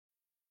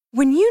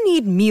When you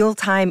need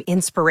mealtime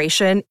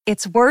inspiration,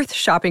 it's worth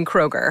shopping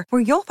Kroger,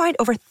 where you'll find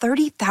over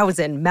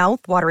 30,000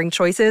 mouth-watering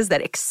choices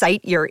that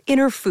excite your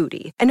inner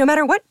foodie. And no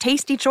matter what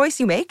tasty choice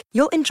you make,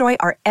 you'll enjoy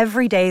our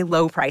everyday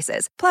low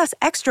prices, plus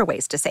extra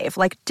ways to save,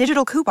 like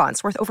digital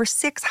coupons worth over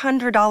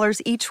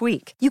 $600 each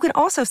week. You can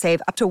also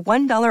save up to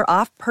 $1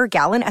 off per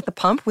gallon at the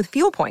pump with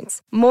fuel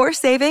points. More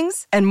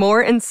savings and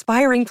more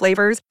inspiring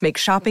flavors make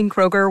shopping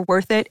Kroger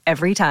worth it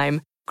every time.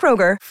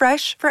 Kroger,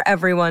 fresh for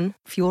everyone.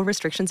 Fuel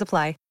restrictions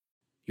apply.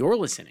 You're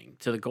listening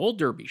to The Gold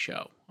Derby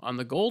Show on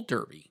the Gold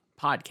Derby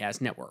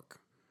Podcast Network.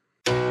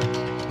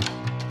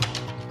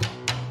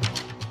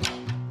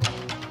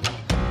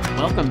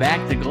 Welcome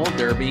back to Gold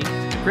Derby.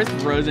 I'm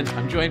Christopher Rosen.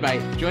 I'm joined by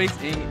Joyce.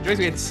 Joyce,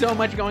 we had so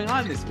much going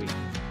on this week,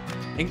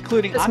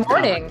 including this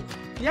morning.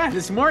 Yeah,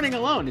 this morning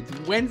alone. It's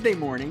Wednesday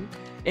morning.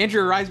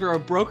 Andrea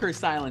Riseborough broke her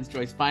silence,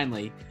 Joyce,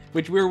 finally,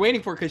 which we were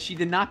waiting for because she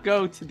did not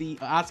go to the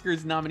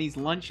Oscars nominees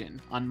luncheon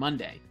on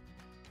Monday.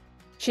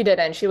 She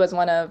didn't. She was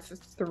one of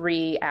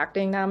 3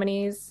 acting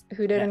nominees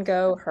who didn't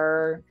go,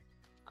 her,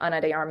 Ana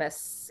de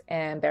Armas,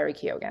 and Barry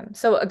Keoghan.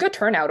 So a good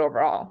turnout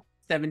overall.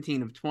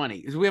 17 of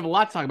 20. So we have a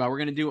lot to talk about. We're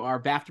going to do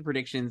our BAFTA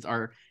predictions,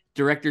 our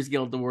Directors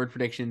Guild Award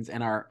predictions,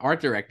 and our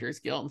Art Directors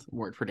Guild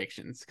Award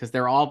predictions, because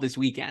they're all this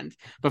weekend.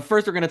 But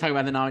first, we're going to talk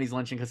about the nominees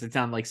luncheon because it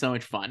sounded like so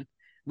much fun.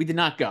 We did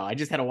not go. I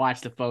just had to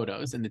watch the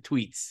photos and the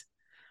tweets.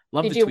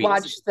 Did you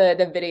watch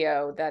the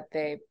video that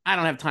they... I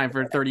don't have time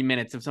for 30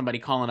 minutes of somebody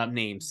calling up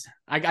names.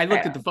 I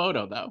looked at the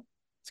photo, though.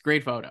 It's a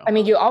great photo. I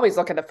mean, you always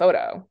look at the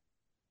photo.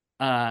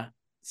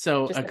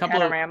 So just a couple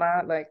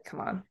panorama, like, come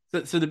on.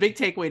 So the big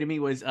takeaway to me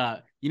was,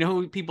 you know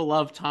who people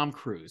love? Tom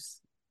Cruise.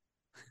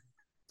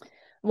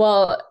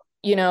 Well,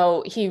 you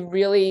know, he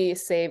really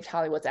saved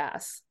Hollywood's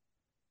ass.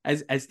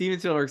 As Steven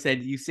Spielberg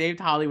said, you saved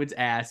Hollywood's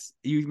ass.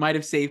 You might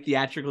have saved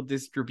theatrical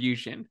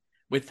distribution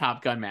with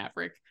Top Gun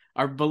Maverick.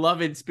 Our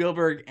beloved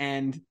Spielberg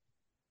and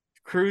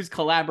Cruise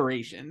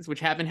collaborations, which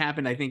haven't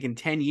happened, I think, in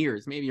 10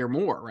 years, maybe, or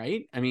more,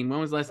 right? I mean,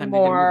 when was the last time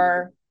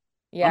more?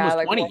 Yeah, almost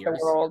like 20 years.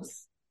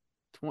 Worlds.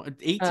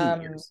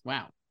 18 years.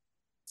 Wow.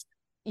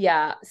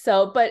 Yeah.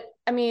 So, but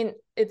I mean,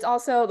 it's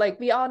also like,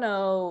 we all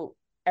know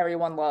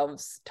everyone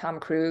loves Tom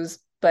Cruise,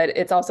 but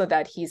it's also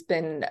that he's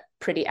been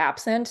pretty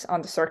absent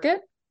on the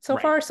circuit so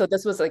far. So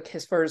this was like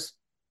his first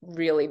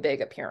really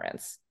big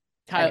appearance.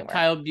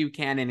 Kyle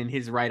Buchanan in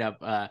his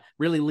write-up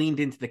really leaned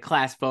into the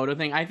class photo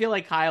thing. I feel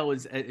like Kyle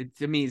was,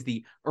 to me, is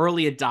the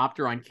early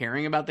adopter on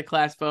caring about the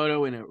class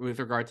photo and with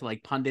regard to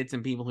like pundits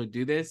and people who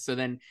do this. So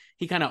then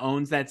he kind of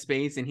owns that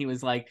space, and he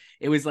was like,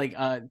 it was like,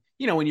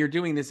 you know, when you're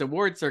doing this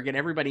award circuit,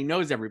 everybody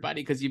knows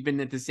everybody because you've been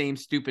at the same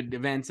stupid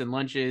events and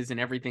lunches and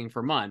everything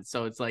for months.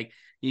 So it's like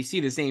you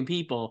see the same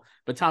people,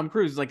 but Tom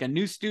Cruise is like a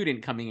new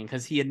student coming in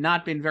because he had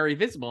not been very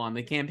visible on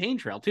the campaign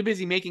trail, too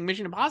busy making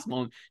Mission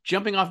Impossible and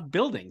jumping off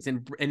buildings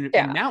and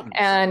mountains.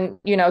 And,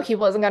 you know, he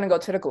wasn't going to go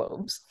to the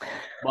Globes.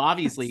 Well,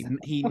 obviously,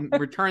 he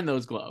returned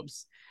those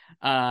Globes.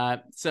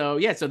 So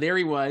there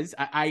he was.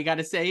 I got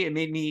to say, it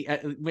made me,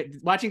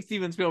 watching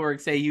Steven Spielberg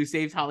say you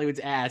saved Hollywood's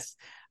ass,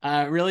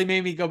 really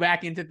made me go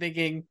back into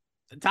thinking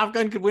Top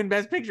Gun could win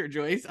Best Picture,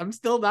 Joyce. I'm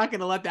still not going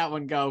to let that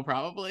one go,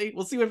 probably.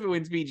 We'll see if it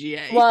wins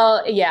PGA.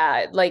 Well,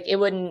 yeah, like it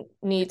wouldn't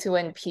need to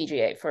win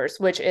PGA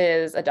first, which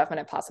is a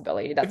definite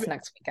possibility. That's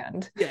next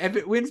weekend. Yeah, if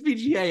it wins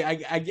PGA,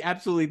 I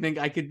absolutely think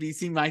I could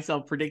see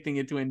myself predicting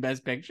it to win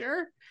Best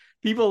Picture.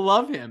 People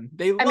love him.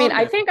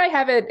 I think I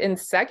have it in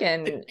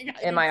second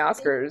in my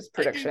Oscars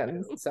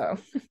predictions. So,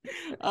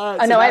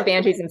 I have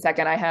Banshees in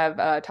second. I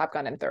have Top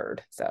Gun in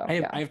third. So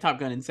I have Top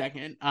Gun in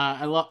second.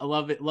 I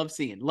love it. Love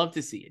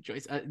to see it,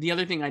 Joyce. The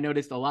other thing I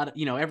noticed a lot of,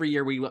 you know, every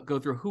year we go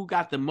through who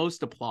got the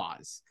most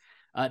applause.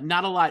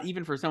 Not a lot,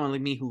 even for someone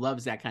like me who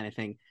loves that kind of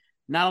thing.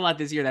 Not a lot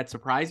this year that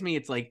surprised me.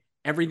 It's like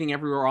Everything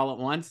Everywhere All at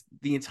Once.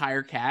 The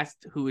entire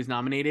cast who is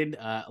nominated,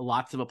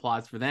 lots of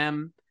applause for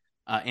them.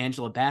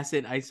 Angela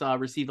Bassett, I saw,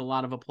 received a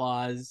lot of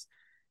applause.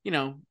 You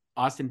know,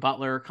 Austin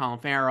Butler, Colin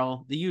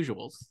Farrell, the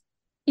usuals.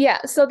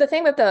 Yeah. So the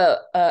thing with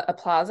the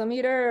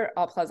applausometer,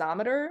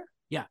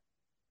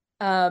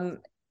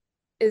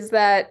 is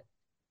that,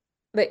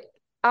 like,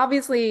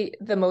 obviously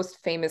the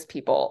most famous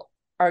people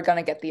are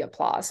gonna get the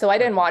applause. So I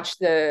didn't watch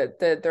the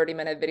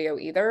 30-minute video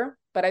either,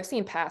 but I've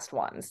seen past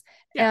ones,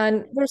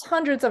 and there's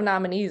hundreds of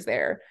nominees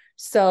there.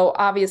 So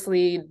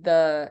obviously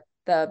the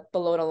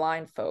below the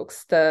line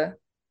folks, the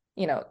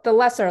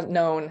lesser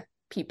known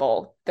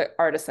people, the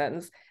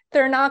artisans,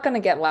 they're not going to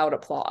get loud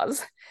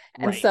applause.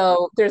 And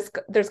so there's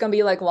going to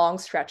be like long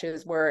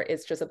stretches where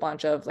it's just a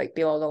bunch of like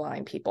below the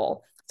line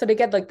people. So they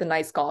get like the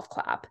nice golf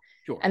clap.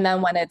 Sure. And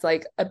then when it's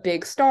like a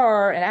big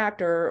star, an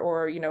actor,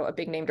 or, you know, a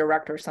big name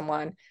director,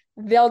 someone,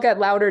 they'll get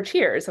louder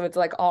cheers. So it's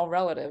like all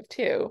relative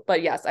too.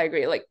 But yes, I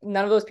agree. Like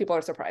none of those people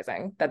are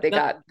surprising that they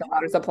got the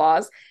loudest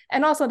applause.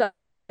 And also that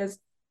is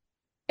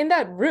in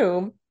that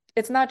room,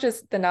 it's not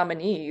just the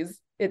nominees,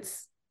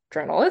 it's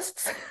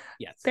journalists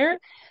there,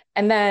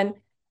 and then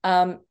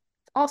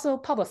also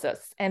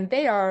publicists, and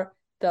they are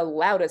the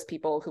loudest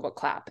people who will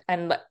clap.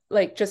 And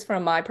like, just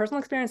from my personal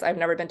experience, I've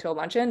never been to a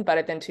luncheon, but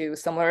I've been to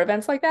similar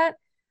events like that.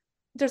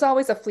 there's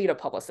always a fleet of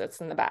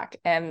publicists in the back,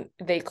 and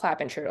they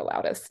clap and cheer the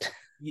loudest.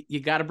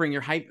 You got to bring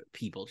your hype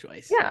people,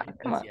 Joyce. Yeah, right?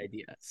 come That's on. the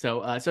idea.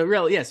 So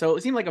really, yeah. So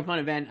it seemed like a fun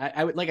event.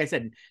 I would, like I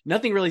said,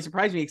 nothing really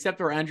surprised me except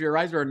for Andrea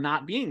Riseborough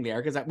not being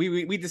there, because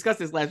we discussed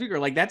this last week. We're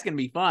like, that's going to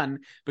be fun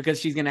because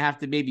she's going to have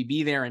to maybe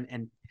be there,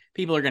 and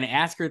people are going to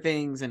ask her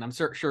things, and I'm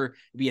sure it'd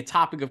be a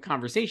topic of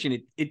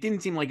conversation. It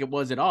didn't seem like it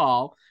was at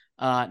all.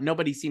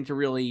 Nobody seemed to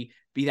really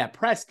be that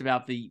pressed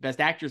about the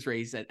Best Actress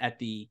race at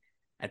the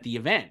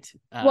event.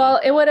 Well,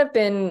 it would have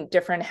been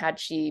different had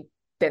she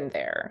been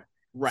there.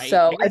 Right.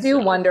 So I do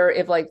wonder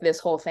if like this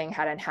whole thing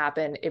hadn't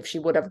happened, if she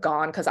would have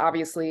gone, because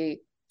obviously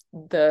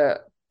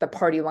the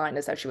party line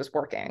is that she was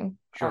working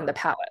on the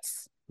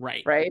palace.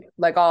 Right. Right.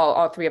 Like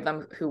all three of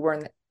them who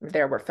were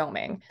there were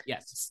filming.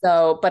 Yes.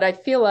 So, but I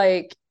feel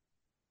like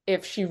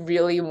if she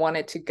really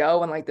wanted to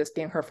go, and like this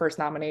being her first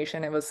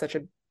nomination, it was such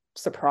a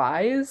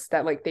surprise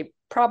that like they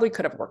probably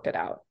could have worked it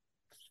out.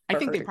 I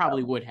think they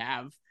probably would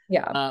have.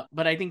 Yeah.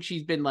 But I think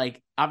she's been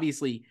like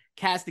obviously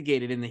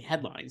castigated in the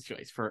headlines,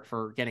 Joyce,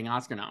 for getting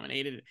Oscar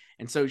nominated.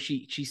 And so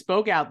she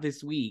spoke out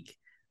this week,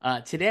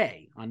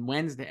 today on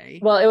Wednesday.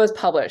 Well, it was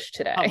published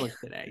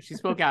today. She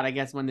spoke out, I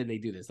guess, when did they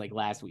do this? Like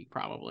last week,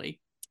 probably.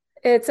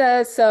 It's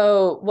as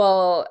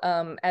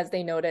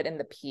they noted in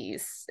the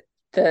piece,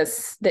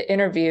 the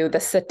interview, the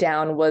sit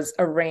down was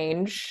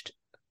arranged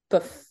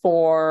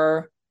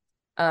before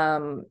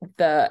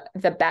the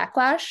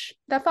backlash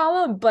that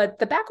followed, but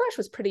the backlash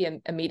was pretty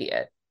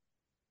immediate.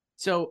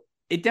 So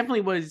it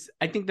definitely was.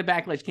 I think the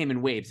backlash came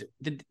in waves.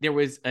 There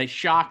was a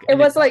shock. It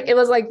was like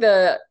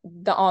the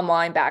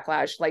online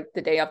backlash, like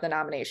the day of the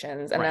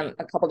nominations, and then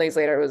a couple days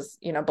later it was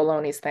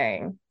Baloney's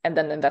thing, and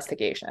then the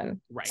investigation.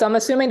 Right. So I'm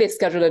assuming they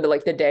scheduled it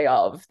like the day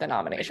of the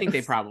nomination. I think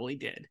they probably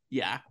did.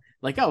 Yeah.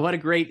 Like, oh,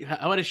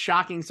 what a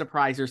shocking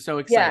surprise. They're so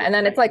excited. Yeah, and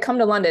then it's like, come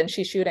to London,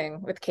 she's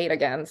shooting with Kate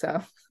again,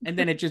 so. And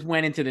then it just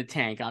went into the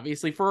tank,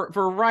 obviously, for a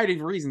variety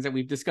of reasons that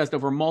we've discussed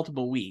over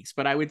multiple weeks.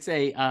 But I would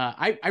say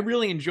I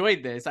really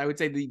enjoyed this. I would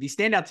say the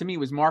standout to me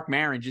was Mark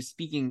Maron just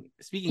speaking.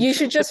 You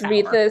should just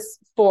read this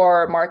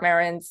for Mark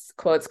Maron's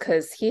quotes,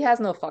 because he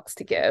has no fucks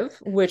to give,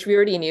 which we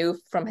already knew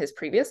from his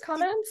previous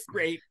comments.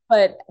 Great.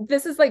 But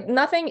this is like,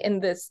 nothing in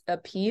this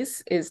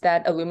piece is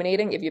that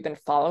illuminating if you've been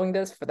following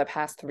this for the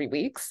past 3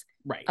 weeks.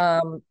 Right.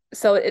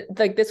 So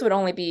this would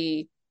only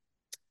be,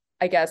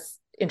 I guess,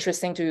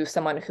 interesting to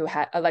someone who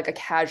had like a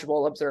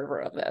casual observer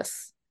of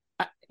this,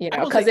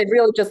 because it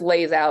really just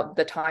lays out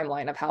the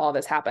timeline of how all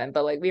this happened.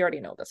 But like, we already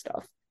know this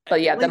stuff.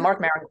 But yeah, the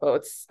Mark Maron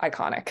quote's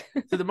iconic.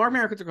 So the Mark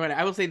Maron quotes are going.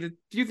 I will say the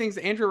few things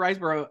Andrea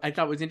Riseborough I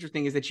thought was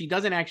interesting is that she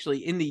doesn't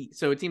actually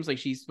so it seems like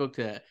she spoke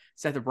to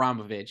Seth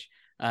Abramovich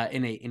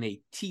in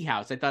a tea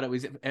house. I thought it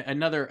was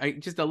another. I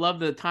love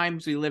the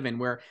times we live in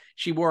where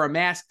she wore a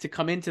mask to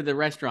come into the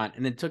restaurant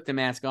and then took the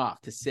mask off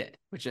to sit,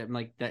 which I'm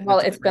like that. Well,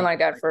 it's been like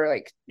that for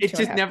like. It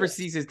just never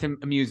ceases to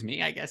amuse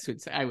me. I guess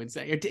I would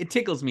say it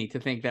tickles me to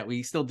think that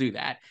we still do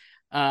that.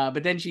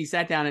 But then she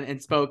sat down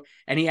and spoke,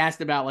 and he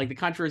asked about like the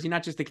controversy,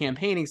 not just the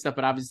campaigning stuff,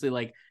 but obviously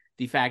like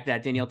the fact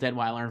that Danielle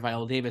Deadwyler and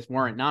Viola Davis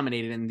weren't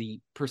nominated, and the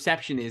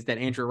perception is that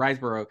Andrea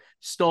Riseborough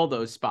stole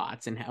those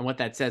spots, and what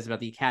that says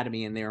about the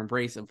Academy and their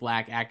embrace of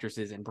Black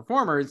actresses and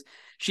performers.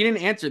 She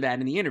didn't answer that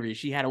in the interview.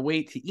 She had to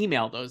wait to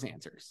email those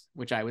answers,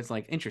 which I was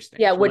like, interesting.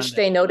 Yeah, which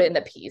they noted in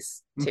the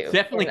piece too.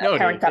 Definitely noted.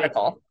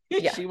 Parenthetical.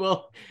 Yeah.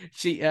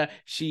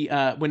 She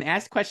when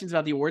asked questions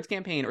about the awards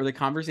campaign or the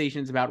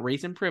conversations about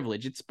race and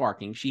privilege it's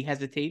sparking, she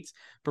hesitates,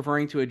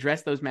 preferring to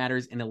address those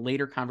matters in a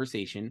later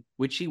conversation,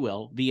 which she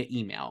will via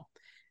email.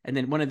 And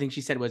then one of the things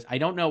she said was, I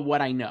don't know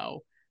what I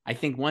know. I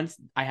think once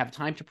I have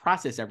time to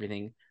process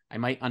everything, I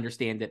might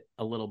understand it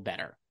a little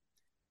better.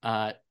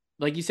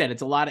 Like you said,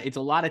 it's a lot of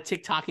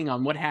TikToking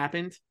on what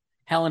happened.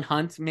 Helen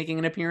Hunt making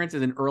an appearance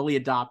as an early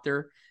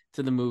adopter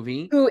to the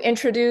movie. Who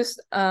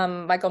introduced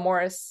Michael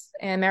Morris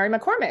and Mary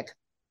McCormick.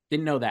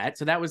 Didn't know that.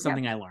 So that was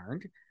something I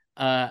learned.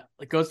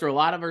 It goes through a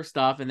lot of her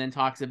stuff and then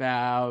talks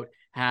about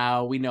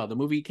how we know the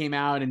movie came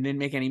out and didn't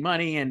make any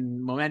money,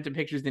 and Momentum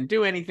Pictures didn't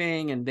do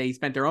anything, and they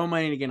spent their own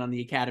money to get on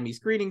the Academy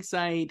screening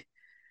site.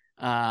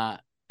 And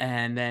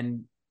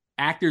then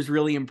actors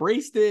really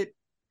embraced it.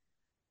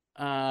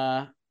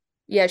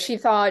 Yeah, she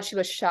thought she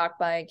was shocked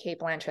by Cate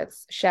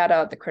Blanchett's shout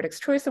out at the Critics'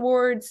 Choice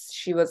Awards.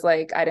 She was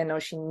like, I didn't know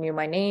she knew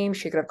my name.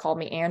 She could have called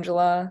me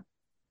Angela.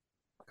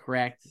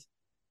 Correct.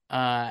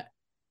 I'm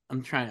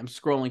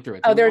scrolling through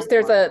it. Oh, there's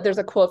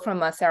a quote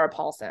from Sarah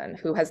Paulson,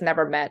 who has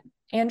never met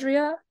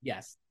Andrea.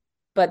 Yes.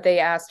 But they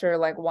asked her,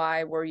 like,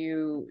 why were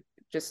you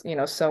just,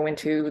 so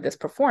into this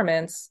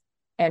performance?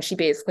 And she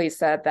basically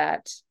said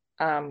that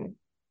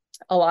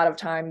a lot of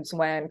times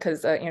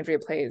because Andrea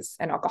plays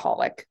an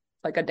alcoholic,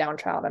 like a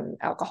downtrodden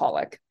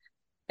alcoholic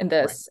in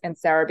this. Right. And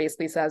Sarah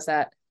basically says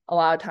that a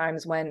lot of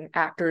times when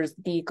actors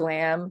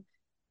de-glam,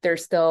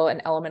 there's still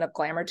an element of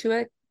glamour to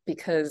it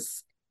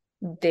because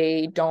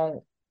they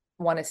don't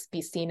want to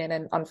be seen in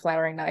an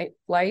unflattering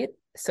light.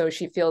 So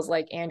she feels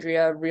like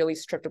Andrea really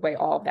stripped away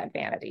all of that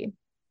vanity.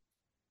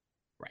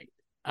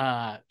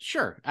 Right.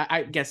 Sure.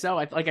 I guess so.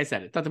 Like I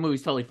said, I thought the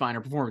movie's totally fine.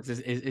 Her performance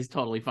is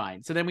totally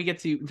fine. So then we get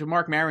to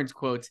Mark Maron's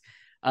quotes.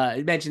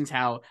 It mentions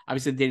how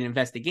obviously they did an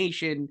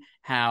investigation,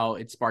 how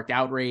it sparked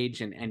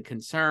outrage and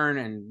concern,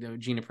 and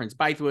Gina Prince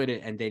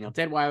Bythewood and Daniel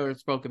Deadwyler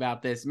spoke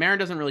about this. Maron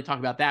doesn't really talk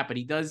about that, but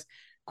he does,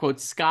 quote,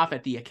 scoff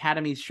at the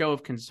Academy's show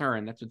of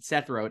concern. That's what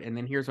Seth wrote. And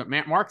then here's what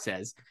Mark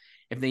says.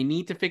 If they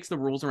need to fix the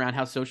rules around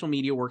how social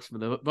media works for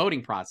the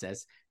voting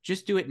process,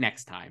 just do it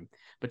next time.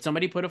 But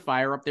somebody put a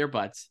fire up their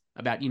butts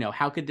about,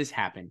 how could this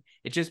happen?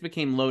 It just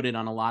became loaded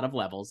on a lot of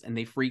levels and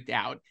they freaked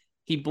out.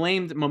 He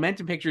blamed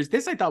Momentum Pictures.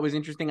 This I thought was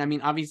interesting. I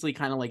mean, obviously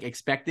kind of like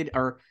expected,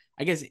 or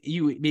I guess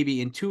you maybe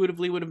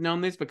intuitively would have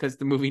known this because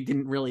the movie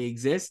didn't really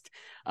exist.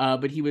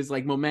 But he was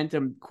like,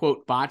 Momentum,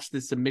 quote, botched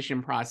the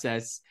submission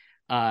process.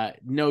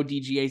 No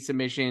DGA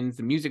submissions.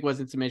 The music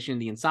wasn't submission.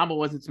 The ensemble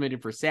wasn't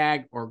submitted for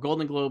SAG or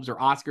Golden Globes or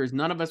Oscars.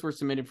 None of us were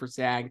submitted for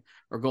SAG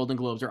or Golden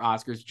Globes or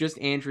Oscars. Just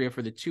Andrea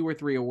for the 2 or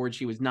 3 awards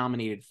she was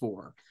nominated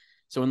for.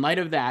 So in light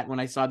of that, when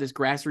I saw this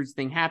grassroots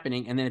thing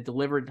happening and then it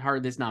delivered her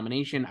this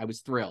nomination, I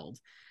was thrilled.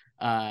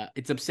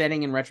 It's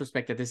upsetting in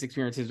retrospect that this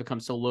experience has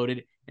become so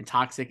loaded and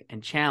toxic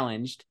and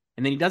challenged.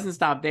 And then he doesn't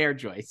stop there,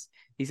 Joyce.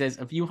 He says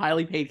a few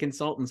highly paid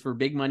consultants for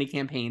big money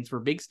campaigns for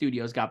big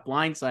studios got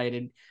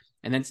blindsided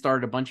and then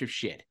started a bunch of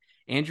shit.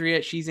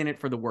 Andrea, she's in it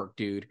for the work,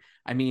 dude.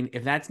 I mean,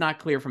 if that's not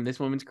clear from this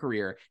woman's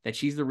career, that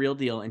she's the real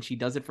deal and she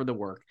does it for the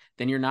work,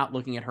 then you're not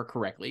looking at her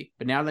correctly.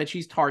 But now that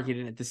she's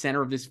targeted at the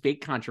center of this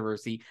fake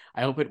controversy,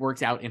 I hope it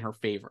works out in her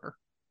favor.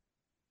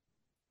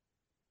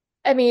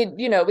 I mean,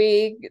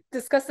 we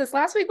discussed this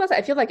last week.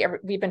 I feel like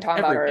we've been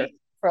talking about her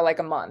for like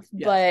a month,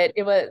 yes. But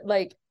it was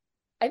like,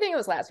 I think it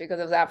was last week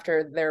because it was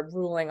after their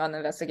ruling on the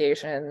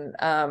investigation.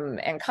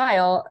 And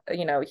Kyle,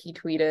 he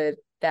tweeted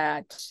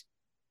that,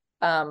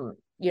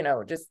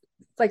 just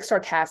like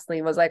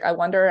sarcastically was like, I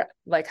wonder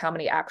like how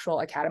many actual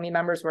Academy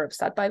members were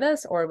upset by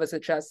this, or was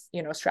it just,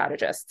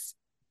 strategists,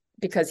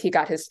 because he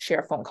got his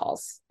share of phone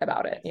calls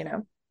about it,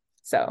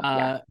 So,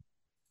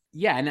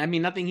 yeah. And I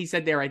mean, nothing he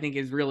said there, I think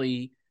is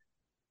really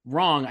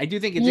wrong. I do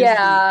think it's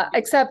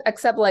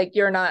except like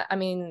you're not, I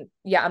mean,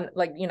 I'm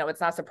like,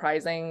 it's not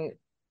surprising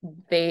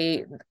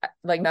they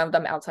like none of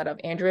them outside of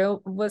Andrea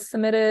was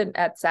submitted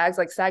at SAGs.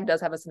 Like SAG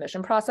does have a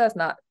submission process,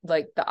 not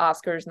like the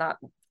Oscars, not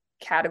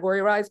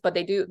categorized, but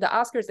they do. The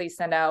Oscars, they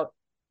send out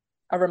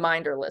a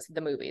reminder list of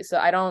the movies. So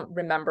I don't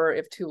remember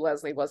if To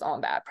Leslie was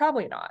on that.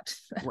 Probably not.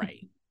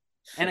 Right.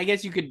 And I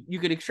guess you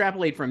could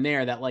extrapolate from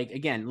there that, like,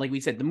 again, like we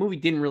said, the movie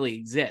didn't really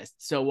exist.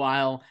 So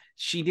while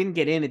she didn't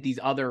get in at these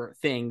other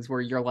things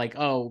where you're like,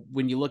 oh,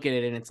 when you look at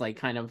it and it's like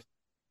kind of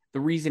the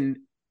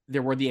reason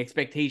there were the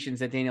expectations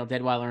that Daniel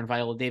Deadwyler and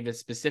Viola Davis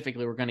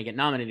specifically were going to get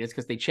nominated is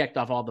because they checked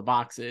off all the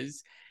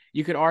boxes.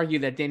 You could argue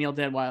that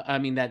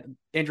that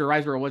Andrea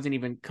Riseborough wasn't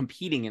even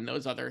competing in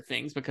those other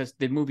things because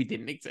the movie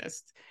didn't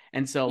exist.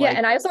 And so,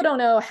 and I also don't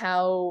know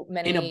how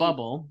many in a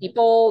bubble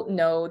people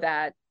know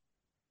that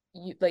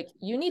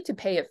you need to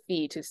pay a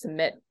fee to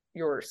submit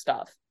your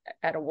stuff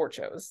at award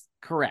shows.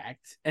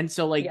 Correct. And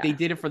so they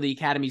did it for the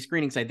Academy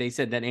screening site. They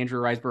said that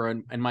Andrea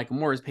Riseborough and Michael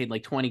Moore paid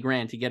like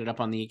 $20,000 to get it up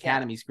on the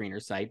Academy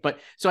screener site. But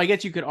so I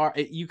guess you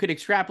could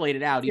extrapolate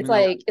it out. It's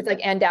like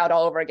end out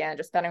all over again,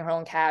 just spending her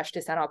own cash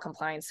to send out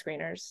compliance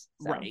screeners.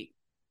 So. Right.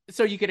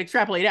 So you could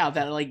extrapolate out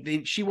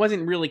that she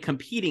wasn't really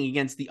competing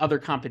against the other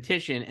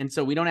competition. And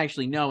so we don't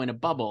actually know in a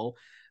bubble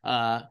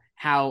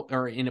how,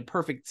 or in a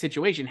perfect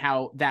situation,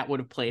 how that would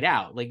have played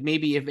out. Like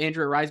maybe if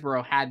Andrea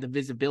Riseborough had the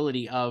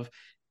visibility of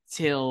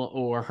Till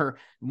or her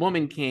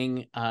Woman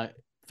King for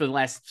the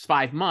last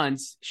 5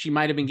 months, she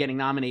might have been getting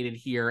nominated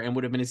here and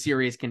would have been a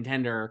serious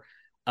contender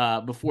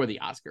before the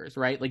Oscars,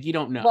 right? Like you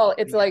don't know. Well,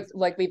 it's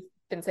like we've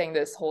been saying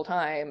this whole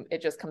time,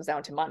 it just comes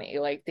down to money.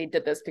 Like they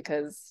did this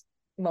because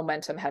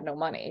Momentum had no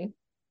money.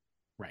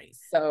 Right.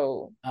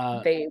 So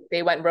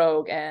they went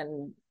rogue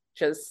and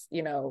just,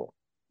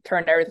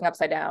 turned everything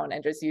upside down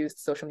and just used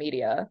social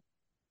media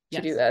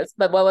to do this.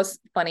 But what was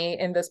funny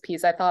in this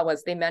piece, I thought,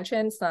 was they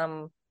mentioned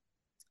some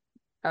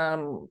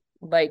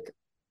like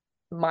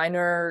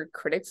minor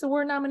critics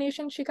award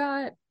nomination she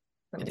got.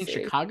 I think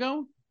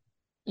Chicago.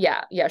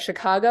 Yeah,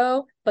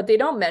 Chicago, but they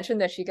don't mention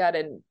that she got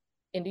an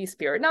Indie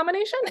Spirit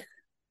nomination,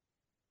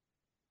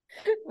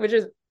 which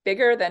is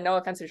bigger than No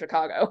Offense to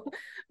Chicago,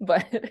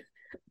 but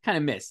kind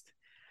of missed.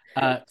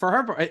 For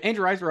her,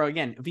 Andrea Riseborough,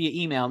 again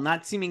via email,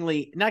 not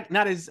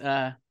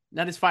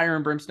as fire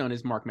and brimstone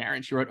as Mark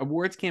Maron. She wrote,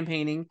 awards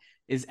campaigning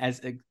is as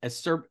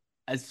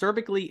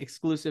acerbically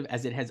exclusive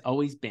as it has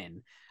always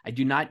been. I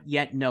do not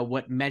yet know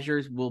what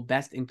measures will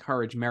best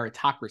encourage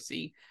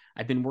meritocracy.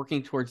 I've been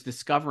working towards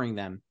discovering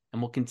them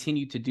and will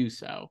continue to do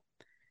so.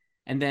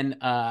 And then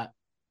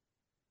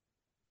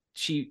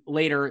she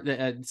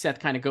later, Seth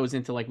kind of goes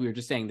into, like we were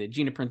just saying, the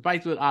Gina Prince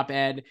Bythewood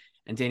op-ed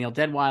and Daniel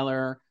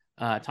Deadwyler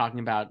talking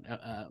about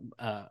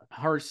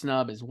her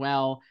snub as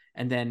well.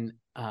 And then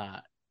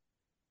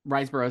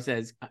Riseborough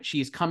says,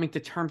 she is coming to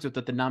terms with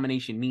what the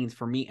nomination means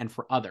for me and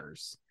for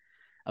others.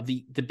 Of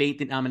the debate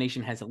that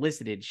nomination has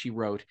elicited, she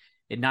wrote,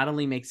 it not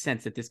only makes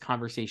sense that this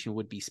conversation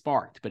would be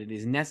sparked, but it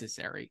is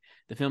necessary.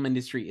 The film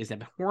industry is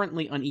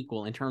abhorrently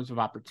unequal in terms of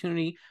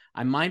opportunity.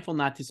 I'm mindful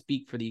not to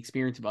speak for the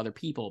experience of other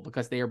people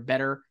because they are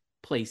better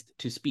placed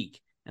to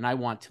speak. and I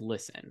want to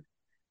listen.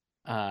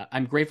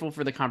 I'm grateful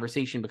for the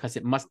conversation because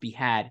it must be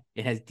had.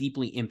 It has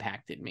deeply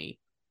impacted me.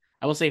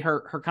 I will say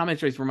her comment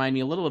choice remind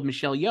me a little of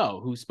Michelle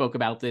Yeoh, who spoke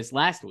about this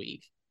last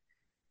week.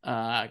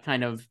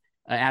 Kind of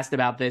asked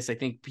about this. I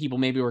think people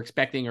maybe were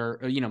expecting her,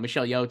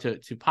 Michelle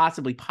Yeoh to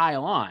possibly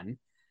pile on,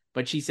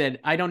 but she said,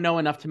 I don't know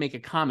enough to make a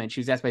comment. She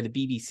was asked by the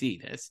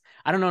BBC this.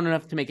 I don't know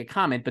enough to make a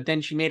comment, but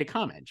then she made a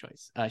comment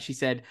choice. She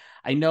said,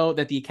 I know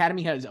that the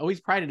Academy has always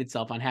prided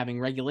itself on having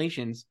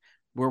regulations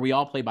where we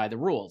all play by the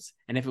rules.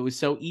 And if it was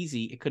so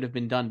easy, it could have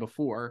been done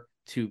before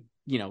to,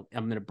 I'm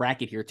going to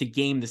bracket here, to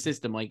game the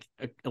system like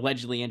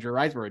allegedly Andrea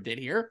Riseborough did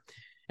here.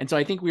 And so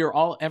I think we are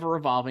all ever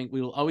evolving.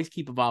 We will always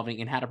keep evolving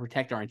in how to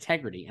protect our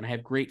integrity. And I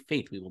have great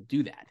faith we will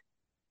do that.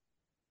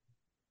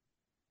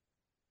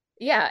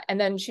 Yeah. And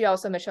then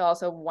Michelle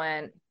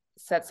also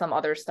said some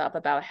other stuff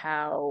about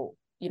how,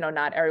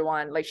 not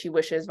everyone, like she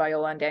wishes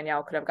Viola and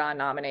Danielle could have gotten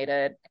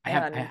nominated. I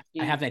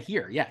have that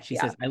here. Yeah. She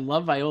says, I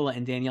love Viola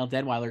and Danielle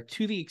Deadwyler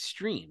to the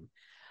extreme.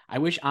 I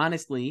wish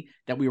honestly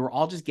that we were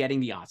all just getting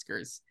the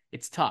Oscars.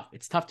 It's tough.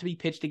 It's tough to be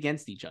pitched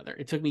against each other.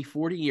 It took me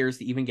 40 years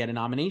to even get a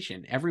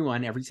nomination.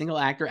 Every single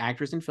actor,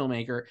 actress, and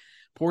filmmaker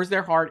pours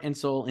their heart and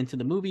soul into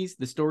the movies,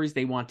 the stories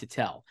they want to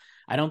tell.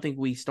 I don't think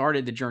we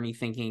started the journey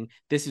thinking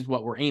this is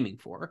what we're aiming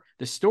for.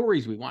 The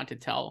stories we want to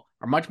tell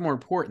are much more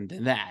important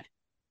than that.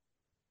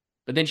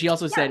 But then she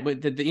also said, but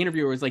the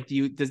interviewer was like,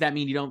 does that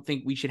mean you don't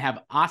think we should have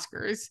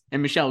Oscars?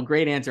 And Michelle,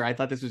 great answer. I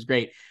thought this was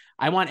great.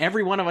 I want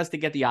every one of us to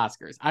get the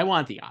Oscars. I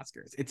want the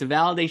Oscars. It's a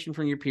validation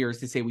from your peers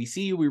to say, we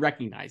see you, we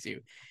recognize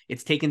you.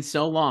 It's taken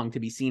so long to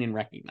be seen and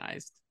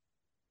recognized.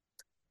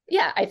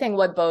 Yeah, I think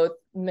what both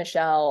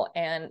Michelle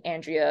and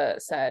Andrea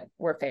said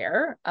were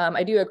fair.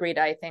 I do agree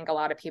that I think a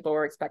lot of people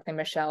were expecting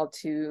Michelle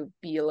to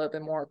be a little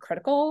bit more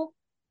critical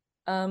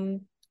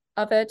of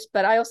it.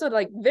 But I also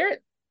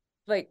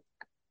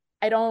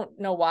I don't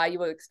know why you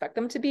would expect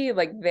them to be.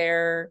 Like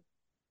they're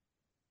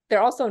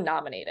also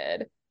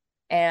nominated.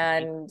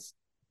 And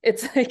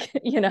it's like,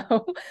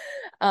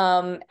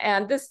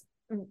 and this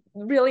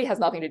really has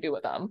nothing to do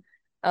with them.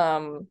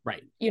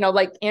 Right.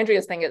 Like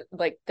Andrea's thing is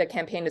like the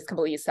campaign is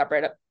completely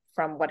separate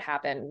from what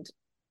happened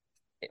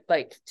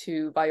like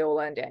to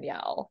Viola and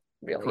Danielle.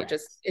 Really. Correct.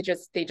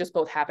 They just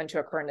both happen to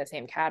occur in the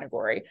same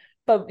category.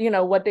 But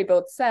what they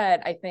both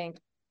said, I think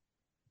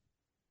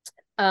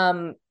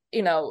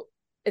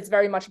it's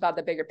very much about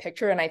the bigger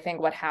picture. And I think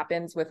what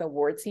happens with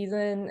award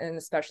season, and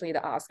especially the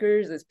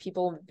Oscars, is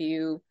people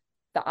view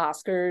the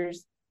Oscars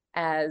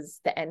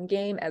as the end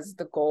game, as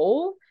the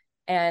goal.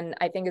 And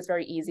I think it's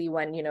very easy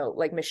when,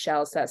 like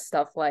Michelle says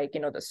stuff like,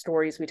 the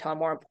stories we tell are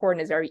more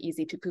important. It's very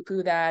easy to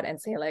poo-poo that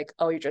and say like,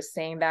 oh, you're just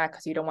saying that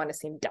because you don't want to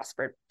seem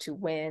desperate to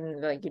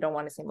win. Like, you don't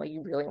want to seem like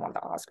you really want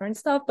the Oscar and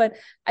stuff. But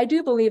I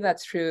do believe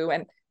that's true.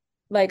 And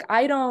like,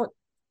 I don't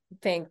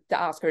think the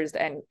Oscar is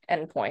the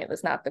end point.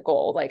 It's not the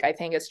goal. Like, I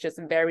think it's just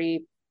a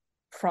very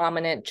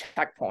prominent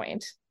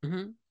checkpoint,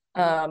 and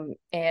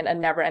a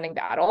never-ending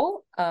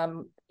battle,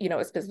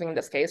 specifically in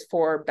this case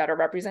for better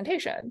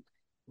representation.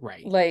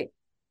 Right. Like,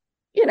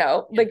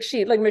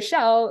 like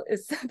Michelle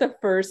is the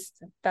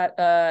first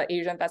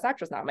Asian Best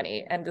Actress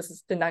nominee, and this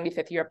is the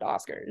 95th year of the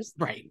Oscars.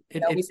 Right.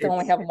 We still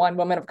only have one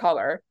woman of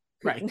color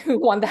who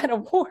won that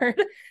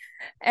award.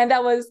 And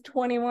that was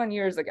 21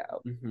 years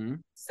ago.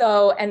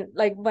 So, and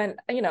like when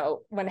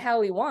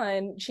Halle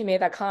won, she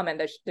made that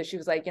comment that she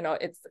was like,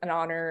 it's an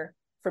honor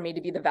for me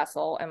to be the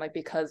vessel. And like,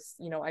 because,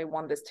 I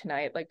won this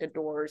tonight, like the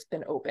door's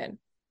been open.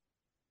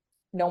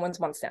 No one's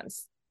won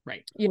since.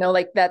 Right.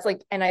 Like that's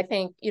like, and I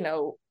think,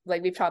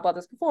 like we've talked about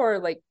this before,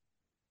 like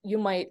you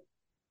might,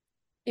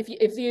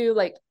 if you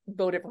like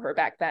voted for her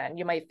back then,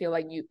 you might feel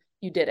like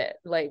you did it.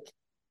 Like,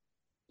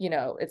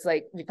 it's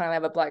like we finally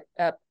have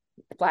a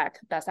Black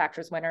Best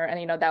Actress winner,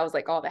 and that was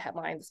like all the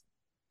headlines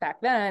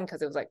back then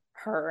because it was like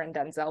her and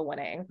Denzel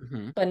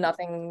winning, but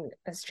nothing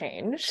has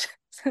changed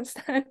since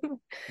then.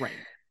 Right.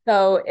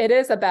 So it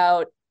is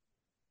about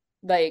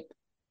like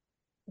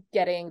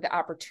getting the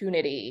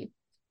opportunity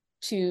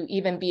to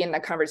even be in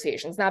that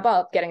conversation. It's not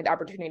about getting the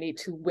opportunity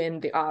to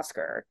win the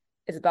Oscar.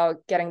 It's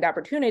about getting the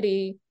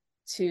opportunity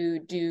to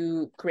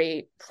do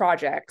great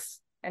projects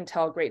and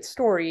tell great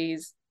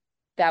stories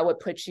that would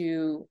put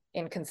you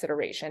in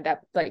consideration, that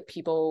like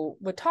people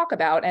would talk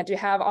about, and to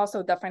have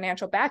also the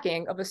financial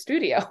backing of a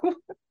studio,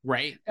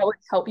 right, that would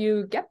help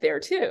you get there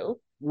too.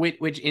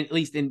 Which at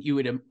least you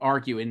would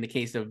argue in the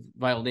case of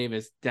Viola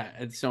Davis,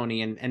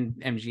 Sony, and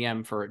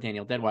MGM for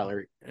Danielle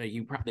Deadwyler,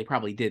 they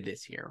probably did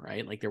this year,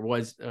 right? Like there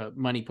was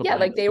money put. Yeah,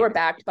 like they were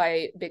backed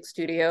by big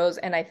studios,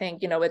 and I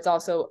think it's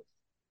also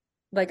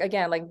like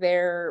again like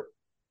their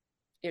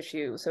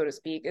issue, so to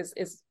speak,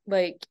 is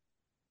like.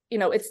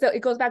 It's still,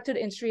 it goes back to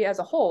the industry as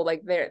a whole.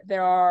 Like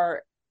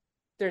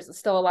there's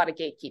still a lot of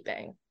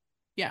gatekeeping.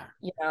 Yeah.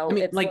 I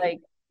mean, it's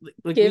like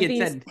we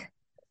had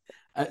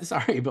said,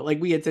 sorry, but like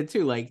we had said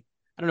too, like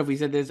I don't know if we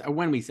said this or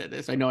when we said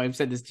this. I know I've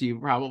said this to you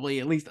probably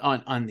at least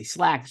on the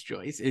Slacks,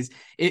 Joyce, is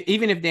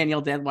even if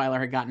Danielle Deadwyler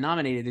had gotten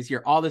nominated this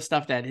year, all the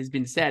stuff that has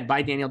been said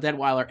by Danielle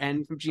Deadwyler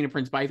and Gina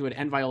Prince Bythewood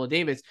and Viola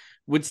Davis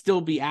would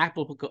still be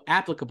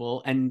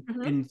applicable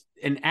and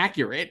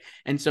accurate.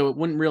 And so it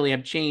wouldn't really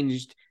have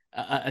changed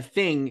a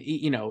thing,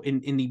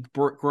 in the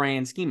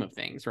grand scheme of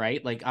things,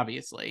 right? Like,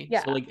 obviously.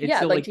 Yeah. So, like, it's yeah.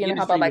 still, like, do you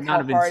know about like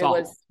how hard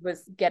it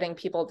was getting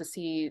people to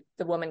see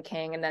The Woman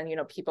King, and then,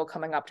 people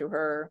coming up to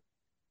her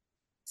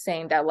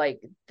saying that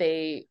like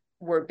they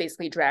were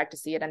basically dragged to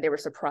see it and they were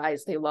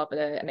surprised they loved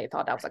it and they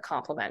thought that was a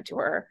compliment to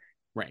her.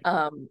 Right.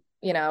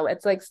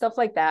 It's like stuff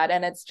like that.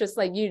 And it's just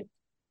like you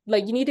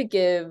need to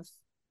give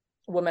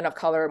women of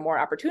color more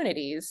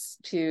opportunities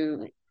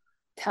to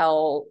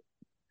tell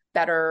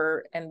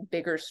better and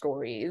bigger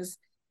stories,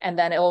 and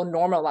then it'll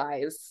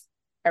normalize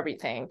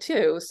everything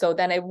too. So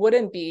then it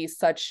wouldn't be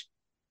such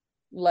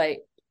like,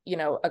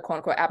 a quote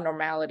unquote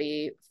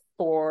abnormality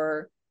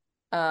for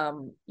where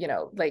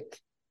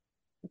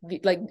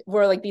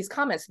like these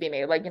comments to be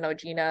made, like,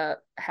 Gina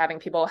having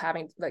people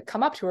like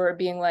come up to her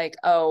being like,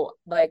 oh,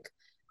 like,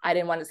 I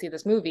didn't want to see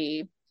this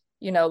movie,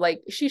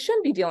 like she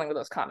shouldn't be dealing with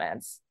those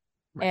comments.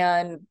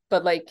 Right.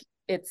 But like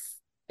it's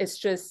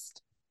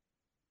just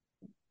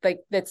like,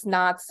 that's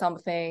not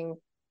something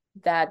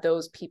that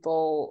those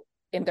people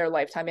in their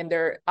lifetime, in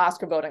their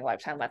Oscar voting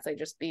lifetime, let's say,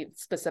 just be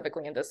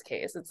specifically in this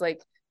case, it's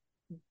like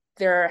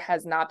there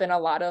has not been a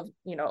lot of,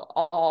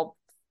 all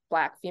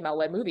Black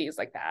female-led movies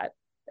like that,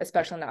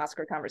 especially in the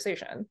Oscar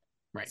conversation.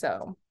 Right.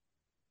 So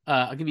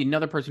I'll give you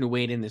another person who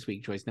weighed in this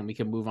week, Joyce, then we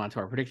can move on to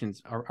our predictions.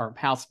 Our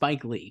pal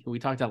Spike Lee, who we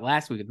talked about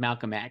last week with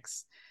Malcolm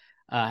X,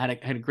 had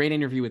a great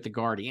interview with The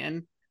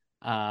Guardian.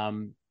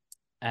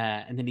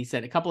 And then he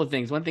said a couple of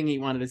things. One thing he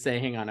wanted to say,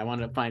 hang on, I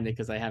wanted to find it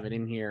because I have it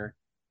in here.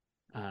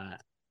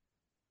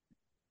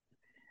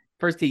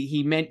 First,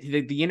 he meant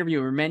the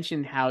interviewer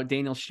mentioned how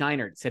Daniel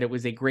Scheinert said it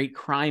was a great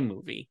crime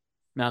movie,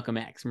 Malcolm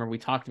X. Remember, we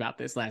talked about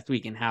this last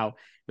week and how it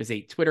was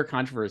a Twitter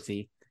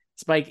controversy.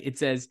 Spike, it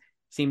says,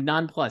 seemed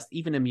nonplussed,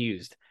 even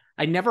amused.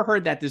 I never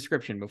heard that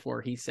description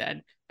before, he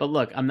said. But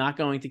look, I'm not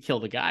going to kill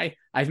the guy.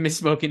 I've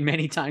misspoken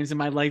many times in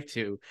my life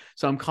too.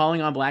 So I'm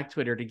calling on Black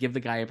Twitter to give the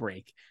guy a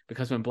break.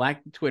 Because when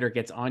Black Twitter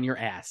gets on your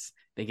ass,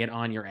 they get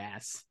on your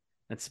ass.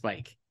 That's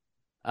Spike.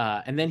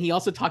 And then he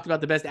also talked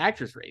about the Best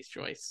Actress race,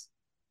 Joyce.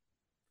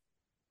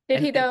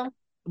 Did he though?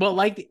 Well,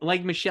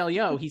 like Michelle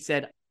Yeoh, he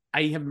said,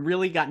 I have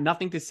really got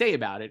nothing to say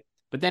about it,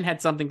 but then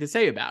had something to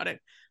say about it.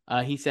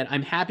 He said,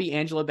 I'm happy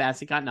Angela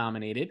Bassett got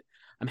nominated.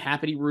 I'm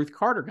happy Ruth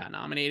Carter got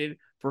nominated,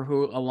 for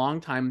who a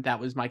long time that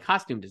was my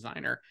costume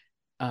designer.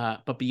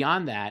 But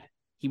beyond that,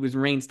 he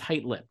remains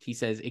tight-lipped. He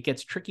says, it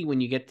gets tricky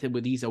when you get to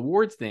with these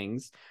awards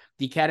things.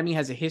 The Academy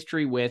has a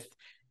history,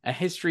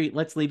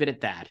 let's leave it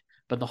at that.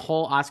 But the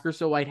whole Oscar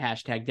So White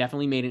hashtag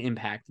definitely made an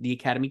impact. The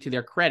Academy, to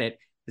their credit,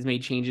 has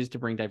made changes to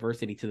bring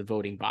diversity to the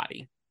voting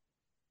body.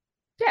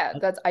 Yeah,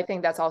 I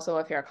think that's also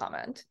a fair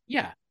comment.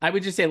 Yeah, I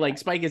would just say, like,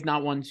 Spike is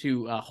not one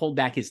to hold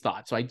back his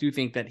thoughts. So I do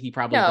think that he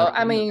probably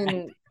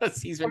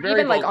he's been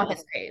very even like on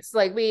his face.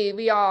 Like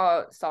we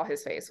all saw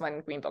his face when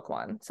Green Book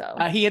won. So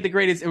he had the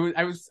greatest.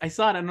 I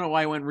saw it. I don't know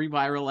why it went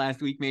reviral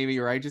last week, maybe,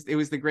 or it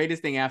was the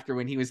greatest thing after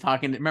when he was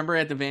talking. Remember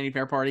at the Vanity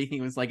Fair party, he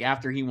was like,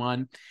 after he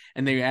won,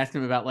 and they asked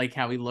him about like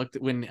how he looked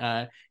when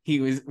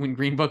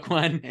Green Book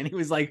won, and he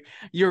was like,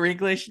 "You're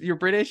English, you're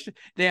British."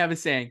 They have a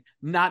saying,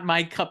 "Not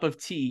my cup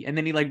of tea," and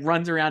then he like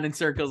runs around in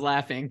circles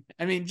laughing.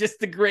 I mean, just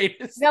the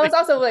greatest. That was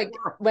also like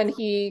when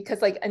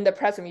because like in the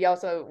press room, he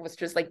also was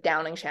just like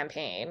downing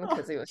champagne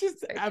because he was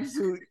just like,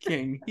 absolute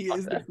king. He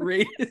is the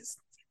greatest.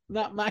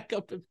 Not my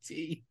cup of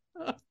tea.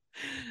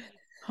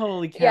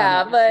 Holy cow.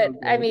 Yeah, but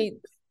so I mean,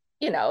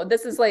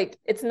 this is like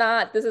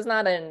this is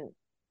not an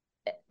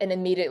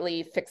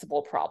immediately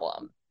fixable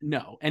problem.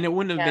 No, and it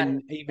wouldn't have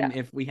been even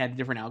if we had a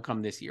different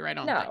outcome this year. I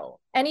don't think.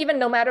 And even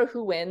no matter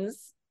who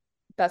wins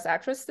Best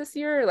Actress this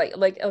year,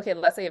 like okay,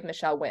 let's say if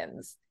Michelle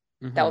wins,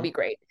 that would be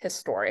great,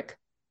 historic,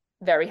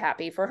 very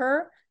happy for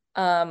her.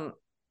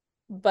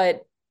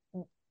 But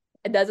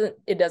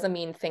it doesn't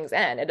mean things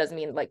end. It doesn't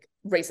mean like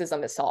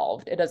racism is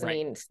solved. It doesn't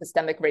mean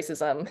systemic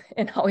racism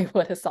in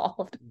Hollywood is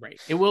solved. Right.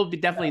 It will be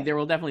there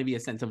will definitely be a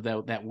sense of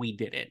that we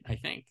did it. I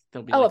think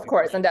there'll be. Of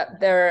course, and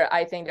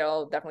I think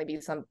there'll definitely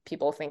be some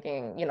people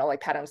thinking, like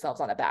pat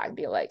themselves on the back,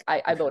 be like,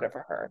 I voted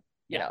for her.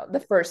 Yeah.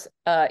 The first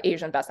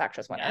Asian Best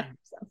Actress winner. Yeah.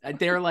 So.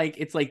 They're like,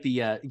 it's like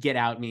the Get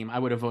Out meme. I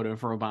would have voted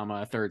for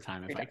Obama a third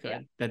time if I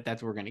could. Yeah.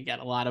 That's what we're going to get.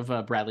 A lot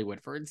of Bradley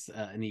Whitfords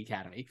in the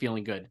Academy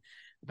feeling good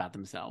about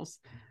themselves.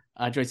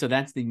 Joy, so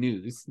that's the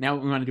news. Now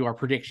we want to do our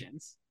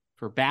predictions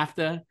for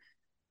BAFTA,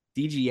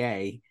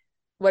 DGA.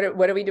 What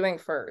are we doing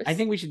first? I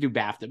think we should do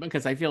BAFTA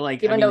because I feel like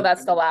though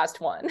that's the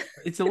last one.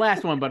 It's the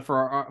last one, but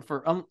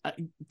for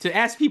to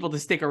ask people to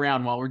stick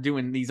around while we're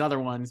doing these other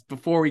ones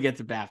before we get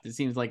to BAFTA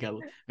seems like a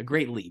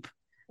great leap.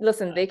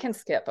 Listen, they can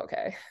skip,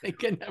 okay? They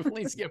can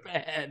definitely skip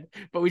ahead,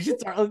 but we should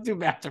start. Let's do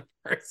BAFTA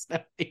first.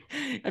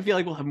 I feel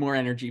like we'll have more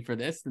energy for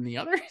this than the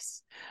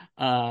others.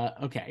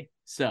 Okay,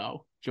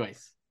 so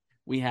Joyce,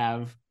 we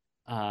have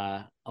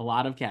A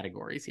lot of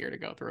categories here to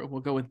go through.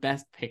 We'll go with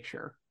Best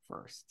Picture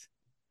first.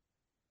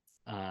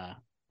 I'll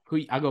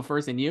go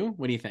first, and you?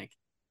 What do you think?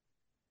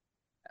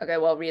 Okay,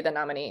 well, read the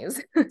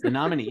nominees. The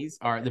nominees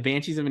are The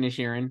Banshees of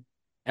Inisherin,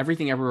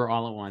 Everything Everywhere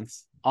All at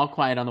Once, All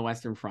Quiet on the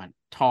Western Front,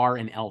 Tar,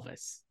 and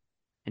Elvis.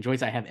 And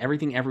Joyce, I have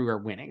Everything Everywhere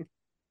winning.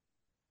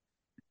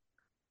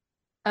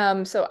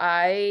 So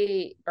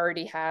I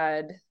already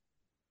had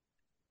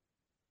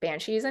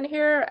Banshees in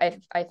here.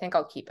 I think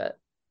I'll keep it.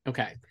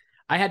 Okay.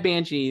 I had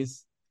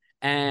Banshees,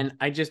 and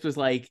I just was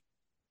like,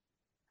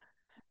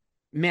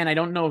 man, I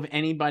don't know if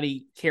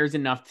anybody cares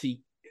enough to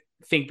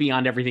think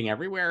beyond Everything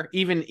Everywhere,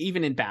 even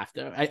in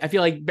BAFTA. I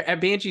feel like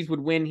Banshees would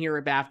win here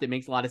at BAFTA. It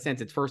makes a lot of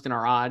sense. It's first in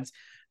our odds,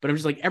 but I'm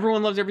just like,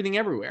 everyone loves Everything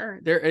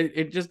Everywhere.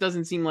 It just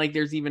doesn't seem like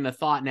there's even a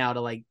thought now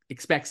to like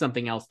expect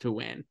something else to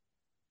win.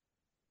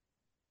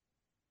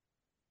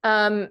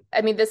 I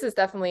mean, this is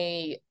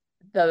definitely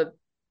the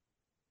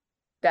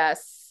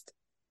best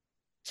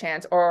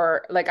chance,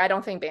 or like, I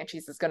don't think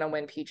Banshees is going to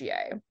win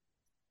PGA.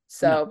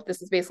 So no.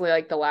 This is basically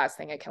like the last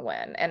thing it can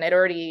win, and it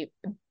already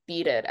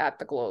beat it at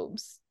the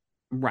Globes.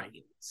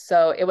 Right.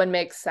 So it would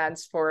make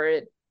sense for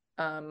it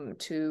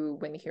to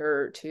win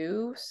here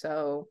too.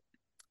 So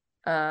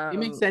it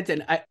makes sense.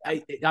 And I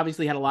it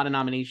obviously had a lot of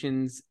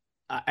nominations.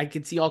 I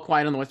could see All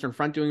Quiet on the Western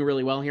Front doing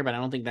really well here, but I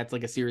don't think that's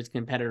like a serious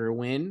competitor to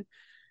win.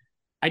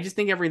 I just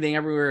think Everything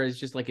Everywhere is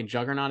just like a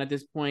juggernaut at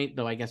this point,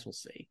 though I guess we'll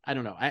see. I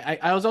don't know.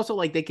 I was also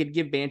like, they could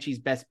give Banshees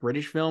Best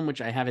British Film,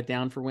 which I have it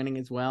down for winning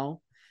as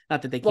well.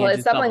 Not that they can't. Well,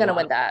 it's definitely going to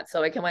win that,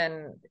 so it can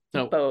win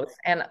both.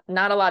 And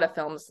not a lot of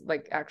films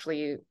like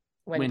actually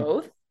win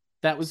both.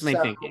 That was my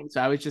thinking.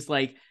 So I was just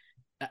like,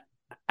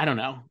 I don't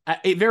know.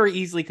 It very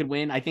easily could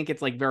win. I think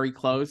it's like very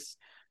close,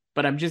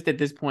 but I'm just at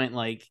this point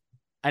like,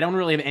 I don't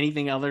really have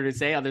anything other to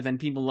say other than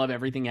people love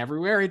Everything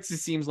Everywhere. It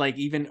just seems like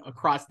even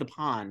across the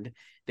pond,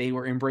 they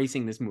were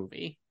embracing this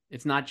movie.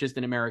 It's not just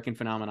an American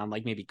phenomenon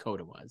like maybe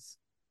Coda was.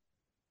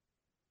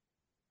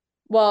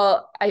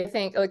 Well, I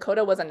think like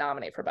Coda wasn't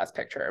nominated for Best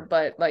Picture,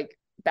 but like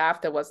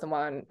BAFTA was the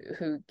one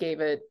who gave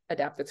it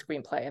adapted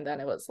screenplay, and then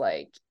it was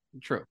like,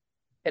 true,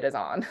 it is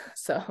on.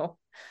 So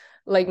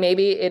like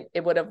maybe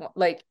it would have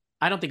like,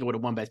 I don't think it would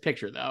have won Best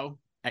Picture though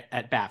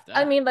at BAFTA.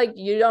 I mean, like,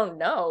 you don't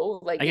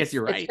know. Like, I guess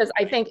you're right. It's just,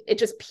 I think it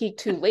just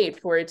peaked too late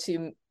for it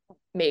to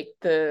make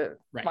the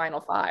final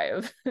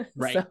five.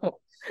 Right. So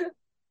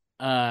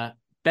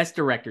Best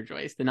Director,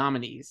 Joyce, the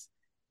nominees.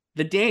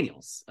 The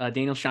Daniels,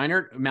 Daniel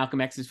Scheinert, Malcolm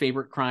X's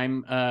favorite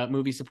crime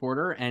movie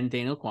supporter, and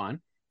Daniel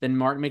Kwan. Then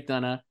Martin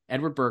McDonagh,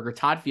 Edward Berger,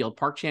 Todd Field,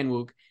 Park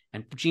Chan-wook,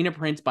 and Gina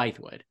Prince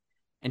Bythewood.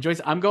 And Joyce,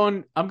 I'm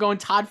going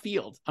Todd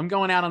Field. I'm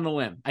going out on the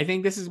limb. I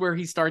think this is where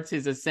he starts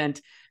his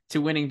ascent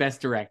to winning Best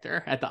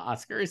Director at the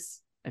Oscars.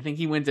 I think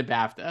he wins at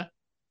BAFTA.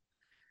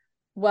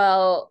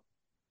 Well,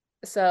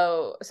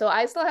 so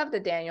I still have the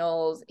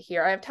Daniels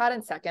here. I have Todd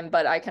in second,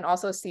 but I can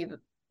also see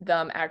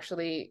them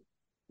actually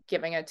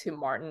giving it to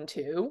Martin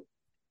too.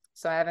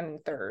 So I have him in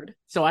third.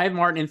 So I have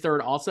Martin in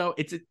third also.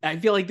 I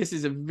feel like this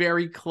is a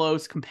very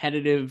close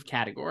competitive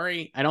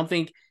category. I don't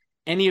think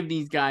any of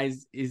these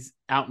guys is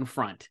out in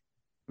front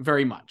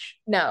very much.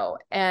 No,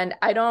 and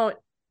I don't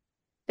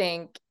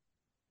think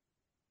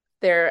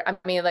I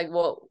mean, like,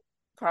 we'll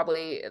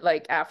probably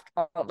like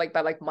after like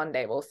by like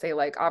Monday we'll say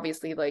like,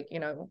 obviously, like, you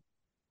know,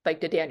 like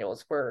the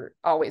Daniels were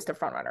always the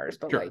front runners,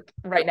 but sure, like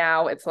right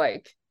now it's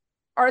like,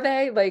 are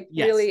they like,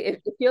 yes, really?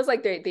 It feels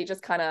like they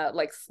just kind of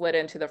like slid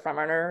into the front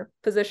runner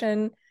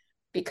position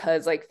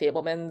because like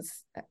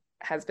Fabelman's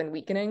has been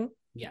weakening.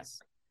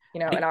 Yes, you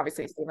know, and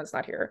obviously Steven's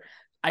not here.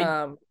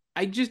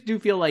 I just do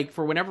feel like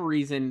for whatever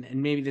reason,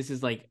 and maybe this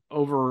is like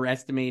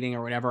overestimating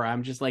or whatever,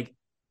 I'm just like,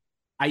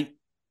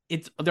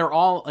 they're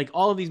all like,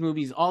 all of these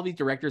movies, all these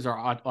directors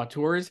are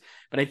auteurs,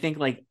 but I think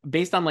like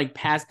based on like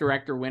past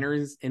director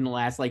winners in the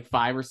last like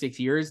 5 or 6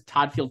 years,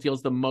 Todd Field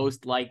feels the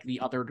most like the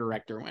other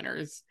director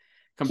winners.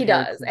 He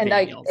does, and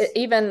like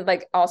even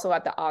like also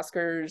at the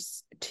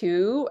Oscars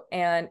too,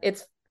 and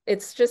it's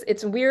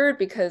weird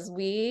because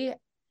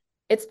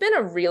it's been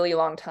a really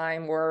long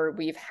time where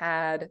we've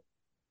had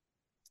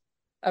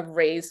a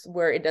race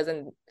where it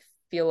doesn't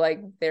feel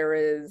like there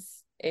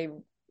is a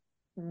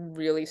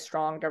really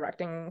strong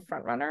directing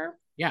frontrunner.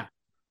 Yeah.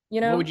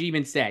 You know, what would you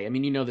even say? I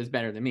mean, you know this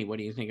better than me. What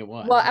do you think it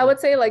was? Well, I would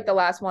say like the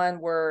last one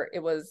where it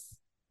was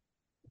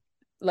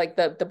like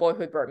the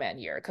Boyhood Birdman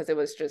year, because it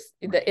was just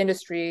the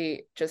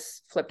industry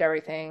just flipped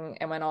everything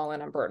and went all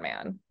in on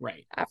Birdman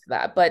right after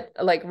that. But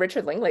like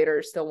Richard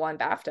Linklater still won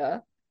BAFTA.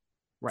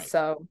 Right.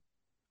 So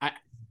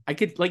I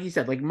could, like you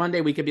said, like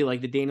Monday we could be like,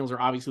 the Daniels are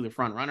obviously the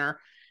front runner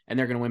and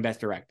they're going to win Best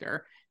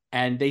Director,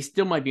 and they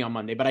still might be on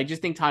Monday, but I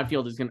just think Todd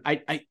Field is going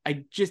to,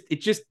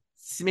 it just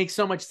makes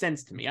so much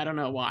sense to me. I don't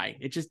know why.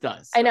 It just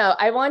does. I know.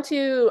 I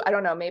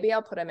don't know. Maybe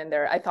I'll put him in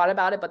there. I thought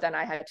about it, but then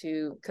I had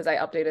to, because I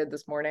updated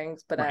this morning,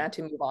 but then I had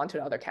to move on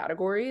to other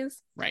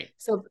categories. Right.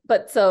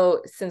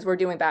 So since we're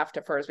doing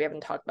BAFTA first, we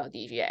haven't talked about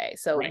DGA.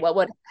 So what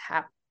would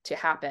have to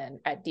happen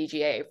at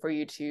DGA for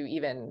you to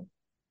even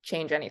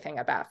change anything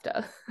at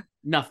BAFTA?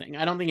 nothing.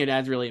 I don't think it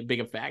has really a big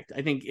effect.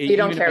 I think you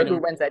don't care who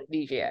wins at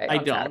VGA. I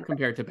don't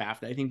compared to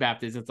BAFTA. I think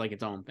BAFTA is like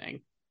its own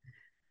thing.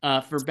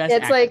 For best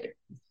it's actor, like,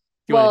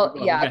 well,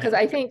 yeah, because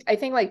I think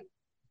like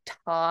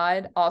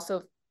Todd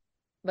also,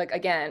 like,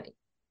 again,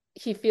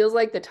 he feels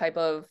like the type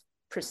of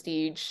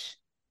prestige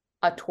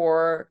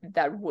auteur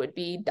that would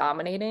be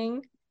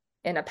dominating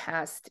in a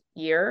past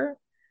year.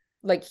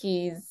 Like,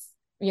 he's,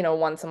 you know,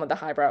 won some of the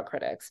highbrow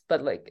critics,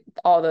 but like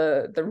all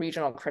the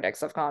regional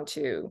critics have gone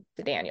to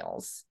the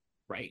Daniels.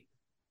 Right.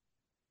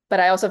 But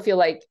I also feel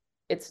like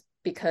it's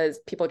because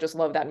people just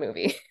love that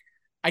movie.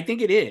 I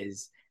think it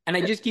is. And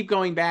I just keep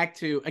going back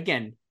to,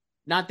 again,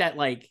 not that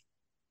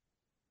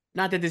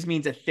this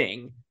means a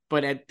thing,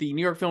 but at the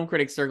New York Film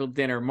Critics Circle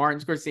dinner, Martin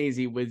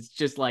Scorsese was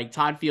just like,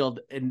 Todd Field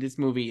in this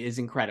movie is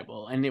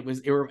incredible. And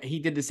he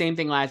did the same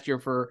thing last year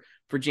for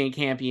Jane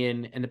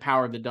Campion and The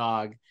Power of the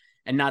Dog.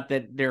 And not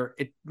that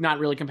it's not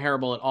really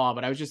comparable at all,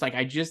 but I was just like,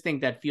 I just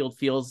think that Field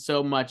feels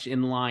so much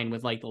in line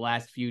with like the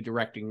last few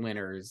directing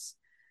winners.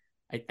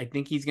 I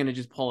think he's going to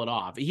just pull it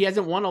off. He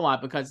hasn't won a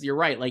lot because you're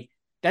right. Like,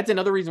 that's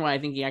another reason why I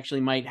think he actually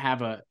might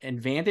have an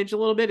advantage a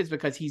little bit, is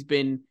because he's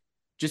been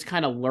just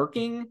kind of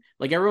lurking.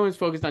 Like, everyone's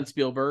focused on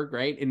Spielberg,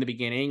 right, in the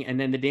beginning, and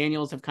then the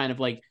Daniels have kind of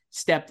like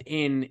stepped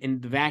in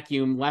the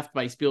vacuum left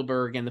by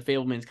Spielberg, and the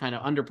Fabelmans kind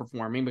of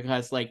underperforming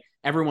because like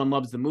everyone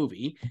loves the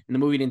movie and the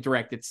movie didn't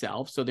direct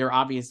itself, so they're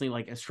obviously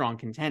like a strong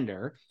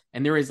contender,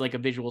 and there is like a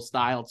visual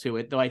style to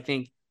it. Though I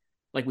think,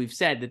 like we've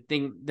said, the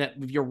thing that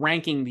if you're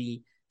ranking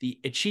the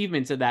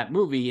achievements of that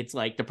movie, it's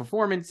like the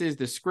performances,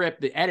 the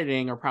script, the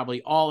editing are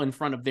probably all in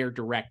front of their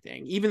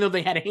directing, even though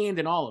they had a hand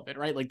in all of it,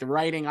 right? Like the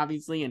writing,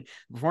 obviously, and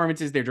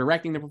performances, they're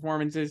directing the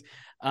performances.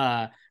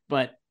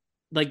 But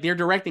like their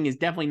directing is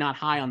definitely not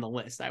high on the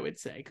list, I would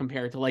say,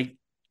 compared to like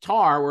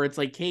Tar, where it's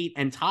like Kate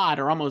and Todd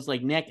are almost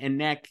like neck and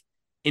neck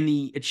in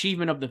the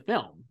achievement of the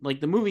film.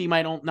 Like the movie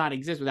might not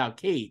exist without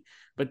Kate,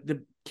 but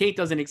Kate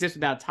doesn't exist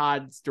without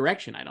Todd's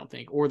direction, I don't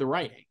think, or the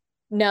writing.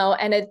 No,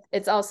 and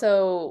it's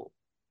also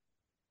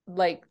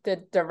like the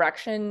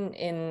direction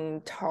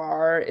in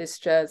Tar is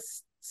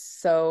just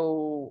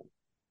so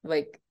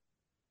like,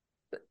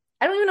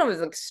 I don't even know if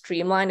it's like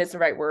streamlined is the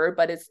right word,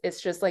 but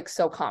it's just like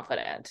so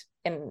confident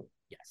and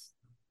yes,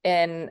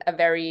 in a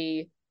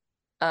very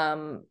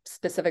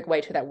specific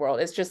way to that world.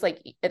 It's just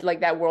like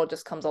that world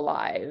just comes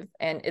alive,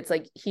 and it's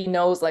like he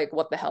knows like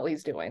what the hell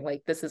he's doing.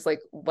 Like, this is like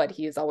what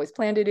he has always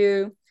planned to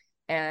do,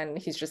 and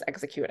he's just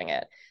executing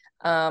it.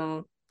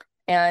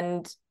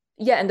 And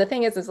yeah, and the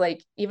thing is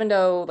like, even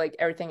though like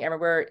Everything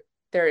Everywhere,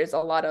 there is a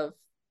lot of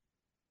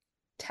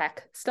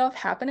tech stuff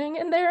happening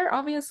in there,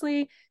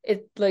 obviously,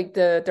 it like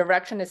the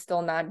direction is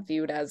still not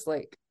viewed as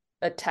like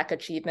a tech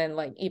achievement,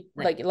 like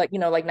right. like you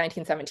know, like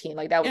 1917,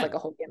 like that was like a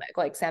whole gimmick.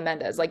 Like Sam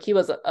Mendes, like he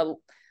was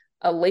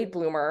a late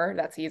bloomer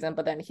that season,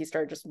 but then he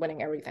started just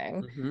winning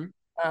everything,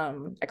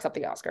 except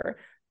the Oscar.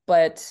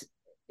 But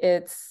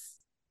it's,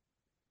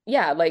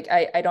 yeah, like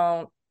I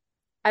don't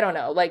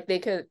know, like they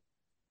could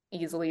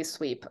easily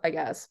sweep, I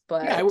guess.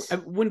 But yeah, I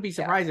wouldn't be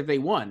surprised if they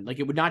won. Like,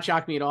 it would not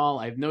shock me at all.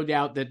 I have no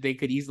doubt that they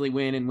could easily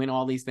win and win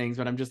all these things,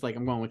 but I'm just like,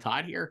 I'm going with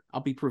Todd here.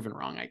 I'll be proven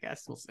wrong, I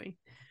guess. We'll see.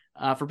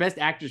 For Best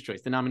Actress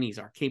Choice, the nominees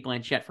are Cate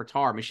Blanchett for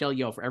Tar, Michelle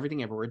Yeoh for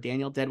Everything Everywhere,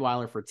 Danielle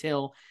Deadwyler for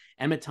Till,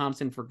 Emma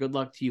Thompson for Good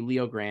Luck to You,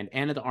 Leo Grand,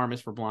 Anna de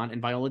Armas for Blonde,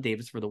 and Viola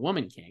Davis for The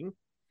Woman King.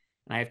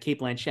 And I have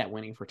Cate Blanchett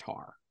winning for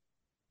Tar.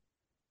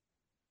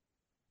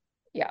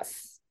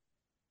 Yes.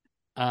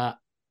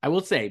 I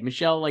will say,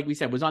 Michelle, like we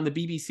said, was on the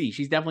BBC.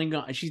 She's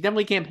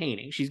definitely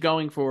campaigning. She's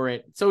going for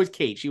it. So is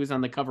Kate. She was on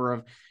the cover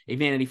of a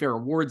Vanity Fair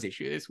Awards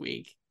issue this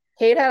week.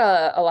 Kate had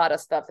a lot of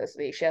stuff this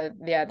week. She had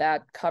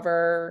that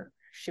cover.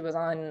 She was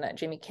on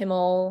Jimmy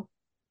Kimmel.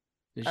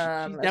 She's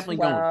definitely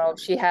well. going.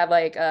 She had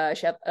like I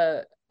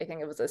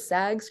think it was a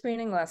SAG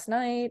screening last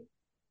night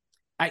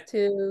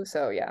too.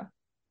 So yeah.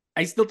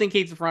 I still think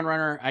Kate's a front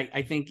runner.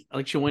 I think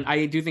like she'll win.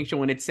 I do think she'll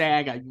win at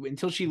SAG.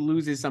 Until she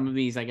loses some of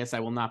these, I guess I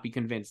will not be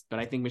convinced. But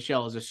I think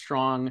Michelle is a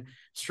strong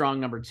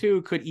number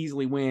two. Could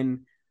easily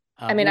win.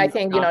 I mean, I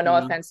think, no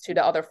offense to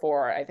the other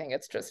four. I think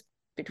it's just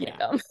between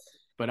them.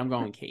 But I'm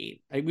going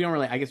Kate. I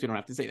guess we don't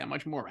have to say that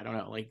much more. I don't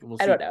know. Like, we'll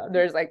see. I don't know.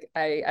 There's like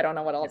I don't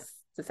know what else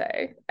to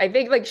say. I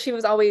think like she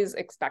was always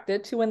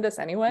expected to win this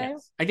anyway.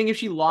 Yes. I think if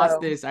she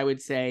lost this, I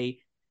would say,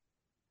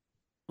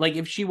 like,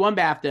 if she won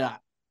BAFTA,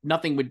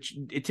 nothing would,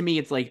 to me,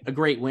 it's like a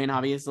great win,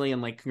 obviously,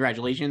 and like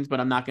congratulations, but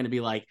I'm not going to be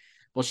like,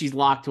 well, she's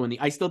locked to win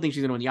I still think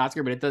she's going to win the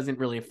Oscar, but it doesn't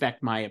really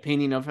affect my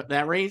opinion of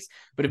that race.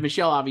 But if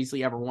Michelle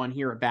obviously ever won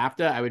here at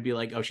BAFTA, I would be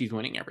like, oh, she's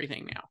winning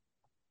everything now.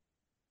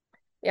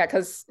 Yeah,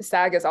 because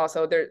SAG is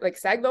also there, like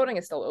SAG voting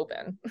is still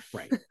open.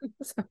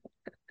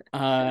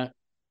 Right.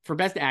 For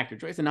Best Actor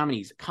choice, the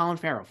nominees: Colin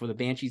Farrell for The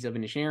Banshees of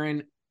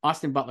Inisherin,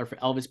 Austin Butler for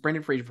Elvis,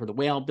 Brendan Fraser for The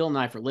Whale, Bill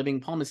Nye for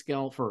Living, Paul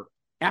Mescal for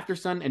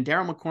Aftersun, and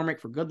Daryl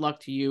McCormick for Good Luck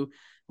to You,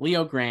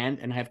 Leo Grand,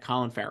 and I have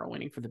Colin Farrell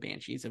winning for The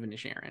Banshees of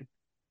Inisherin.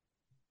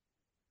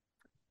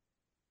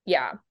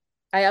 Yeah,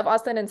 I have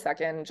Austin in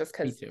second just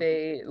because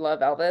they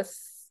love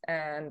Elvis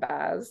and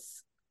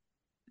Baz.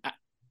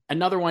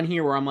 Another one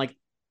here where I'm like,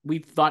 we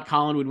thought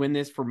Colin would win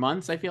this for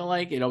months. I feel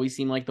like it always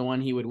seemed like the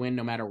one he would win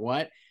no matter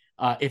what.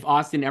 If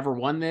Austin ever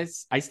won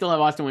this, I still have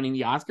Austin winning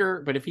the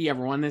Oscar, but if he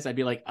ever won this, I'd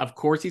be like, of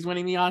course he's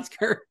winning the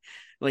Oscar.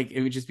 Like,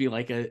 it would just be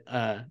like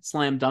a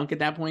slam dunk at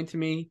that point to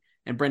me.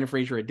 And Brendan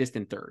Fraser a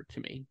distant third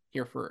to me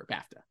here for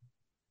BAFTA.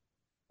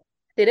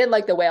 They did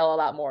like The Whale a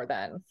lot more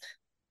than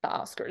the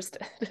Oscars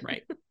did.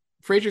 Right.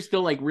 Fraser's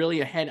still like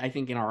really ahead, I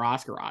think, in our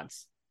Oscar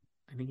odds.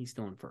 I think he's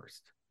still in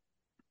first.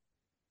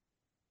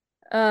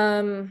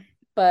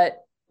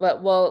 But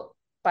well,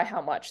 by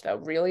how much though?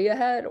 Really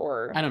ahead,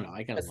 or I don't know.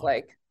 I gotta look.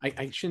 like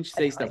I shouldn't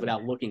say stuff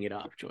without looking it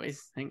up,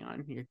 Joyce. Hang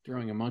on. You're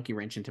throwing a monkey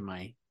wrench into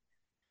my.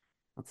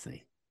 Let's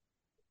see.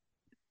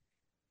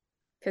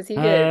 Because he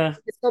could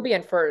still be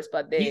in first,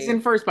 but he's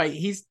in first by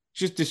he's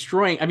just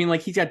destroying. I mean,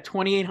 like he's got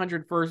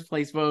 2,800 first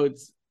place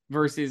votes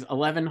versus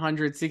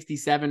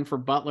 1,167 for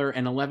Butler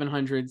and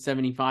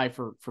 1,175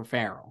 for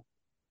Farrell.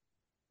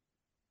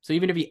 So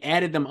even if he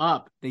added them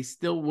up, they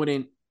still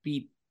wouldn't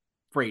beat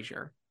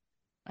Fraser.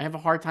 I have a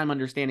hard time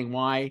understanding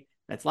why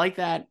that's like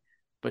that,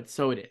 but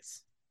so it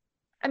is.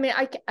 I mean,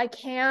 I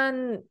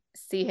can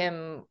see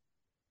him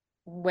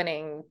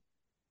winning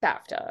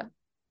BAFTA.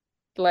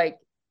 Like,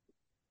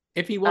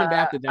 if he won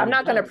BAFTA, I'm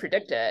not going to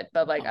predict it,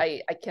 but like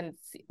I can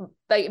see,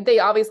 like, they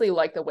obviously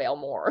like The Whale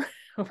more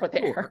over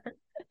there. Sure.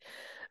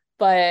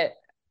 But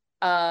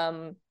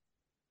I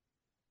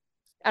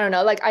don't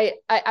know. Like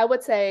I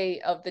would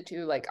say of the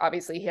two, like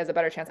obviously he has a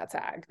better chance at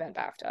SAG than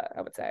BAFTA,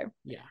 I would say.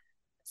 Yeah.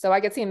 So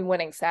I could see him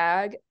winning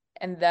SAG,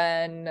 and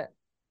then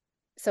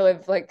so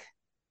if like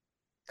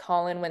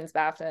Colin wins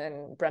BAFTA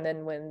and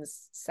Brendan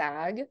wins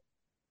SAG,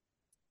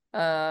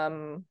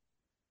 that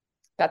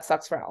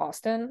sucks for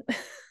Austin.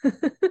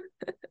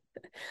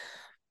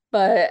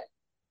 But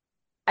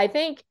I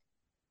think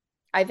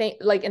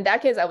like in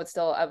that case I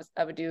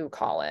would do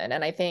Colin,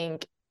 and I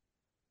think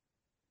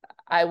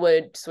I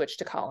would switch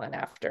to Colin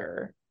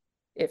after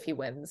if he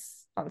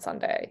wins on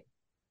Sunday,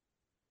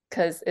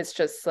 because it's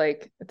just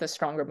like the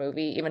stronger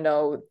movie, even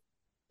though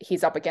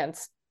he's up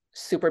against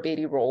super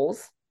baity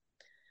roles.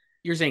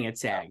 You're saying at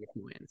SAG if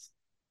he wins?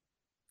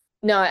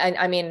 No,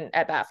 I mean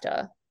at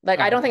BAFTA. Like,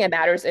 I don't think it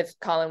matters if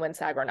Colin wins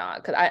SAG or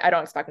not, because I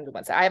don't expect him to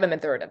win SAG. I have him in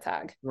third at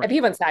SAG. Right. If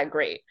he wins SAG,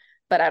 great,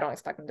 but I don't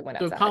expect him to win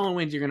at SAG. So if Colin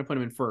wins, you're going to put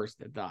him in first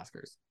at the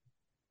Oscars?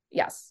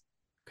 Yes.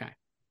 Okay.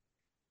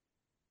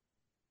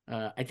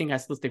 I think I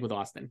still stick with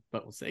Austin,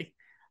 but we'll see.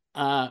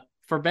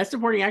 For Best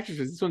Supporting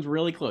Actresses, this one's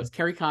really close.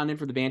 Kerry Condon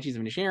for The Banshees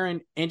of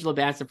Inisherin, Angela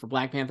Bassett for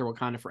Black Panther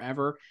Wakanda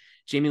Forever,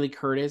 Jamie Lee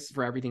Curtis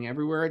for Everything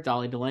Everywhere,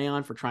 Dolly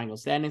DeLeon for Triangle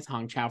of Sadness,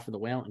 Hong Chow for The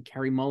Whale, and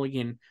Carey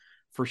Mulligan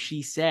for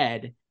She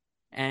Said.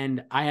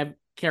 And I have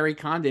Kerry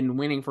Condon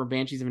winning for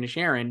Banshees of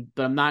Inisherin,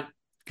 but I'm not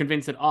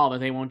convinced at all that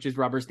they won't just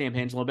rubber stamp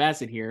Angela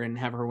Bassett here and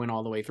have her win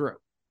all the way through.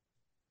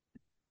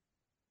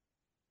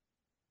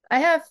 I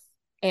have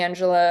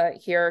Angela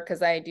here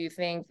because I do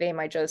think they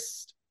might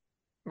just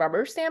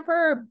rubber stamp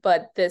her,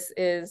 but this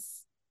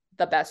is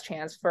the best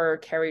chance for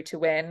Kerry to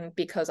win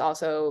because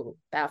also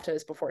BAFTA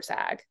is before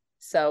SAG.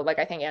 So like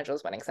I think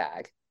Angela's winning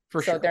SAG.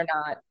 For sure. So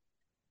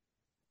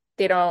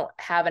they don't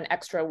have an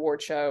extra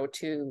award show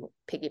to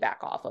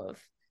piggyback off of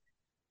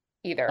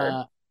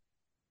either.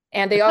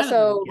 And they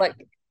also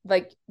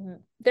like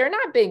they're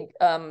not big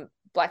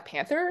Black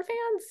Panther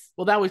fans.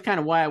 Well, that was kind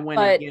of why I went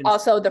but against.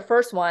 Also the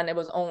first one, it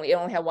only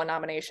had one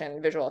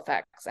nomination, visual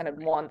effects, and it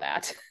won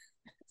that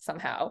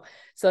somehow.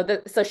 So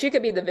she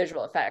could be the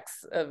visual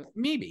effects of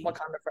maybe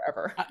Wakanda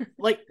Forever.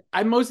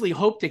 I mostly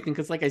hope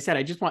because like I said,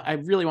 I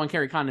really want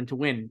Kerry Condon to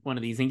win one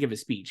of these and give a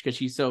speech because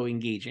she's so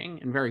engaging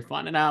and very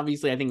fun. And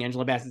obviously I think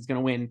Angela Bassett's going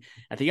to win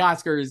at the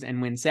Oscars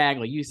and win SAG,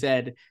 like you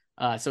said.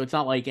 So it's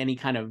not like any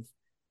kind of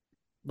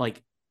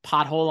like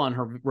pothole on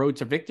her road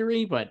to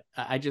victory, but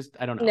I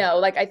don't know. No,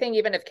 like I think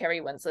even if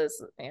Kerry wins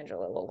this,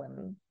 Angela will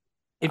win.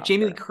 If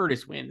Jamie Lee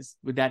Curtis wins,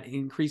 would that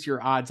increase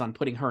your odds on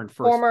putting her in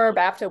first? Former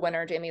BAFTA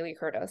winner Jamie Lee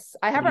Curtis.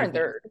 I have her in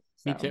third.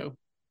 Me too.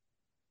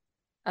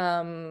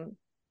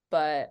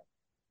 But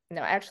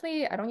no,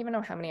 actually, I don't even know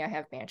how many I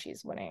have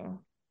Banshees winning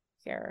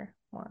here.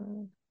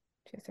 1,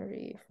 2,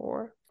 3,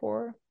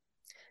 4.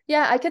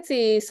 Yeah, I could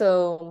see.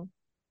 So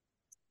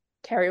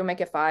Kerry will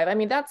make it 5. I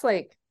mean, that's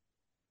like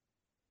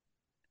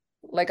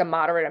a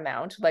moderate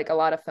amount. Like a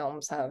lot of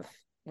films have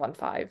 1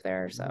 5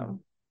 there. So.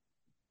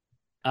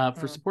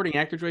 For supporting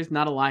actor choice,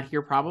 not a lot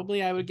here,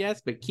 probably, I would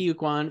guess, but Ki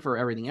Kwan for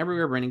Everything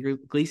Everywhere, Brendan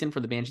Gleeson for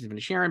The Banshees of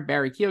Inisherin,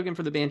 Barry Keoghan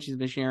for The Banshees of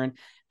Inisherin,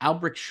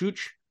 Albrecht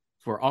Schuch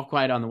for All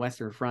Quiet on the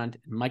Western Front,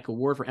 Michael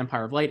Ward for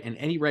Empire of Light, and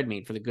Eddie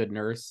Redmayne for The Good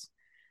Nurse.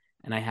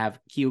 And I have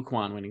Ki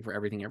Kwan winning for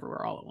Everything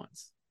Everywhere all at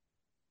once.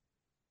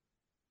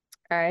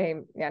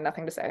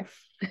 Nothing to say.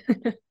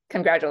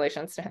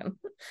 Congratulations to him.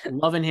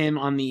 Loving him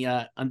on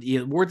the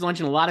awards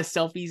luncheon. A lot of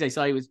selfies. I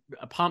saw he was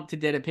pumped to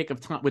get a pic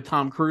with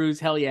Tom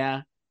Cruise. Hell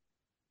yeah.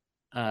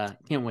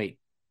 Can't wait.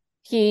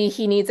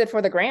 He needs it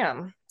for the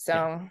gram.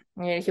 So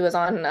yeah. He was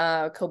on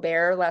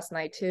Colbert last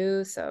night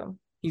too. So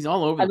he's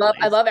all over.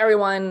 I love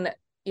everyone,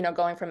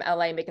 going from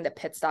LA, making the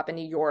pit stop in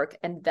New York,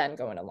 and then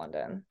going to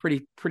London.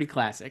 Pretty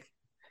classic.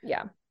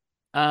 Yeah.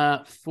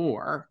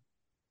 For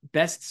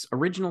Best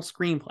Original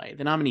Screenplay,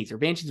 the nominees are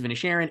Banshees of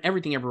Inisherin,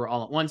 Everything Everywhere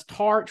All at Once,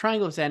 Tar,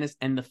 Triangle of Sadness,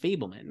 and The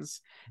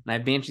Fablemans. And I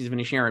have Banshees of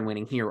Inisherin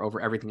winning here over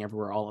Everything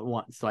Everywhere All at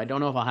Once. So I don't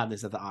know if I'll have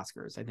this at the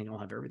Oscars. I think I'll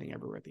have Everything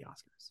Everywhere at the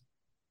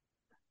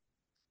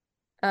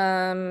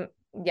Oscars.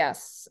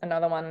 Yes,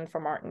 another one for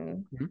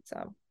Martin. Mm-hmm.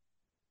 So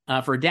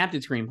for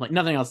adapted screenplay,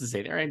 nothing else to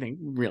say there, I think,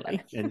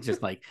 really. And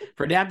just like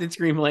for adapted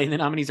screenplay, the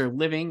nominees are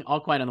Living, All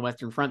Quiet on the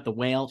Western Front, The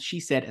Whale, She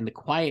Said, and The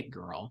Quiet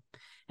Girl.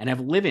 And I have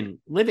Living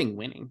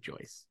winning,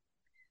 Joyce.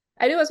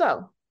 I do as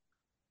well.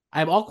 I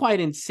have All Quiet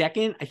in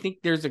second. I think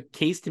there's a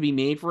case to be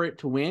made for it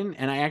to win,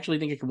 and I actually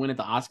think it can win at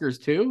the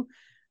Oscars too.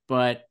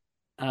 But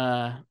for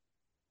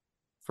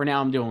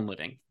now, I'm doing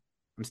Living.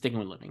 I'm sticking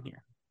with Living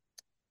here.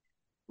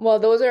 Well,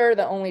 those are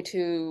the only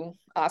two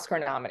Oscar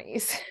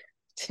nominees.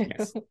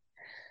 Yes.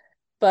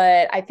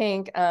 But I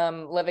think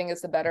Living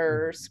is the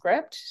better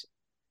script.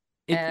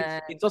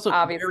 It's also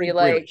obviously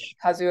like British.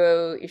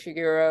 Kazuo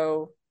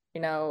Ishiguro,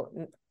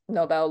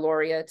 Nobel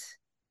laureate,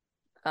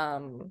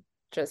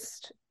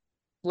 just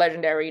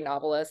legendary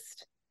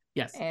novelist.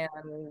 Yes.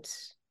 And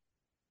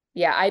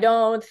yeah, I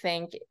don't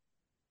think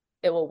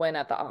it will win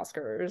at the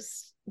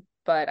Oscars,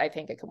 but I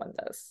think it could win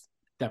this.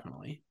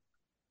 Definitely.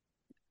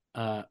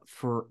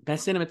 For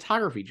Best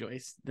Cinematography,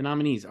 Joyce, the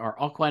nominees are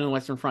All Quiet on the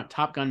Western Front,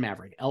 Top Gun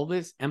Maverick,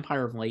 Elvis,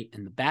 Empire of Light,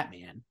 and The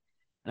Batman.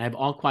 And I have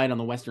All Quiet on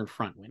the Western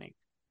Front winning.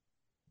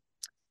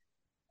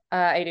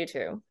 I do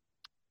too.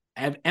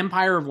 I have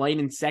Empire of Light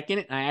in second,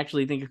 and I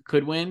actually think it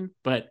could win,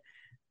 but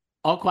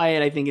All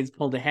Quiet, I think, is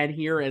pulled ahead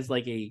here as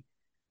like a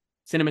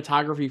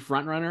cinematography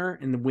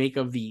frontrunner in the wake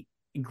of the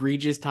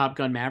egregious Top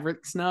Gun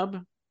Maverick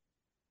snub.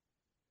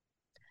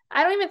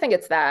 I don't even think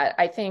it's that.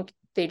 I think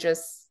they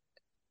just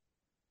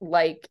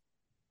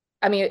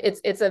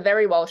it's a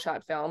very well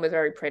shot film. It's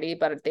very pretty,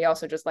 but they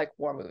also just like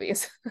war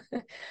movies.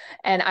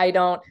 And I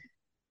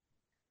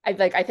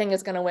think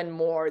it's going to win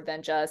more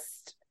than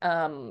just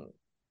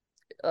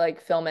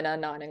like film in a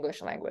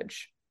non-English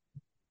language.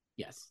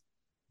 Yes.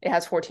 It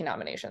has 14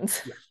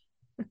 nominations.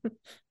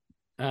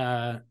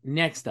 Yeah.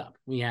 Next up,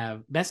 we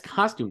have Best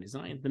Costume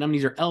Design. The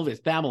nominees are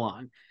Elvis,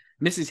 Babylon,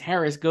 Mrs.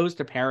 Harris Goes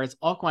to Paris,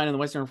 All Quiet on the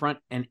Western Front,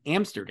 and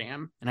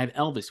Amsterdam. And I have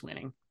Elvis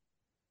winning.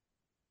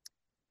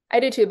 I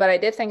do too, but I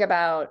did think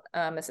about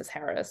Mrs.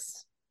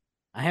 Harris.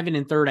 I have it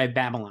in third. I have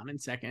Babylon in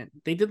second.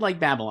 They did like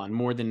Babylon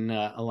more than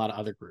a lot of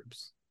other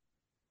groups.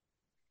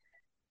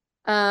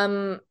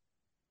 But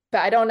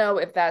I don't know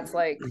if that's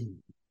like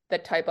the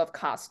type of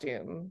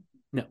costume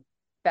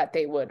that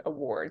they would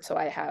award. So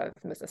I have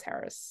Mrs.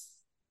 Harris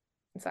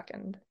in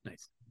second.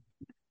 Nice.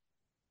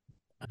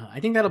 I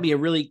think that'll be a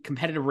really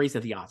competitive race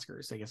at the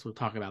Oscars. I guess we'll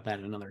talk about that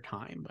another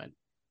time, but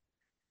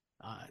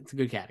it's a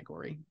good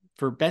category.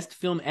 For Best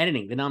Film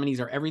Editing, the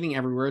nominees are Everything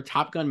Everywhere,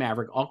 Top Gun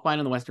Maverick, All Quiet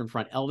on the Western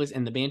Front, Elvis,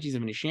 and The Banshees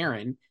of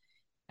Inisherin.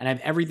 And I have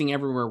Everything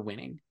Everywhere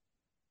winning.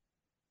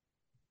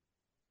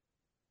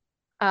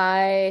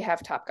 I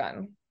have Top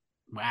Gun.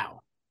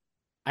 Wow.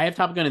 I have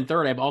Top Gun in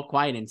third. I have All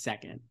Quiet in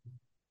second.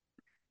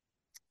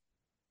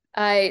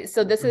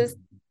 So this is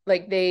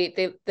like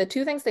the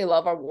two things they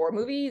love are war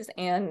movies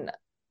and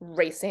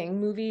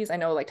racing movies. I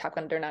know like Top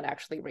Gun, they're not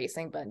actually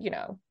racing, but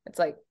it's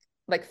like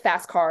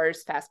fast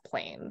cars, fast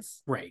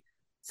planes. Right.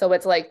 So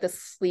it's like the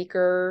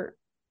sleeker,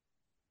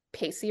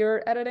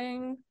 pacier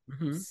editing.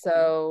 Mm-hmm.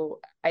 So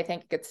I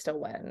think it could still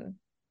win.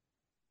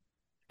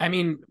 I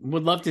mean,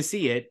 would love to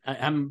see it.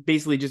 I'm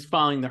basically just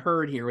following the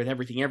herd here with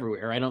Everything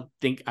Everywhere. I don't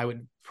think I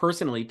would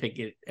personally pick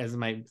it as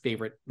my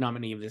favorite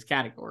nominee of this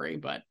category,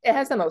 but it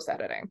has the most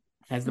editing.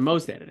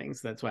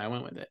 So that's why I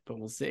went with it. But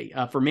we'll see.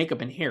 For Makeup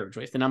and Hair,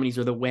 Joyce, the nominees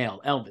are The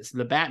Whale, Elvis,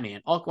 The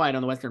Batman, All Quiet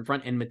on the Western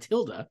Front, and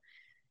Matilda.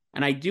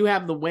 And I do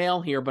have The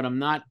Whale here, but I'm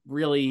not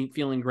really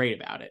feeling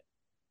great about it.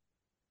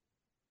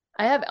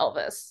 I have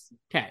Elvis.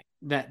 Okay,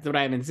 that's what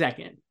I have in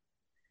second.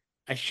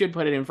 I should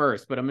put it in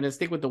first, but I'm going to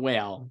stick with The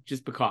Whale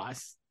just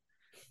because.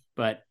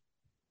 But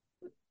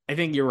I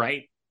think you're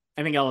right.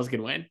 I think Elvis could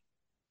win.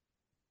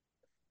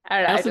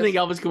 I also think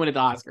Elvis could win at the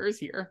Oscars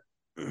here.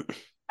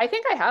 I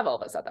think I have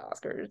Elvis at the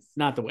Oscars.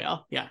 Not The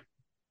Whale, yeah.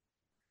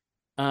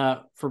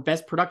 For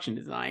Best Production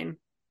Design,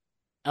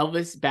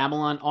 Elvis,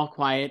 Babylon, All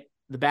Quiet,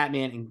 The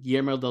Batman, and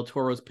Guillermo del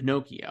Toro's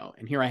Pinocchio.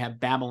 And here I have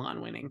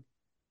Babylon winning.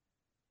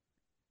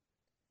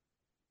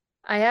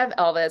 I have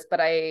Elvis, but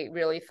I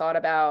really thought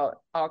about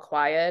All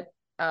Quiet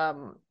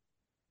because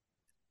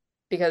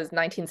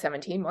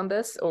 1917 won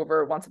this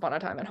over Once Upon a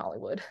Time in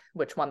Hollywood,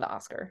 which won the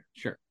Oscar.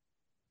 Sure.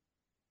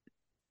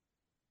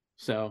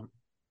 So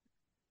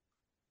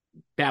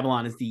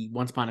Babylon is the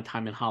Once Upon a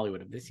Time in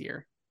Hollywood of this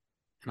year,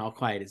 and All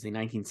Quiet is the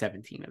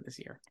 1917 of this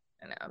year.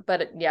 I know,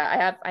 but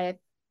yeah, I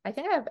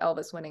think I have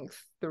Elvis winning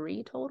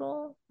 3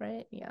 total,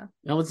 right? Yeah.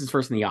 Elvis is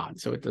first in the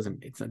odds, so it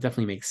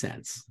definitely makes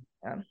sense.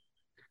 Yeah.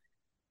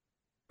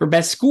 For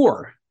Best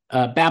Score,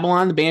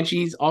 Babylon, The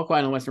Banshees, All Quiet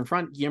on the Western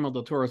Front, Guillermo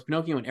del Toro's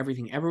Pinocchio, and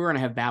Everything Everywhere, and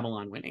I have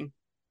Babylon winning.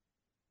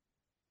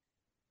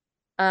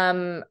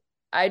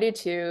 I do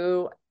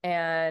too,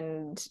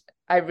 and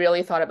I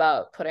really thought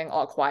about putting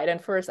All Quiet in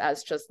first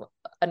as just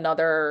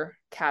another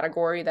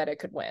category that it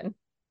could win.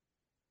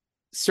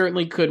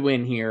 Certainly could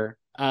win here.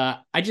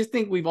 I just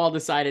think we've all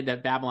decided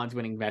that Babylon's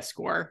winning best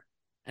score.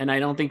 And I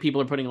don't think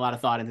people are putting a lot of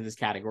thought into this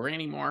category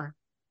anymore.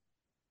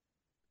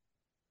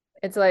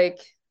 It's like,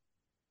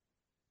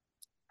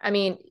 I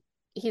mean,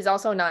 he's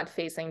also not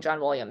facing John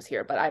Williams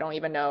here, but I don't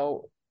even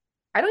know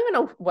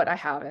what I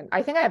have in.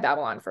 I think I have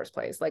Babylon in first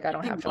place. Like I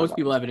don't have John most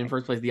people Williams have it in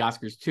first place, the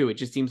Oscars too. It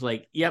just seems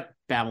like, yep,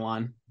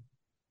 Babylon.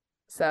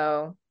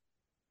 So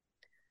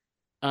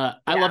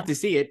I love to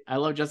see it. I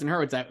love Justin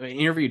Hurwitz. I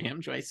interviewed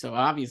him, Joyce. So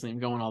obviously I'm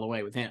going all the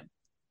way with him.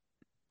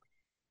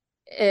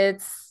 I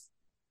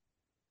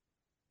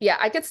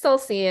could still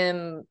see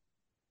him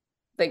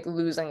like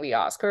losing the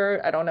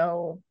Oscar. I don't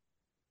know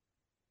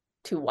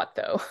to what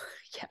though.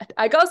 Yet.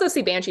 I could also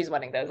see Banshees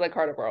winning those, like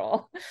Heart of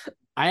Whirl.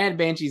 I had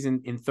Banshees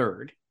in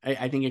third.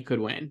 I think it could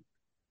win.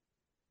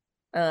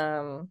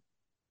 So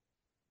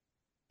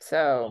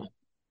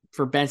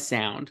for best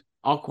sound,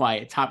 All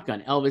Quiet, Top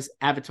Gun, Elvis,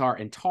 Avatar,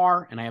 and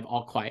Tar, and I have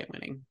All Quiet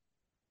winning.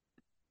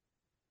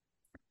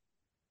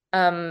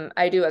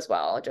 I do as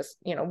well. Just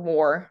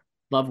War.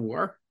 Love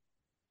War.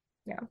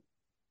 Yeah.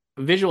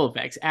 Visual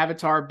effects,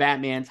 Avatar,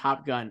 Batman,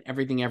 Top Gun,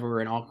 Everything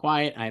Everywhere, and All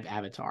Quiet. I have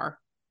Avatar.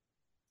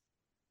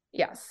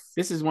 Yes.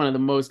 This is one of the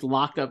most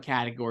locked up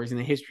categories in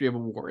the history of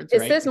awards.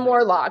 Is this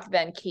more locked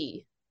than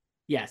Key?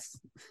 Yes.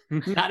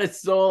 Not a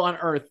soul on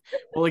earth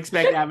will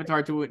expect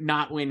Avatar to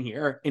not win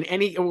here. In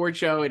any award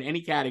show, in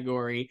any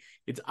category,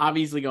 it's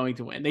obviously going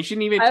to win. They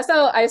shouldn't even... I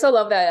also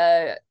love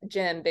that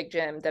Big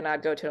Jim did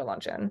not go to the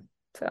luncheon.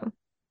 So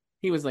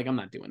he was like, I'm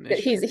not doing this.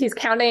 He's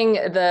counting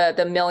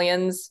the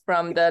millions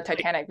from the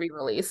Titanic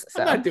re-release.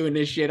 So. I'm not doing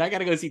this shit. I got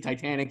to go see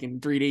Titanic in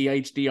 3D,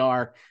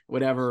 HDR,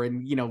 whatever.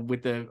 And,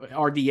 with the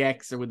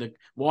RDX or with the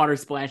water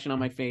splashing on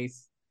my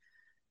face.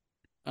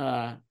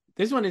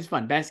 This one is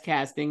fun. Best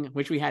casting,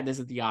 which we had this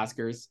at the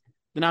Oscars.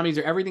 The nominees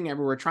are Everything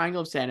Everywhere,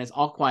 Triangle of Sadness,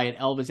 All Quiet,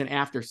 Elvis, and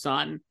After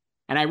Sun.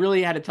 And I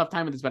really had a tough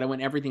time with this, but I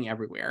went Everything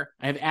Everywhere.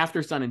 I have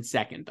After Sun in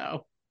second,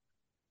 though.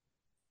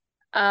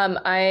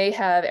 I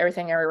have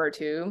Everything Everywhere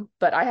too,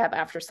 but I have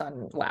After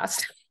Sun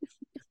last.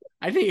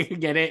 I think you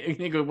could get it. I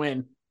think it would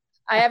win.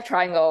 I have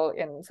Triangle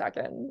in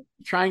second.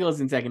 Triangle is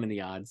in second in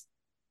the odds.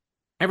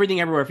 Everything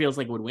Everywhere feels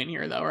like it would win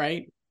here, though,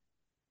 right?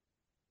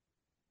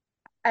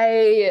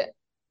 I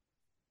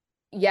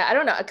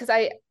don't know, because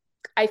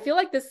I feel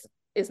like this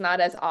is not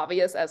as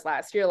obvious as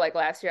last year. Like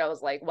last year, I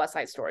was like, West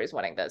Side Story is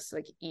winning this,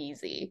 like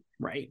easy,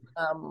 right?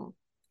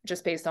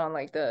 Just based on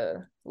like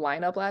the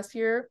lineup last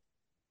year.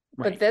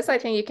 Right. But this, I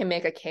think you can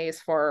make a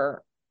case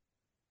for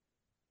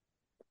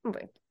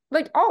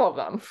like all of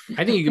them.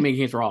 I think you can make a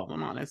case for all of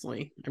them,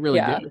 honestly. I really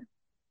do.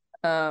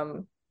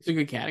 It's a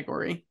good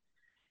category.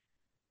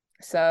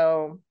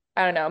 So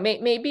I don't know.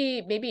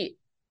 Maybe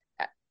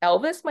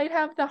Elvis might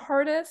have the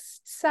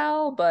hardest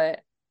sell,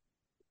 but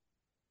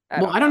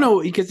I don't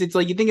know, because it's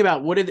like you think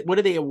about what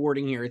are they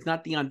awarding here? It's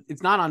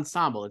not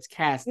ensemble, it's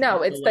casting.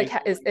 No, it's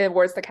it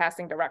awards the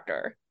casting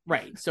director.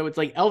 Right. So it's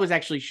like Elvis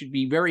actually should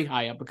be very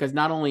high up, because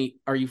not only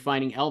are you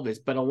finding Elvis,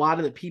 but a lot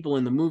of the people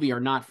in the movie are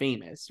not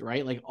famous,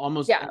 right? Like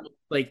almost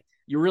like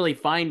you're really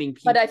finding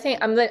people. But I think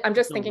I'm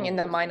just thinking in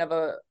the mind of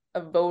a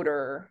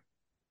voter.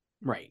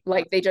 Right.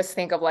 Like they just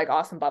think of like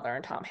Austin Butler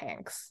and Tom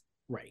Hanks.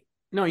 Right.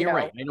 No, you're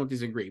right. I don't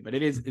disagree, but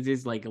it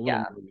is like a little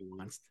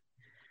more nuanced.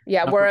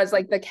 Yeah, whereas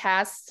like the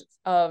cast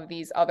of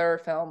these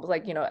other films,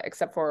 like,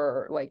 except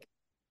for like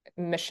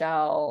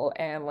Michelle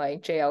and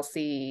like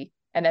JLC,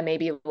 and then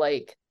maybe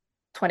like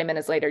 20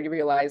 minutes later you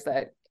realize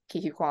that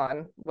Ke Huy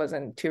Quan was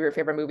in two of your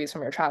favorite movies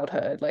from your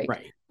childhood. Like,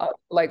 right.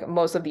 Like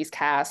most of these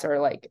casts are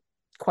like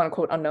quote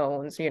unquote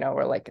unknowns,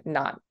 or like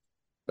not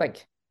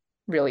like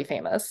really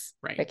famous,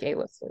 right? Like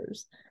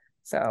A-listers.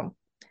 So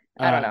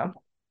I don't know.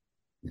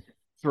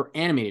 For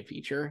animated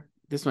feature,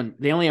 this one,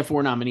 they only have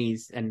 4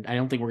 nominees, and I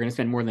don't think we're going to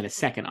spend more than a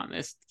second on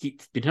this.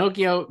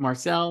 Pinocchio,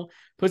 Marcel,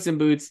 Puss in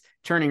Boots,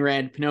 Turning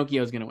Red.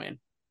 Pinocchio is going to win.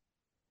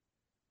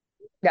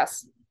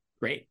 Yes.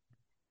 Great.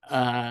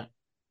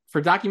 For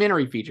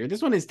documentary feature,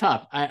 this one is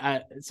tough.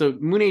 So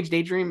Moon Age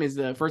Daydream is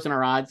the first in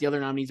our odds. The other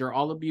nominees are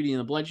All the Beauty and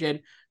the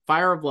Bloodshed,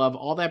 Fire of Love,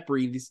 All That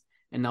Breathes,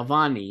 and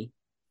Nalvani.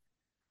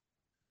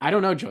 I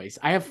don't know, Joyce.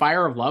 I have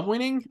Fire of Love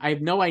winning. I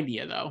have no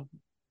idea, though.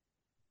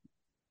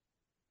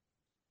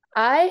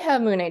 I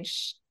have Moon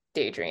Age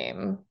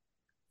Daydream.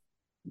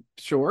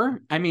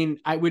 Sure. I mean,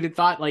 I would have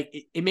thought like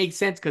it makes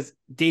sense because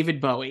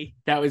David Bowie.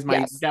 That was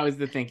that was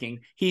the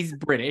thinking. He's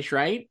British,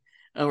 right?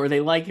 Or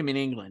they like him in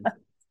England.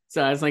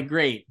 So I was like,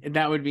 great,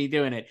 that would be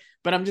doing it.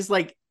 But I'm just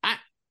like,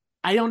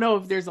 I don't know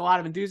if there's a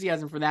lot of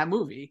enthusiasm for that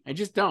movie. I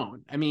just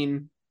don't. I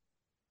mean,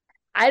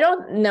 I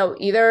don't know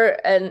either.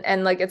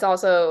 And like it's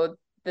also,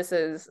 this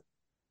is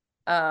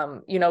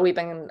we've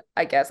been,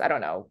 I guess, I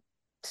don't know,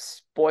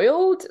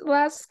 spoiled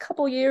last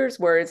couple years,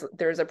 whereas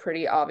there's a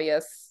pretty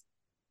obvious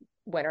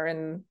winner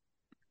in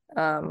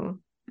or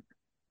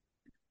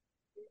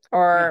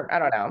I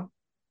don't know.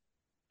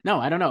 No,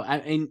 I don't know.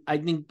 I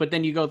think, but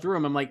then you go through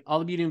them. I'm like, All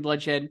the Beauty and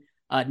Bloodshed.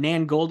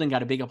 Nan Golden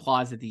got a big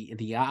applause at the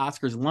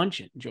Oscars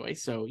luncheon,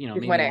 Joyce. So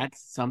maybe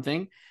that's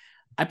something.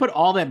 I put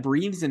All That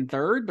Breathes in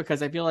third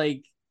because I feel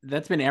like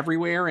that's been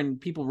everywhere, and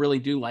people really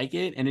do like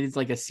it, and it's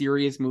like a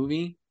serious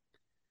movie.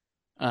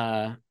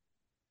 I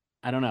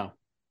don't know.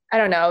 I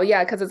don't know.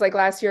 Yeah, because it's like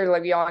last year,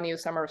 like we all knew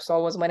Summer of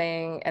Soul was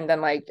winning, and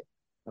then like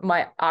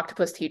My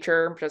Octopus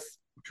Teacher, just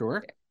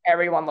Sure.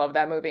 everyone loved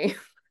that movie.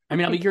 I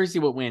mean, I'll be curious to see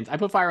what wins. I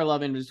put Fire of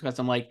Love in just because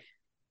I'm like,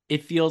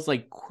 it feels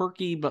like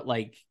quirky, but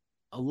like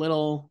a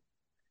little,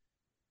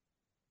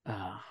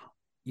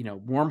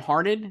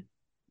 warm-hearted.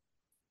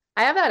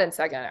 I have that in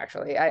second,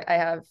 actually. I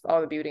have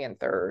All the Beauty in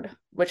third,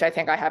 which I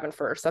think I have in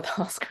first at the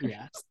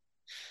Oscars.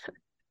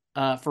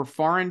 Yeah. For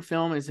foreign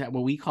film is that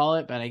what we call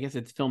it, but I guess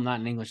it's film not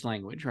in English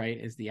language, right?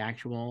 Is the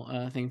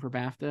actual thing for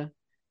BAFTA.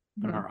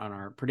 But on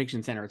our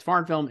prediction center, it's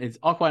foreign film. It's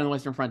All Quiet on the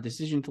Western Front,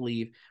 Decision to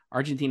Leave,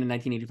 Argentina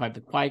 1985,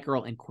 The Quiet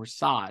Girl, and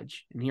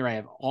Corsage. And here I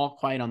have All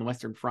Quiet on the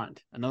Western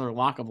Front, another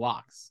lock of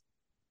locks.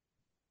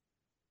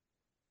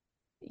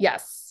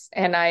 Yes.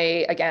 And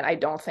I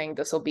don't think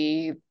this will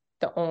be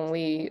the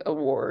only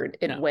award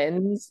it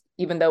wins,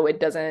 even though it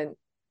doesn't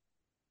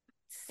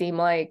seem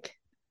like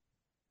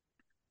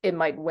it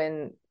might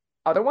win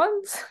other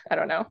ones. I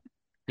don't know.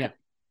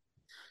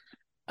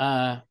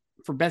 Yeah.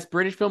 For Best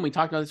British Film, we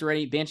talked about this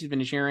already. Banshees of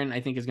Inisherin, I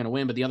think, is going to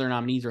win, but the other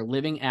nominees are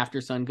Living,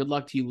 Aftersun, Good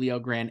Luck to You, Leo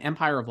Grand,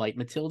 Empire of Light,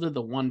 Matilda,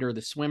 The Wonder,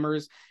 The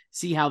Swimmers,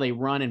 See How They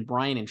Run, and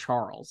Brian and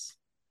Charles.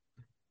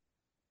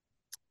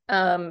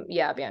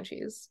 Yeah,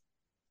 Banshees.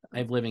 I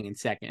have Living in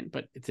second,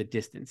 but it's a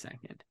distant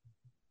second.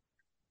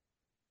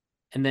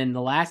 And then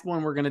the last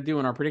one we're going to do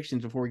in our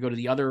predictions before we go to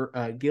the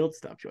other Guild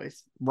stuff,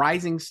 Joyce.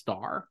 Rising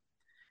Star.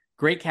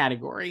 Great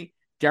category.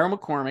 Daryl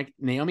McCormick,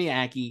 Naomi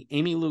Ackie,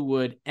 Amy Lou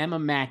Wood, Emma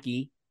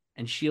Mackey,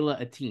 and Sheila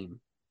Atim.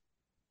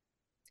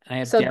 And I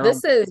have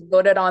this is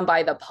voted on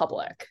by the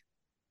public.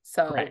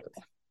 So correct.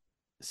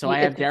 So I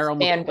have Daryl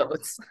fan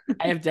votes.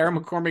 I have Daryl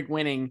McCormick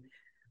winning,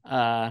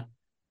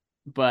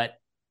 but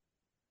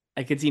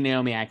I could see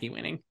Naomi Ackie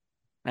winning.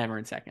 I have her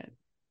in second.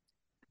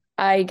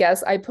 I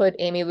guess I put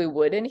Amy Lou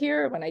Wood in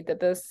here when I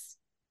did this.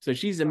 So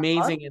she's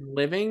amazing in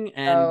Living,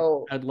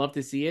 and I'd love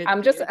to see it.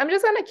 I'm just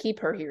gonna keep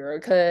her here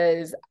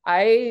because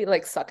I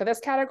like suck at this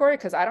category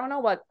because I don't know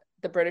what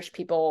the British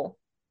people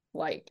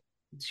like.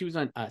 She was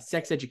on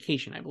Sex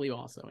Education, I believe,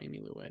 also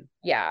Amy Lou Wood.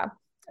 Yeah.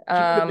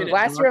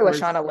 Last year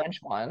Lashana Lynch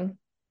won.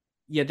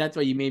 Yeah, that's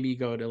why you maybe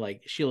go to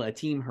like Sheila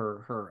Atim,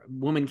 her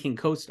Woman King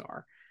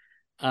co-star.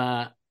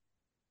 I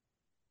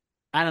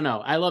don't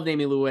know. I loved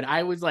Amy Lou Wood.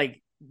 I was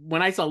like,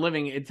 when I saw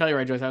Living, tell you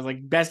right, Joyce, I was like,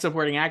 Best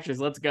Supporting Actress,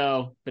 let's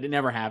go. But it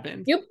never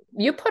happened.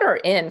 You put her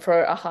in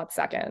for a hot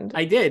second.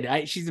 I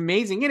did. She's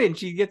amazing in it. And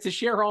she gets to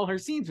share all her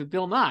scenes with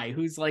Bill Nye,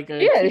 who's like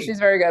she's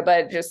very good,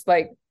 but just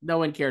like no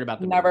one cared about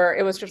the movie.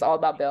 It was just all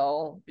about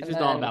Bill. It's just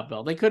all about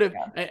Bill. They could have.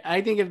 Yeah.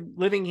 I think if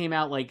Living came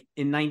out like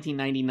in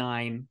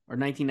 1999 or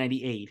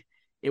 1998,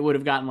 it would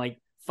have gotten like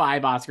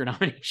 5 Oscar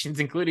nominations,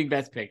 including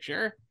Best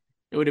Picture.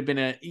 It would have been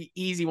an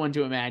easy one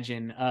to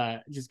imagine.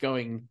 Just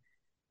going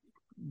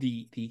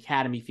the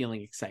Academy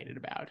feeling excited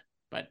about,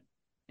 but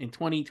in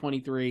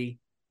 2023,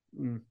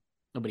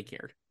 nobody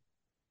cared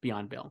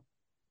beyond Bill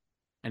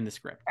and the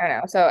script. I don't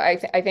know. So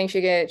I think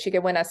she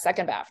could win a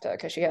second BAFTA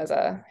because she has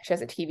a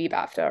TV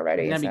BAFTA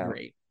already. That'd be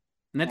great.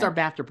 And that's our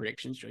BAFTA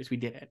predictions, Joyce. We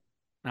did it.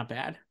 Not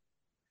bad.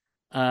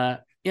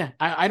 Yeah,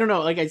 I don't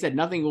know. Like I said,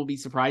 nothing will be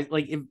surprised.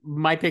 Like if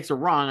my picks are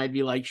wrong, I'd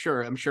be like,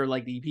 sure. I'm sure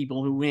like the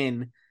people who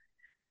win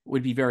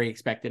would be very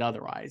expected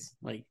otherwise.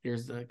 Like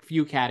there's a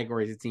few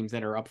categories, it seems,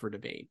 that are up for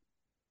debate.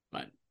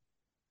 But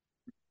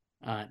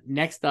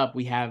next up,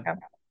 we have, do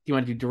you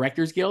want to do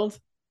Directors Guild?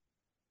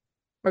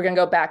 We're going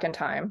to go back in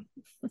time.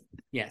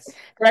 Yes.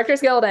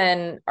 Directors Guild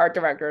and art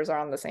directors are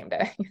on the same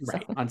day.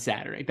 Right, on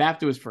Saturday.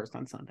 BAFTA was first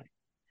on Sunday.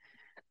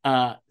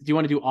 Do you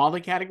want to do all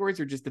the categories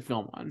or just the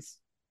film ones?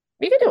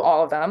 We could do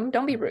all of them.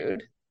 Don't be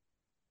rude.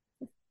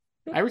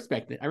 I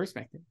respect it. All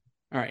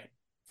right.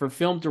 For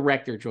film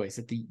director choice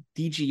at the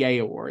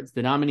DGA Awards,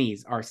 the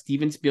nominees are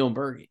Steven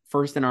Spielberg,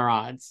 first in our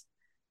odds,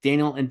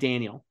 Daniel and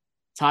Daniel,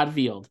 Todd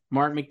Field,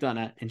 Martin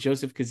McDonagh, and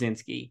Joseph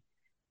Kosinski.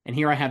 And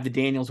here I have the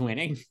Daniels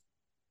winning.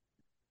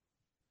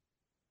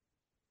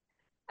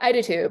 I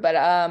do too, but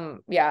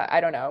yeah,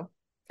 I don't know.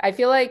 I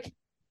feel like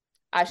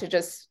I should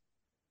just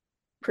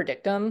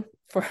predict them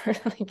for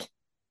like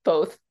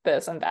both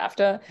this and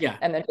BAFTA,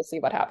 and then just see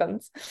what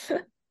happens.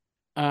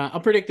 I'll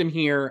predict them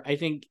here. I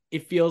think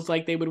it feels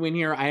like they would win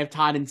here. I have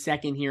Todd in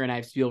second here, and I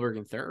have Spielberg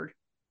in third.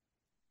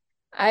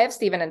 I have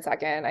Steven in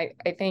second. I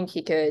think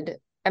he could.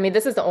 I mean,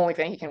 this is the only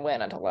thing he can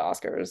win until the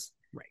Oscars.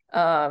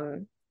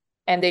 Right.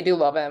 And they do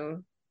love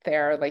him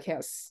there. Like he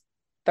has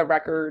the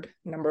record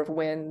number of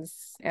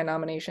wins and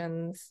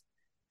nominations.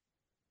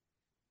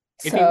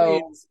 If he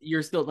wins,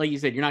 you're still, like you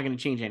said, you're not going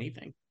to change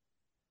anything.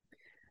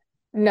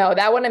 No,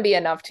 that wouldn't be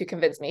enough to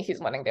convince me he's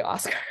winning the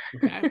Oscar.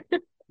 Okay.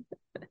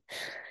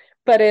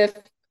 But if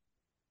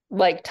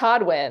like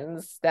Todd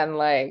wins, then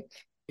like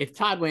if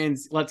Todd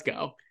wins, let's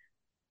go.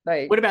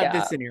 Like, what about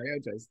this scenario,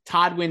 Joyce?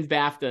 Todd wins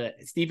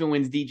BAFTA, Stephen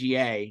wins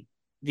DGA.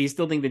 Do you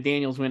still think the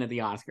Daniels win at the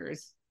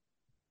Oscars?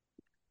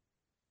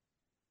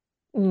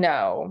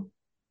 No.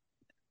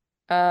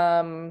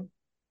 I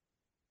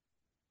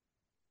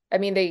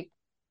mean,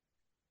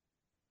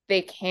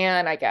 they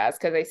can, I guess,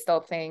 because they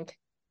still think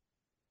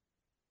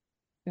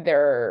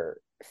their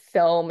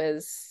film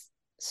is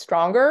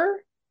stronger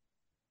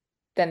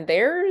than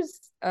theirs.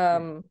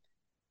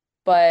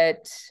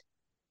 But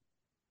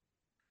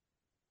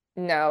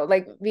no,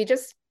 like we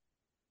just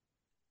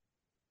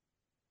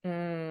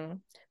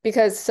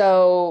because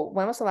so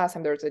when was the last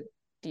time there was a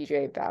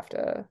DJ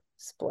BAFTA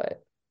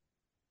split?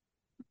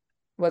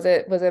 Was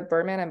it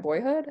Birdman and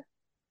Boyhood?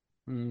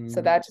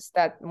 So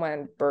that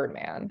went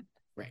Birdman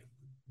right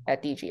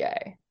at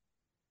DGA.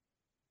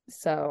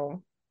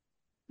 So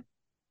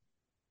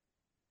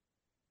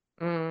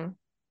I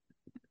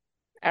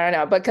don't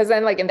know, but because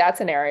then like in that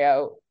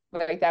scenario,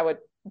 like that would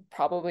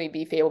probably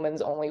be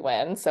Fableman's only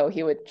win. So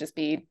he would just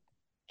be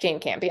Jane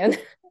Campion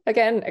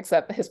again,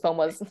 except his film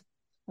was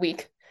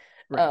weak,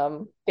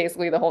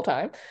 basically the whole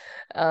time,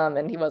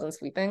 and he wasn't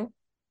sweeping.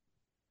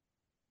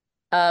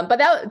 But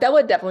that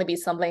would definitely be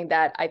something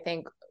that I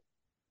think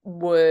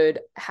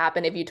would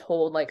happen if you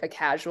told like a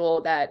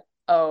casual that,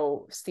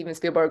 oh, Steven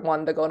Spielberg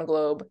won the Golden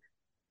Globe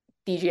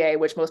DGA,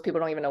 which most people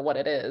don't even know what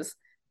it is,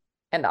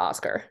 and the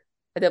Oscar.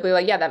 But they'll be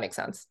like, yeah, that makes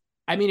sense.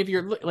 I mean, if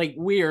you're like,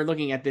 we are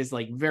looking at this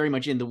like very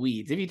much in the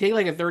weeds. If you take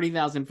like a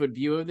 30,000 foot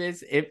view of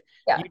this, if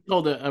you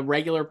told a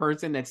regular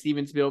person that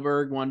Steven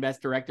Spielberg won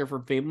Best Director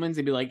for Fablemans,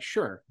 they'd be like,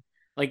 sure.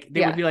 Like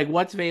they would be like,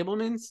 what's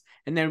Fablemans?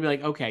 And then would be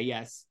like, okay,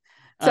 yes.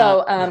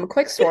 So,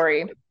 quick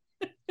story.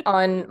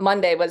 On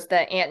Monday was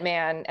the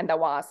Ant-Man and the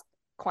Wasp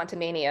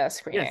Quantumania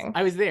screening. Yes,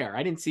 I was there.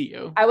 I didn't see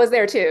you. I was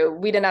there too.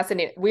 We did not see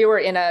it. We were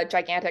in a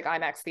gigantic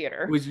IMAX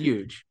theater. It was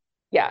huge.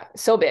 Yeah,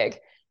 so big.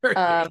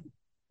 But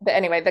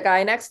anyway, the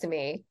guy next to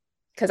me,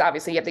 because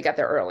obviously you have to get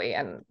there early,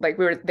 and like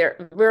we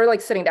were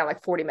like sitting down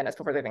like 40 minutes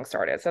before the thing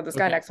started. So this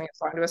guy next to me was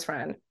talking to his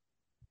friend,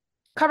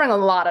 covering a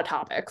lot of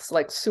topics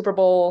like Super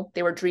Bowl.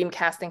 They were dream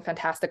casting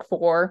Fantastic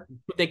Four.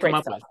 What they come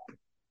up with?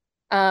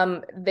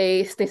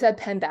 They said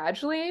Penn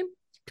Badgley.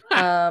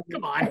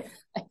 Come on.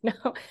 I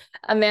know.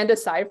 Amanda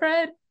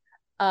Seyfried,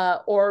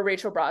 or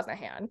Rachel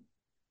Brosnahan.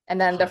 And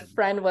then the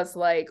friend was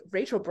like,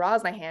 Rachel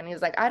Brosnahan.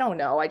 He's like, I don't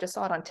know. I just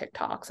saw it on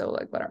TikTok. So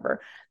like,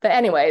 whatever. But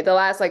anyway, the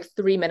last like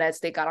 3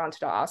 minutes, they got onto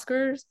the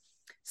Oscars.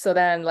 So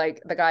then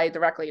like the guy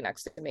directly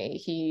next to me,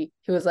 he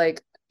was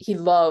like, he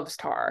loves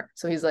Tar.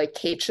 So he's like,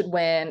 Kate should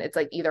win. It's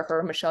like either her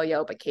or Michelle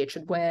Yeoh, but Kate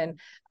should win.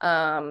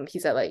 He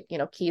said like, you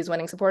know, Key's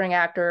winning supporting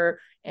actor.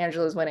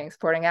 Angela's winning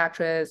supporting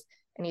actress.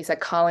 And he said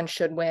Colin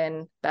should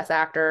win Best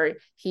Actor.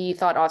 He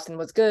thought Austin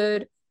was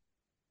good.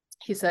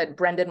 He said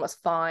Brendan was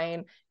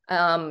fine.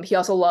 He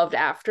also loved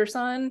After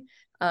Sun,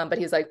 but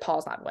he's like,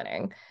 Paul's not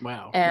winning.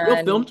 Wow. And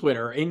real film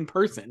Twitter in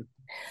person.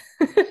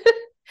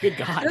 Good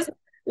God.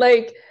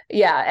 Like,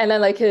 yeah. And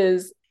then like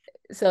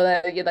so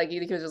that like he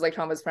was just like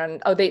Trump his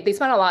friend. Oh, they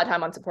spent a lot of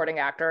time on supporting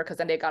actor because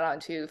then they got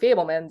onto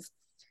Fablemans,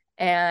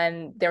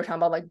 and they were talking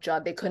about like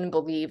Judd. They couldn't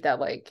believe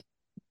that like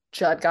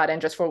Judd got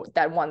in just for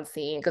that one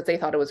scene because they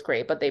thought it was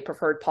great, but they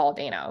preferred Paul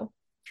Dano.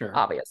 Sure.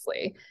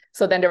 Obviously.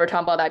 So then they were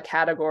talking about that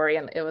category,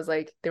 and it was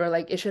like, they were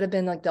like, it should have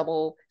been like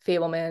double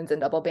Fablemans and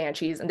double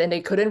Banshees. And then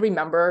they couldn't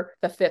remember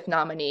the fifth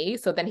nominee.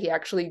 So then he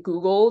actually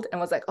Googled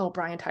and was like, oh,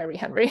 Brian Tyree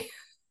Henry.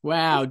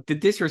 Wow. The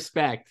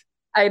disrespect.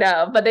 I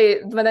know. But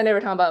then they were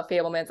talking about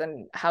Fablemans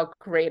and how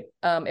great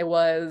it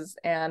was.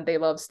 And they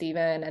love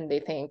Steven and they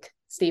think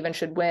Steven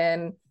should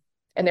win.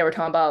 And they were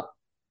talking about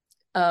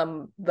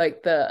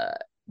like the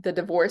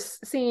divorce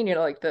scene, you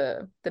know, like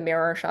the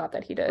mirror shot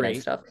that he did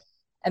and stuff.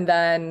 And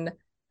then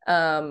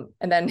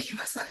he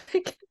was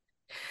like,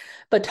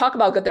 but talk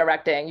about good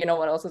directing. You know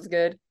what else is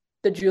good?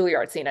 The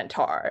Juilliard scene in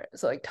Tar.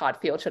 So like Todd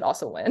Field should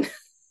also win.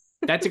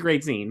 That's a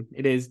great scene.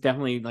 It is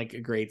definitely like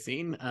a great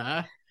scene.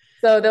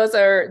 So those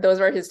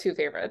are his two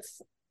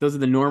favorites. Those are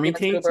the normie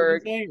takes,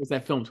 or is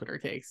that film Twitter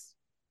takes?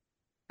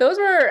 Those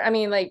were, I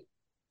mean, like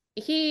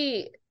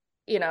he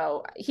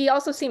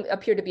also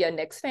appeared to be a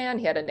Knicks fan.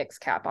 He had a Knicks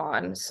cap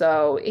on.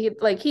 So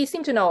he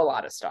seemed to know a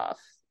lot of stuff,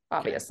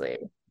 obviously.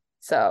 Okay.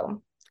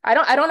 So I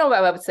don't know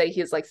what I would say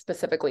he's like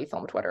specifically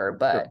film Twitter,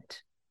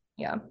 but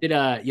yeah.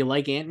 Did you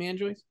like Ant-Man,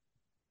 Joyce?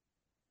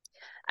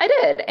 I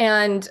did.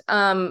 And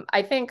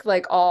I think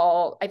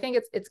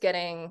it's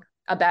getting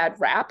a bad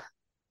rap.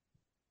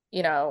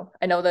 You know,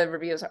 I know the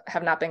reviews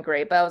have not been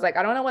great, but I was like,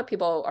 I don't know what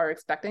people are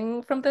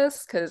expecting from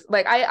this, because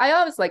like I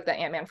always like the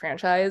Ant-Man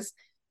franchise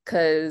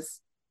because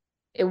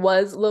it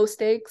was low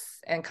stakes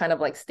and kind of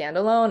like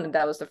standalone, and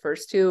that was the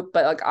first two.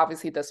 But like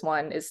obviously this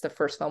one is the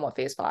first film of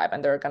Phase 5,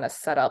 and they're gonna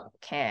set up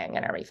Kang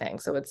and everything,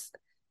 so it's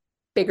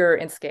bigger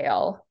in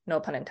scale, no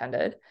pun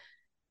intended.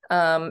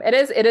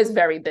 It is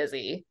very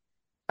busy.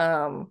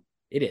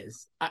 It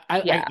is.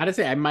 I gotta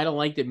say, I might have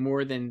liked it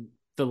more than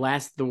the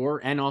last Thor,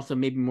 and also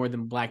maybe more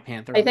than Black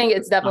Panther. I think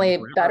it's definitely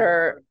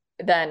better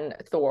than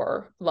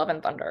Thor: Love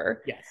and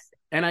Thunder. Yes,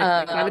 and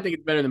I kind of think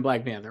it's better than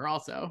Black Panther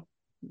also.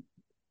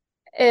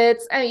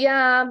 It's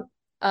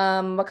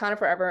Wakanda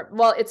Forever.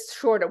 Well, it's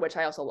shorter, which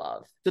I also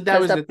love. So that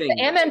was the thing.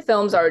 The Ant-Man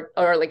films are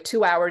like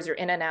 2 hours. You're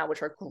in and out,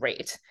 which are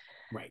great.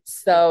 Right.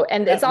 So,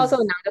 and it's also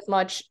not as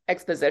much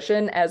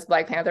exposition as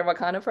Black Panther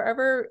Wakanda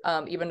Forever.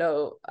 Even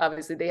though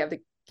obviously they have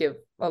give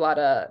a lot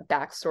of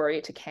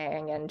backstory to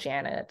Kang and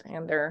Janet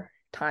and their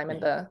time in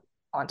the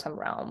quantum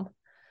realm.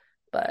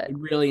 But I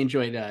really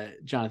enjoyed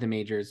Jonathan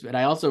Majors, but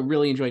I also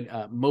really enjoyed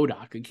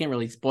MODOK. We can't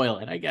really spoil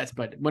it, I guess,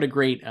 but what a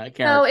great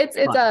character. No,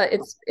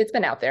 it's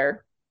been out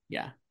there.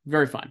 Yeah,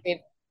 very fun.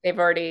 They've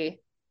already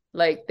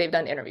they've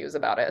done interviews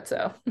about it,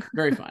 so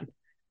very fun.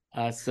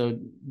 So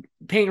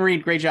Peyton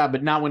Reed, great job,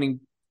 but not winning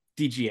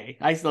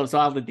DGA. So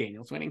I'll have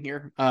Daniels winning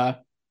here.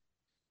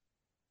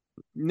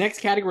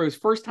 Next category is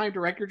first time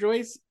director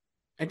choice.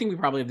 I think we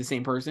probably have the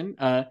same person.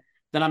 The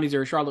nominees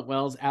are Charlotte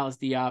Wells, Alice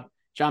Diop,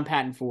 John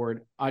Patton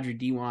Ford, Audrey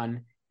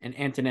Diwan, and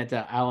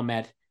Antonetta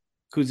Alamet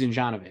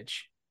Kuzinjanovic.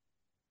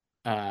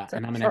 And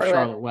I'm going to have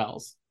Charlotte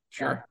Wells.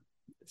 Sure.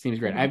 Yeah. Seems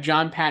great. I have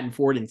John Patton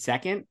Ford in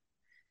second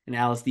and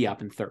Alice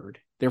Diop in third.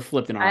 They're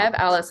flipped in our I have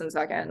Alice in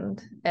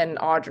second and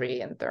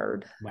Audrey in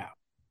third. Wow.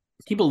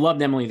 People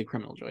loved Emily the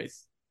Criminal,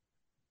 Joyce.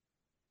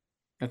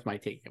 That's my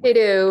take. They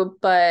do,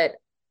 but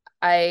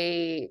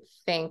I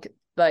think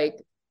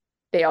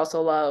they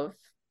also love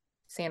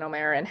Saint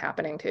Omer and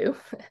Happening too.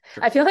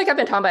 Sure. I feel like I've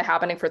been talking about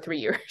Happening for 3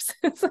 years.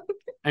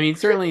 I mean,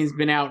 certainly he's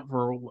been out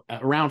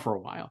around for a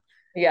while.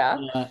 Yeah.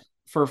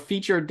 For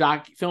feature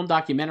film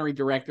documentary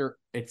director,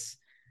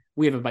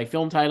 we have it by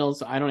film titles.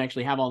 So I don't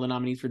actually have all the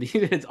nominees for these.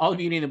 It's All the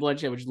Beauty and the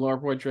Bloodshed, which is Laura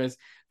Poitras,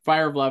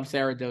 Fire of Love,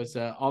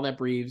 Saradosa, All That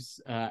Breathes.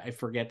 I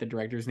forget the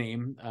director's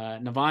name.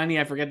 Navani,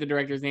 I forget the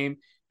director's name,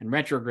 and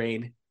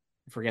Retrograde,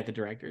 I forget the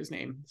director's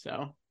name.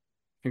 So.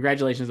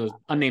 Congratulations, those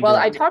unnamed. Well,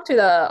 directors. I talked to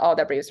the All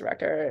That Breathes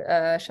director,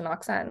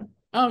 Shanok Sen.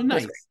 Oh,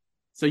 nice.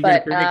 So you're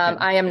but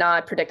I am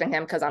not predicting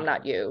him because I'm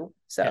not you.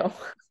 So yeah.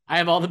 I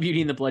have All the Beauty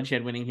and the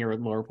Bloodshed winning here with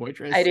Laura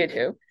Poitras. I do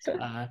too.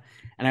 And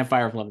I have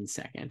Fire of Love in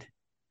second.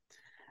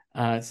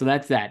 So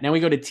that's that. Now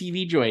we go to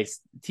TV Joyce,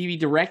 TV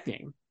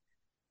directing.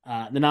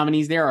 The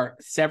nominees there are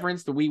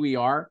Severance, The Wee We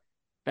Are,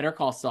 Better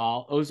Call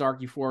Saul,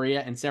 Ozark,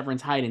 Euphoria, and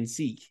Severance Hide and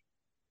Seek.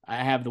 I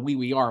have The Wee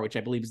We Are, which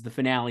I believe is the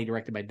finale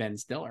directed by Ben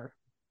Stiller.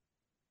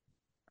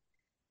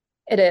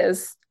 It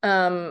is.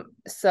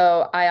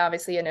 So I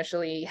obviously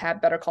initially had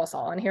Better Call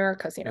Saul in here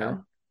because, I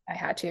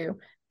had to,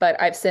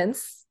 but I've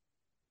since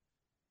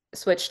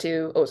switched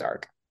to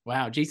Ozark.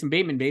 Wow. Jason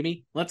Bateman,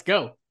 baby. Let's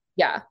go.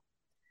 Yeah.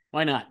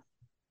 Why not?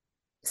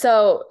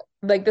 So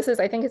I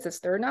think it's his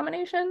third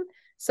nomination.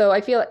 So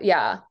I feel,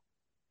 yeah.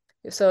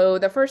 So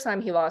the first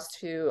time he lost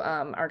to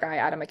our guy,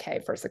 Adam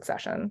McKay for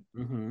Succession,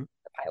 the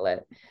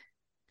pilot.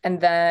 And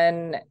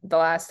then the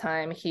last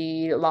time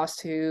he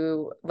lost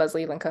to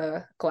Leslie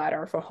Linka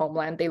Glatter for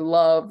Homeland. They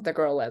love the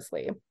girl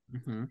Leslie.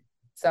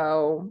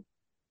 So,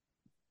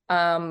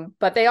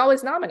 but they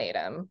always nominate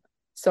him.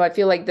 So I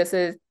feel like this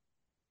is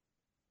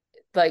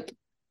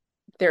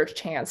their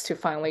chance to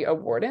finally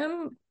award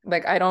him.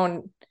 I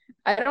don't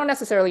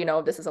necessarily know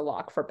if this is a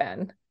lock for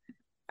Ben.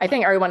 I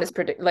think everyone is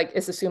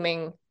is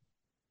assuming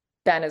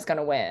Ben is going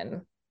to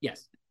win.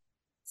 Yes.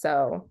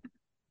 So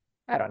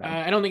I don't know.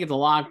 I don't think it's a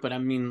lock, but I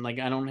mean,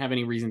 I don't have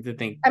any reason to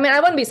think. I mean, I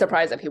wouldn't be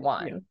surprised if he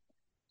won.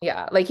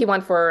 Yeah, he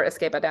won for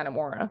Escape at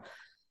Dannemora.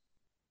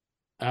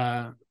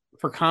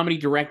 For comedy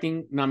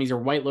directing, nominees are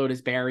White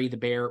Lotus, Barry, The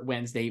Bear,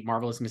 Wednesday,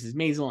 Marvelous Mrs.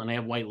 Maisel, and I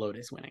have White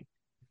Lotus winning.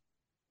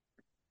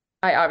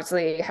 I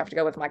obviously have to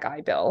go with my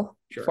guy, Bill,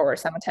 for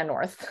 710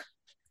 North.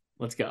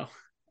 Let's go.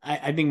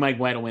 I think Mike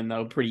White will win,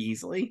 though, pretty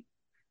easily.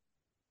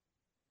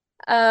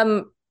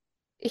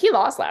 He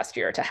lost last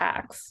year to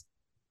Hacks.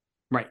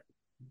 Right.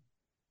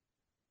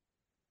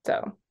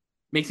 So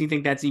makes me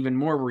think that's even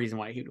more of a reason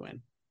why he'd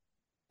win.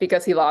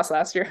 Because he lost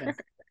last year. Yes.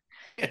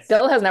 Yes.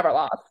 Bill has never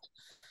lost.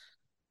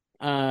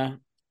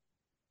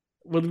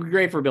 Would be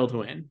great for Bill to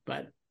win,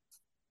 but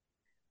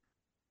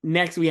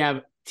next we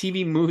have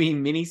TV movie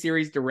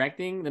miniseries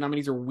directing. The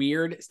nominees are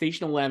Weird,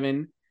 Station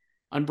 11,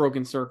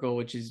 Unbroken Circle,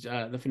 which is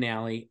the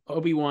finale,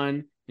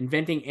 Obi-Wan,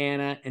 Inventing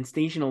Anna, and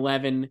Station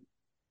 11,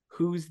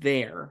 Who's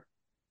There?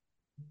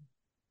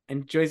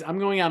 And Joyce, I'm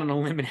going out on a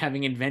limb and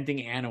having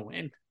Inventing Anna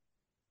win.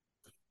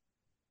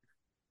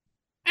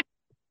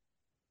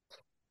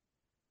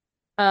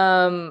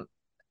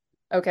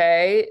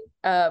 Okay.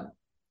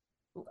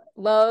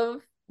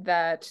 Love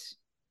that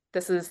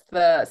this is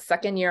the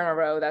second year in a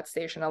row that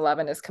Station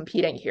 11 is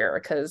competing here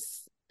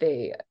because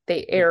they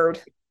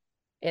aired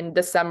in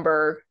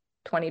December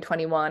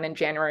 2021 and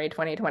January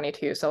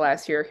 2022. So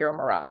last year, Hiro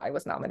Murai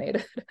was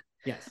nominated.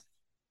 Yes.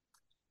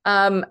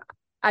 I'm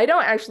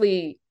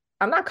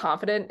not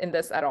confident in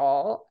this at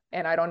all.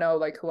 And I don't know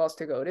who else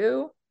to go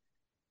to.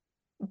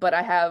 But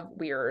I have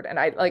Weird, and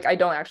I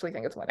don't actually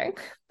think it's winning.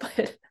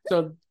 But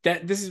so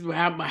this is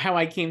how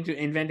I came to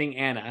Inventing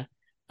Anna.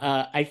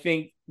 I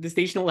think the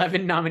Station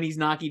 11 nominees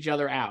knock each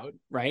other out,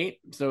 right?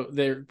 So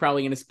they're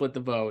probably going to split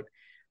the vote.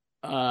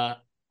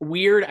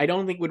 Weird, I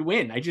don't think would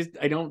win. I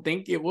don't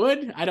think it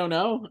would. I don't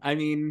know. I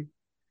mean,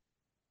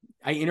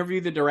 I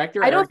interviewed the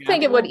director. I don't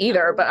think it would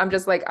either, but I'm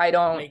just I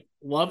don't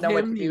love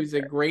him. He was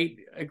a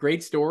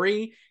great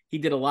story. He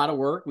did a lot of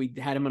work. We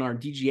had him on our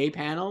DGA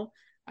panel.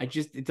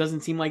 It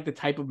doesn't seem like the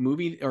type of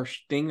movie or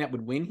thing that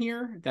would win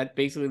here. That's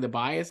basically the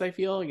bias I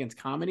feel against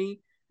comedy.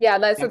 Yeah,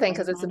 that's the thing,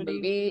 because it's a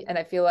movie, and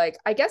I feel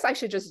I guess I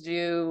should just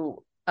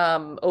do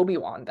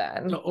Obi-Wan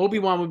then. So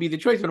Obi-Wan would be the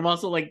choice, but I'm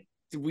also like,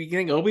 do we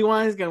think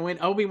Obi-Wan is gonna win?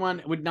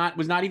 Obi-Wan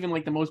was not even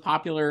like the most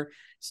popular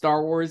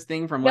Star Wars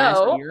thing from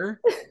last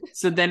year.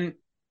 So then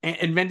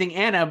Inventing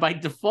Anna by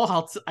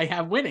default, I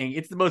have winning.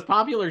 It's the most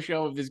popular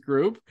show of this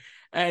group.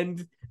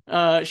 And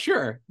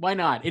sure, why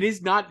not? It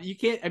is not, you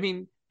can't, I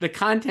mean, the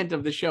content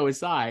of the show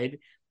aside,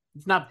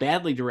 it's not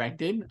badly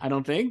directed, I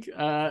don't think.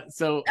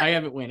 So I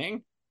have it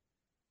winning.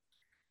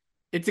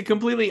 It's a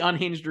completely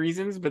unhinged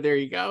reasons, but there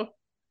you go.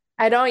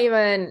 I don't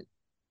even,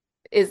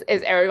 is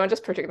everyone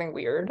just predicting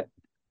weird?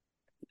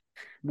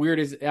 Weird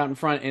is out in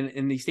front, and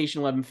in the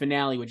Station 11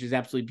 finale, which is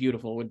absolutely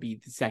beautiful, would be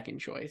the second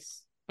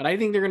choice. But I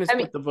think they're going to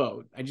split the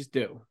vote. I just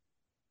do.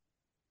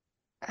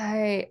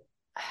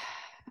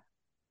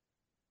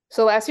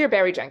 So last year,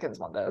 Barry Jenkins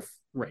won this.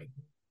 Right.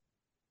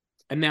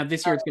 And now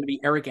this year, it's going to be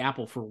Eric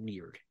Apple for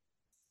weird.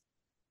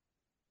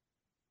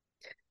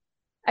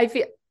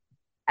 Should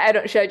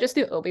I just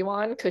do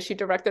Obi-Wan because she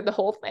directed the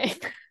whole thing?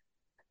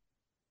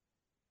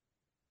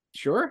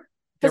 Sure.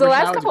 Because the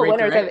last couple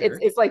winners,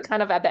 it's like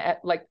kind of at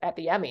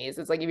the Emmys.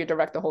 It's like if you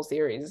direct the whole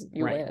series,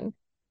 you win.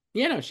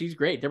 Yeah, no, she's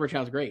great. Deborah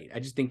Chow's great. I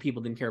just think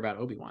people didn't care about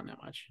Obi-Wan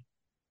that much.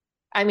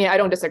 I mean, I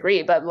don't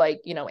disagree, but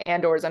like,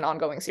 Andor is an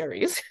ongoing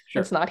series.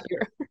 Sure. It's not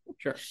here.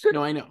 Sure.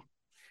 No, I know.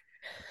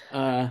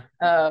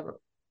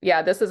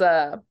 Yeah, this is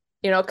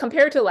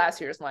compared to last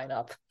year's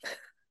lineup.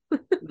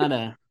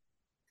 not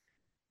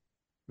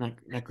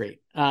great.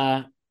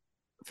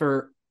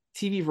 For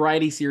TV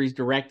variety series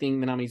directing,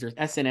 the nominees are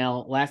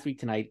SNL, Last Week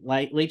Tonight,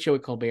 Late Show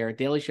with Colbert,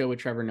 Daily Show with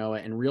Trevor Noah,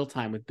 and Real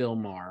Time with Bill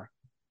Maher.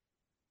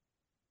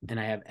 And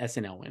I have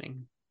SNL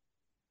winning.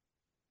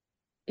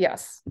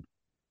 Yes.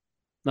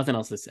 Nothing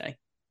else to say.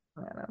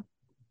 I don't know.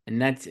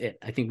 And that's it.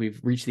 I think we've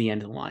reached the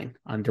end of the line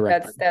on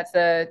directing. That's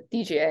a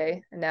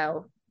DGA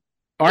now.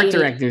 Art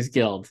Directors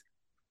Guild.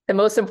 The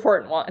most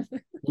important one. A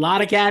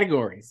lot of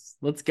categories.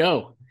 Let's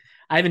go.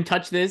 I haven't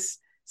touched this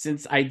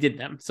since I did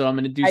them. So I'm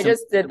going to do I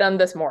just did them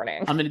this morning.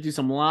 I'm going to do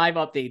some live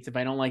updates if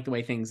I don't like the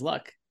way things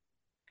look.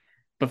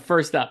 But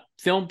first up,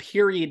 film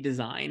period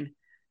design.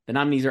 The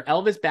nominees are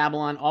Elvis,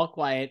 Babylon, All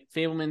Quiet,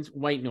 Fabelman's,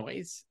 White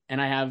Noise.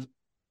 And I have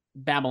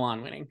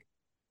Babylon winning.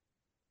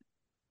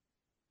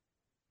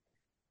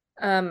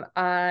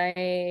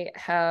 I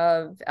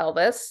have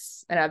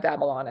Elvis and I have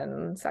Babylon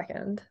in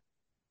second.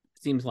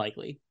 Seems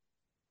likely.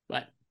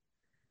 But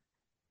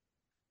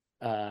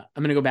I'm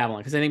going to go Babylon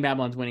because I think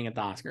Babylon's winning at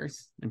the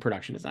Oscars in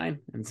production design.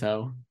 And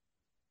so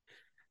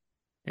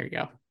there you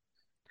go.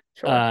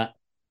 Sure.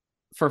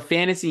 For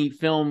fantasy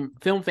film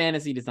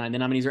fantasy design, the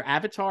nominees are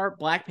Avatar,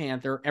 Black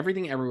Panther,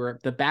 Everything Everywhere,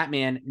 The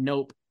Batman,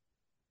 Nope.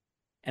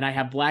 And I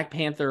have Black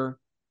Panther,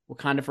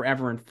 Wakanda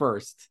Forever in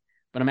first.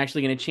 But I'm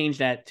actually going to change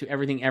that to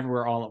Everything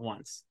Everywhere All at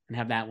Once and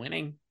have that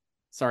winning.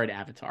 Sorry to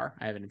Avatar.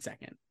 I have it in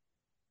second.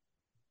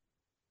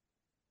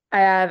 I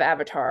have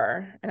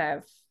Avatar and I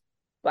have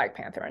Black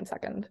Panther in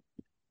second.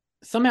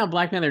 Somehow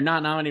Black Panther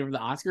not nominated for the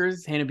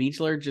Oscars. Hannah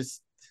Beachler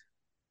just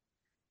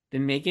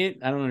didn't make it.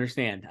 I don't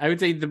understand. I would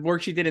say the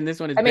work she did in this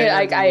one is I mean,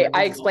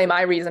 I explain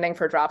my reasoning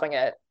for dropping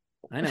it.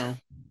 I know.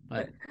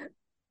 But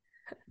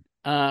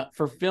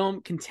for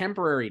film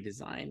contemporary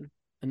design,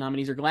 the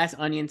nominees are Glass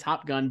Onion,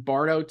 Top Gun,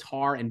 Bardo,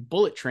 Tar, and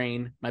Bullet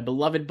Train. My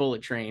beloved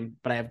Bullet Train,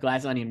 but I have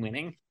Glass Onion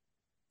winning.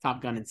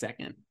 Top Gun in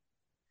second.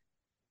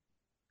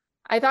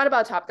 I thought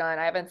about Top Gun.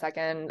 I have in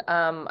second.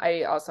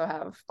 I also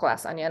have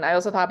Glass Onion. I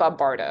also thought about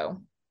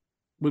Bardo.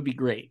 Would be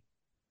great.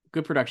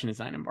 Good production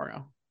design in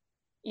Bardo.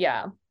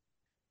 Yeah.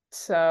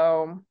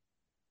 So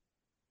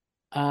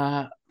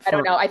I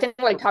don't know. I think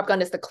like Top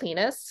Gun is the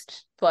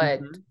cleanest, but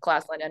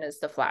Glass Onion is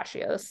the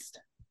flashiest.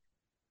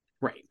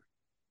 Right.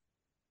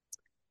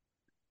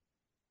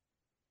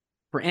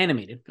 For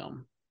animated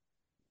film,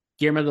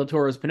 Guillermo del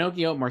Toro's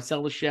Pinocchio,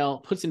 Marcel the Shell,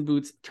 Puss in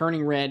Boots,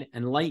 Turning Red,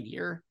 and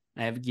Lightyear.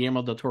 I have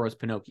Guillermo del Toro's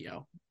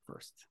Pinocchio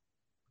first.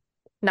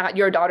 Not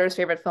your daughter's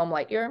favorite film,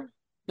 Lightyear?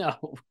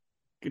 No.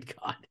 Good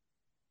God.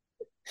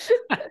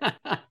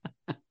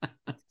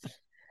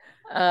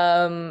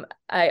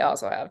 I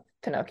also have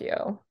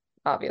Pinocchio,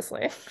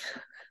 obviously.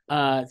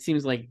 It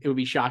seems like it would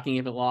be shocking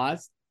if it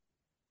lost.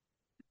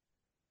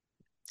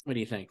 What do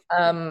you think?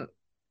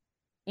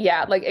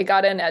 Yeah, like it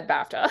got in at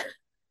BAFTA.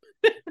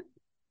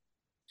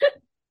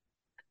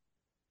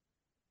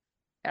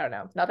 I don't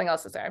know. Nothing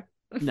else to say.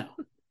 No.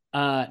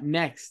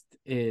 Next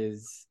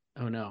is,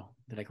 oh no,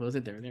 did I close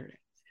it? There it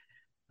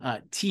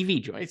is.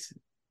 TV, Joyce.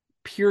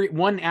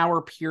 1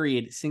 hour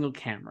period, single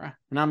camera.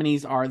 The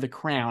nominees are The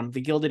Crown,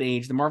 The Gilded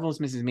Age, The Marvelous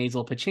Mrs.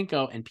 Maisel,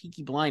 Pachinko, and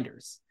Peaky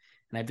Blinders.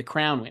 And I have The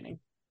Crown winning.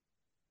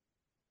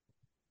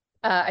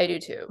 I do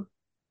too.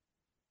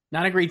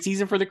 Not a great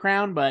season for The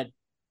Crown, but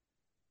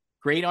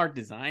great art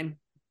design.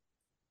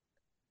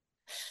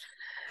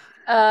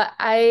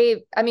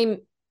 I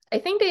mean, I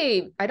think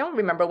I don't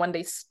remember when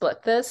they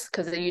split this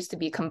because it used to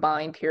be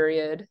combined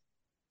period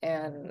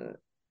and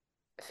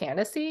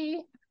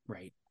fantasy.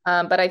 Right.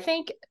 But I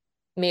think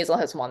Maisel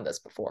has won this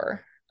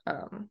before.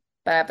 But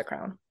I have The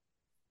Crown.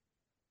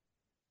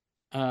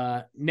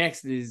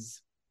 Next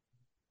is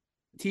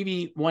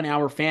TV 1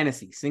 hour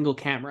fantasy, single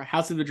camera,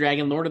 House of the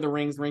Dragon, Lord of the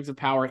Rings, Rings of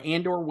Power,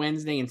 Andor,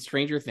 Wednesday, and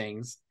Stranger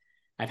Things.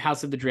 I have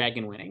House of the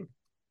Dragon winning.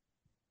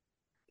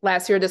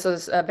 Last year, this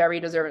was very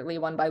deservedly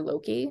won by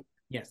Loki.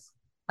 Yes.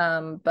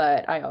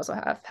 But I also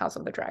have House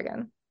of the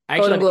Dragon. I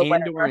actually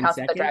have Andor in House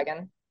second. of the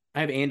Dragon.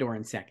 I have Andor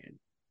in second.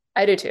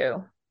 I do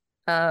too.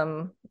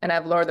 And I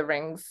have Lord of the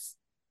Rings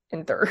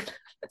in third.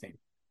 Same.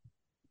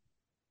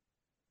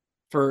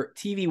 For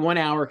TV 1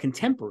 hour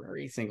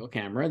contemporary single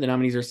camera, the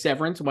nominees are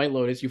Severance, White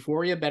Lotus,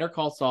 Euphoria, Better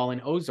Call Saul,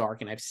 and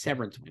Ozark, and I have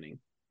Severance winning.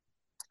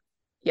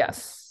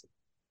 Yes.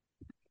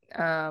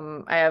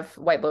 I have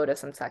White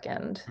Lotus in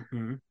second.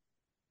 Mm-hmm.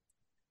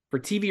 For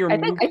TV or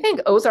I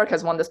think Ozark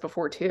has won this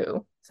before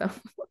too. So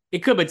it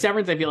could, but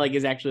Severance I feel like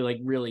is actually like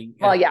really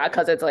well, yeah,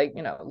 because it's like,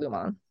 you know,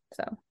 Lumon.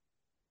 So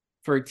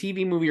for a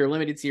TV movie or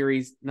limited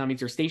series,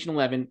 nominees are Station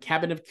 11,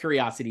 Cabinet of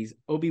Curiosities,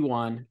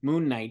 Obi-Wan,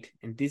 Moon Knight,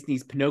 and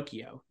Disney's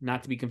Pinocchio,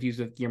 not to be confused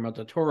with Guillermo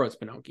del Toro's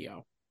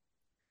Pinocchio.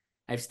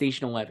 I have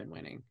Station 11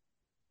 winning.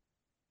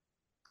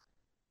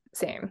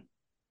 Same.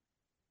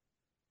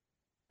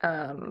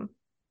 I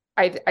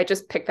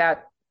just picked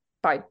that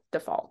by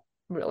default,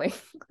 really.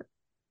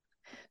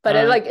 But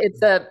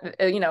it's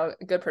a you know,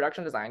 good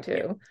production design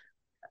too.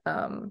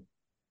 Yeah.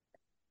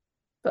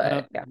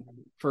 But yeah.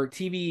 For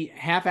TV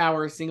half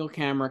hour single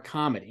camera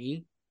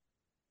comedy.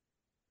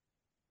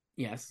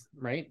 Yes,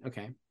 right?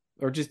 Okay.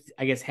 Or just,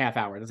 I guess, half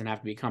hour. It doesn't have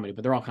to be a comedy,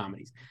 but they're all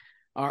comedies.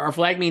 Our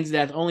Flag Means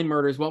Death, Only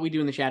Murders, What We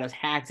Do in the Shadows,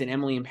 Hacks, and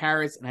Emily in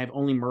Paris, and I have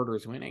Only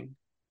Murders winning.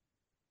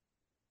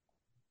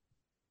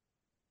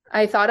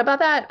 I thought about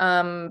that,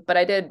 but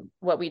I did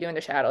What We Do in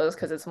the Shadows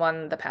because it's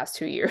won the past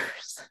 2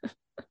 years.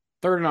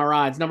 Third in our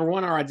odds. Number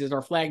 1 in our odds is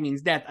Our Flag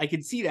Means Death. I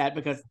could see that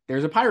because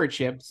there's a pirate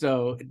ship,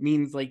 so it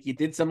means like you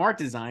did some art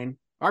design,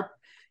 art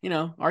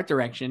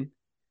direction.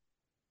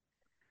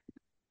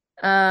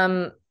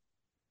 But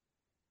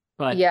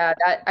yeah,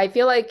 that I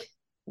feel like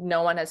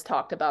no one has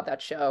talked about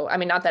that show. I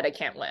mean, not that it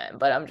can't win,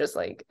 but I'm just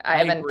like I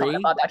haven't thought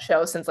about that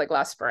show since like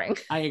last spring.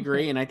 I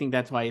agree, and I think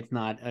that's why it's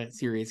not a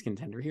serious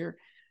contender here.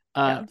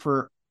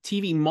 For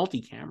TV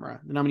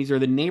multi-camera, the nominees are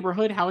The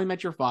Neighborhood, How I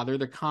Met Your Father,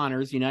 The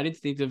Conners, United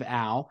States of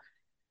Al,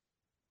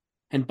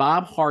 and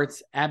Bob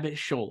Hart's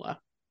Abishola.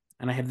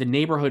 And I have The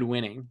Neighborhood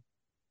winning.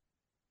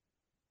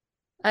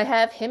 I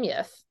have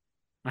Himyeth.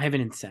 I have it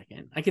in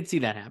second. I could see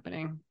that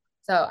happening.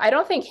 So I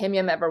don't think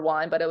Himyeth ever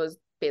won, but it was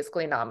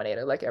basically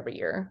nominated like every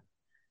year.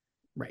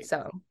 Right.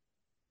 So.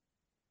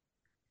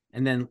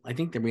 And then I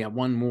think that we have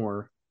one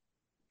more.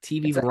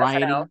 TV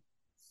variety SNL.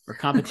 Or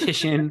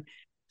competition.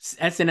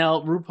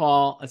 SNL,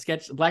 RuPaul, a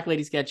sketch, Black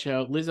Lady sketch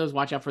show, Lizzo's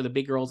Watch Out for the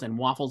Big Girls, and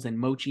Waffles and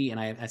Mochi, and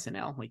I have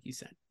SNL, like you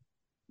said.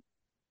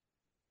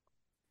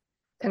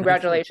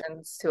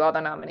 Congratulations to all the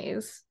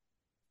nominees.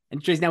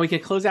 And Trace, now we can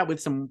close out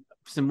with some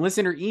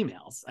listener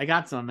emails. I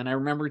got some, and I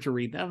remember to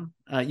read them.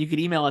 You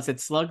could email us at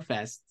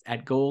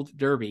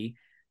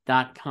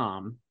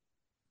slugfest@goldderby.com.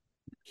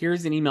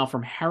 Here's an email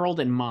from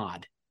Harold and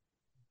Maud.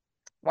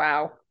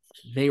 Wow.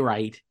 They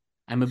write,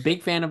 I'm a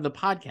big fan of the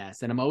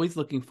podcast, and I'm always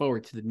looking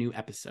forward to the new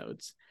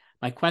episodes.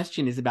 My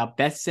question is about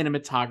best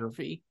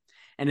cinematography,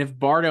 and if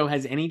Bardo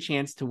has any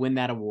chance to win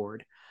that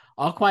award.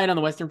 All Quiet on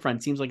the Western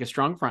Front seems like a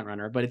strong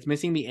frontrunner, but it's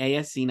missing the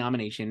ASC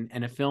nomination,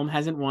 and a film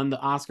hasn't won the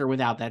Oscar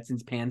without that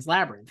since Pan's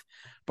Labyrinth.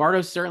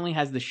 Bardo certainly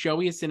has the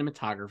showiest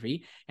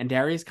cinematography, and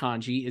Darius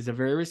Kanji is a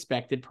very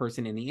respected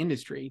person in the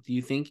industry. Do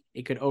you think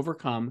it could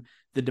overcome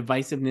the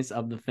divisiveness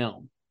of the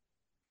film?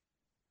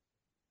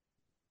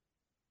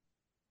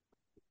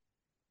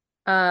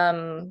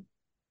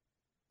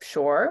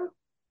 Sure.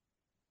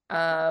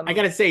 I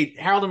gotta say,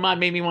 Harold and Maude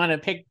made me want to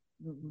pick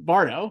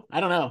Bardo. I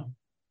don't know.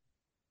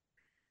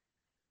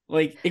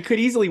 Like, it could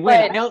easily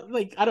win.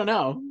 I don't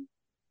know.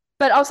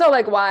 But also,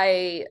 like,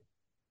 why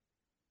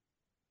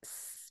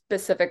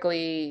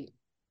specifically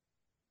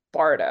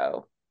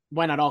Bardo?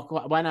 Why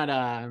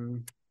not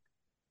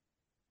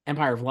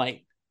Empire of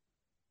Light?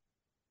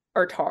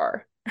 Or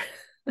Tar.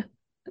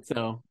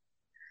 So.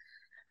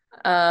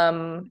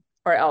 Or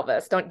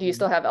Elvis. Do you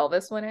still have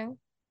Elvis winning?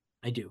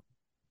 I do.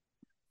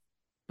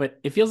 But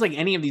it feels like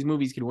any of these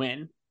movies could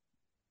win.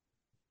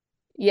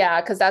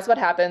 Yeah, because that's what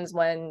happens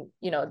when,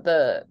 you know,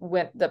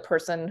 the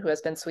person who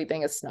has been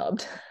sweeping is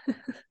snubbed.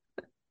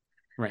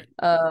 Right.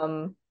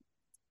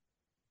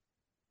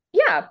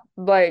 Yeah,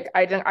 like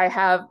I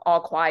have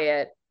All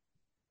Quiet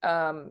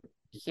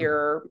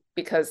here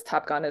because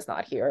Top Gun is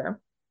not here.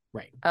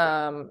 Right.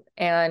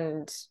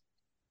 And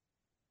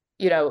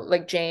you know,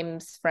 like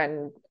James'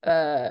 friend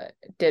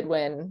did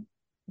win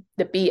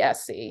the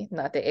BSC,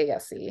 not the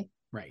ASC.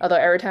 Right. Although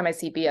every time I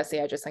see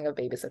BSC, I just think of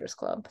Babysitter's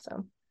Club.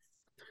 So,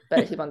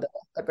 but he won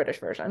the British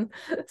version.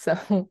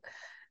 So,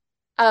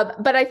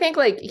 but I think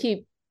like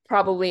he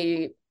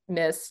probably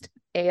missed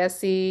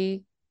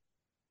ASC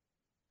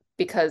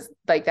because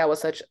like that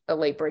was such a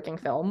late breaking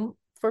film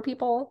for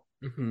people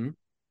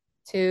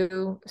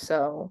too.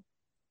 So,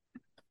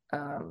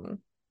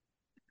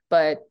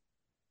 but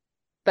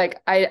like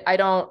I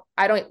don't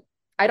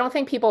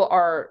think people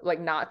are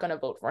like not going to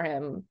vote for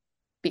him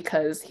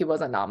because he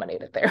wasn't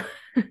nominated there.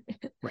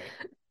 Right.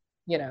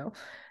 you know.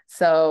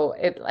 So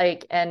it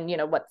like, and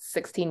what,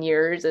 16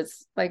 years,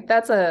 it's like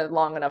that's a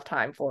long enough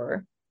time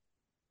for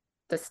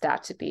the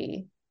stat to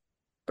be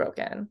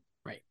broken.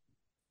 Right.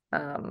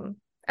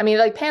 I mean,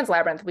 like Pan's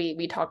Labyrinth,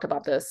 we talked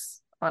about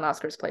this on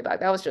Oscars Playback.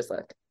 That was just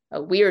like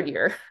a weird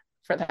year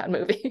for that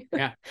movie.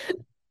 Yeah.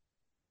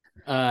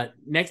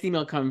 Next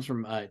email comes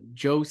from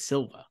Joe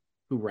Silva,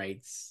 who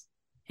writes,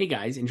 "Hey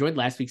guys, enjoyed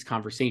last week's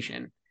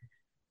conversation,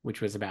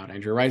 which was about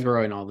Andrea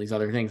Riseborough and all these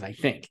other things, I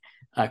think.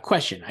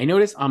 Question. I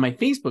noticed on my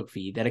Facebook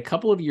feed that a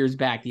couple of years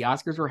back, the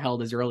Oscars were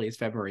held as early as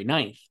February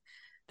 9th.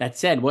 That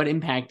said, what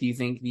impact do you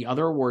think the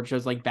other award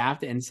shows like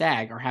BAFTA and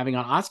SAG are having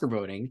on Oscar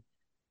voting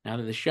now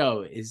that the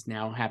show is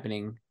now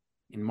happening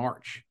in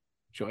March?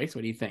 Joyce,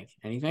 what do you think?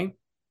 Anything?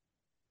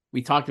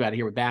 We talked about it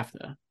here with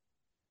BAFTA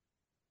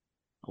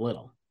a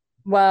little.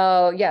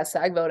 Well, yeah,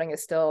 SAG voting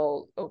is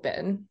still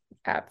open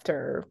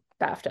after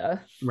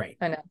BAFTA Right.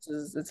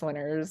 announces its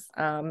winners.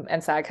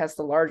 And SAG has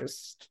the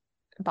largest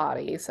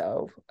body,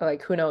 so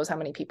like who knows how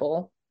many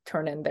people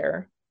turn in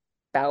their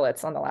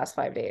ballots on the last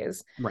 5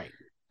 days. Right.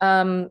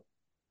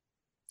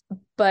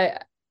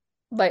 But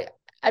like,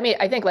 I mean,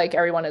 I think like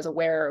everyone is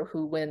aware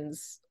who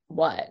wins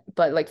what,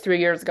 but like 3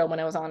 years ago when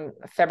it was on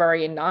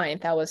February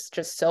 9th, that was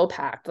just so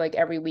packed. Like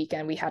every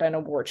weekend we had an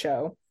award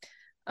show.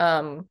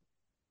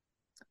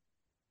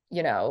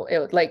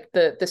 It like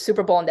the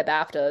Super Bowl and the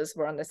BAFTAs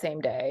were on the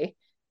same day.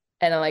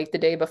 And then like the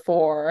day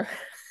before,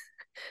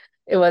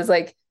 it was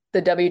like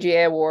the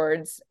WGA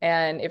awards.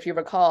 And if you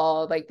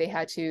recall, like they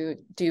had to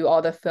do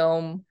all the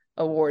film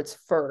awards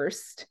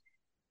first.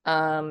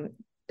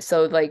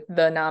 So like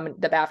the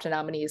BAFTA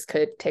nominees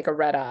could take a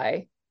red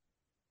eye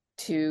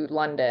to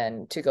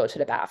London to go to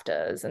the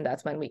BAFTAs. And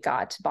that's when we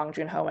got Bong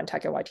Joon-ho and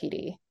Taika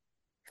Waititi,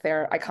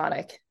 their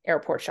iconic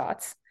airport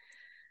shots.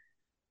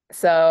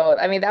 So,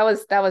 I mean, that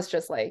was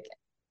just like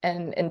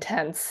an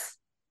intense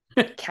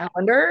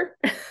calendar.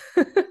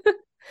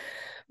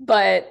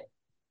 But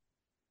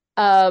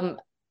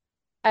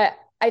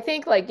I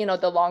think like,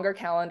 the longer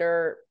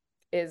calendar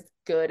is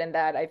good in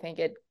that I think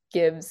it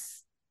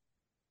gives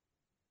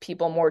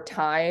people more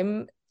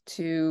time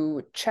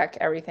to check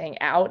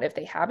everything out if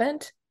they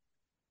haven't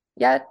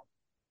yet,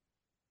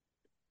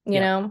 you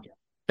know?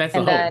 That's the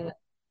and hope. then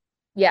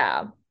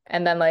yeah.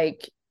 And then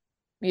like,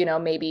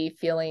 maybe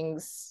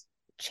feelings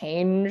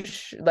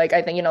change. Like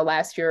I think,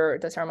 last year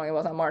the ceremony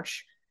was on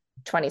March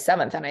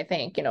 27th. And I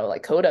think,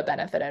 like Coda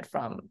benefited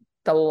from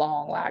the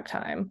long lag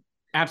time.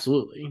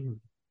 Absolutely.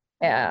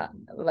 Yeah.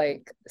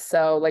 Like,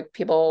 so like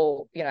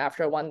people,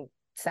 after one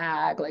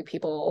SAG, like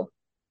people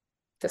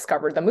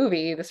discovered the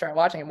movie, they started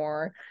watching it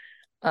more.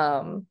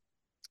 So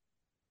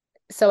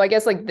I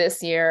guess like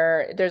this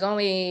year, there's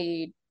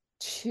only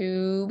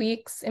 2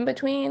 weeks in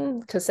between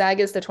because SAG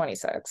is the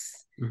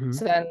 26th. Mm-hmm.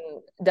 So then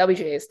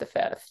WGA is the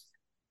 5th.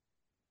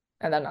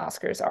 And then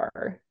Oscars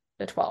are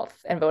the 12th.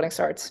 And voting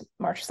starts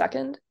March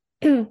 2nd.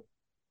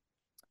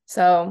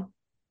 So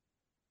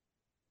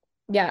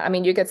yeah, I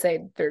mean, you could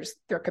say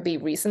there could be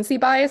recency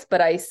bias, but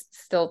I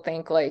still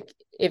think like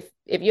if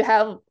you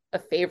have a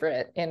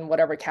favorite in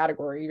whatever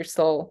category,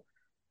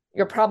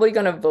 you're probably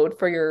going to vote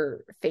for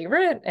your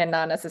favorite and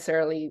not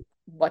necessarily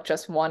what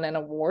just won an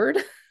award.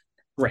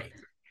 Right.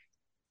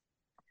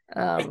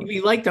 We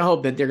like to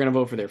hope that they're going to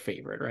vote for their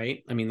favorite,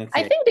 right? I mean,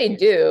 I think they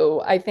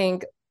do. I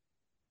think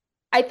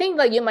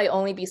like you might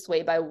only be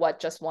swayed by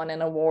what just won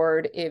an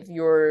award if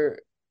you're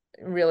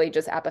really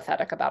just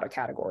apathetic about a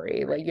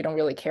category. Like you don't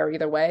really care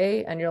either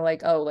way. And you're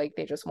like, oh, like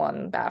they just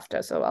won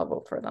BAFTA, so I'll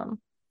vote for them.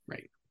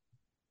 Right.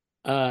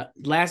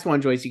 Last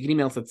one, Joyce. You can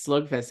email us at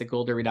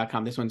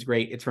slugfest@goldderby.com. This one's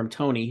great. It's from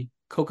Tony,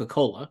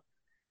 Coca-Cola.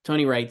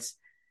 Tony writes,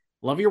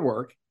 love your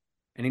work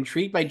and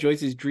intrigued by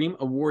Joyce's dream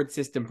award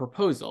system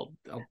proposal.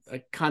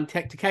 To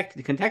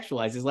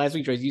contextualize this, last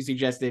week, Joyce, you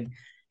suggested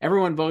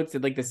everyone votes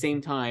at like the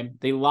same time.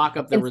 They lock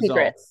up the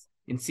results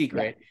in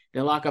secret. Yeah.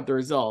 They lock up the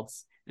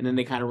results and then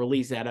they kind of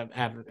release that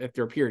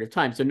after a period of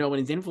time. So no one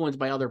is influenced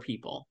by other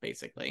people,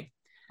 basically.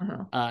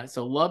 Uh-huh.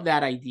 So love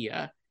that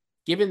idea.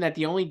 Given that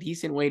the only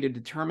decent way to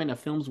determine a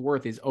film's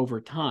worth is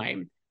over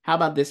time, how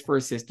about this for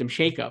a system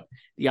shakeup?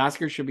 The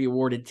Oscars should be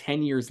awarded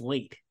 10 years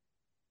late.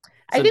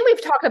 So, I think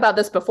we've talked about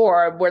this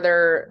before, where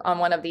they're on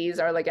one of these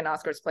or like an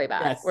Oscars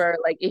playback, yes. Where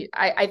like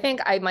I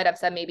think I might have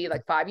said maybe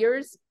like 5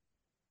 years.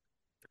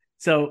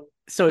 So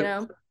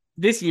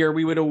this year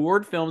we would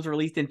award films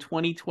released in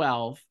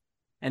 2012,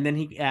 and then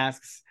he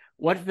asks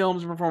what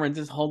films'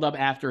 performances hold up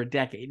after a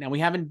decade. Now we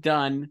haven't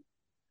done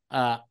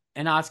an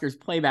Oscars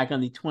playback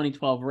on the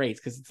 2012 race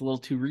because it's a little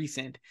too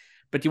recent.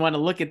 But do you want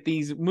to look at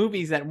these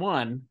movies that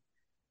won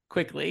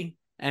quickly?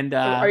 And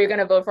are you going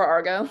to vote for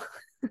Argo?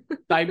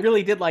 I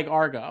really did like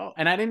Argo,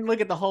 and I didn't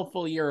look at the whole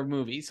full year of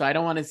movies, so I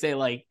don't want to say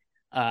like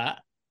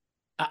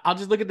I'll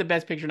just look at the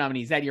best picture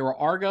nominees that year were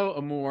Argo,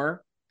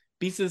 Amour,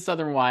 Beasts of the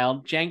Southern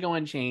Wild, Django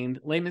Unchained,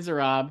 Les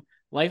Miserables,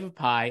 Life of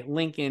Pi,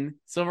 Lincoln,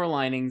 Silver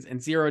Linings,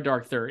 and Zero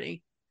Dark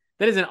 30.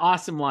 That is an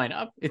awesome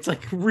lineup. It's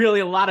like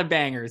really a lot of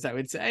bangers, I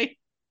would say.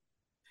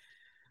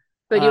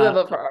 But you would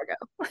vote for Argo.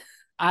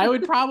 I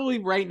would probably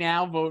right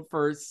now vote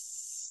for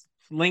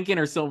Lincoln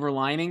or Silver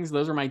Linings.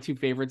 Those are my two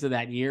favorites of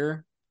that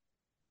year.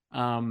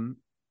 Probably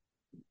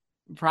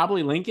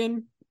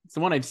Lincoln. It's the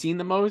one I've seen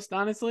the most,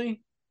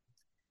 honestly.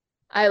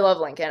 I love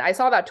Lincoln. I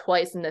saw that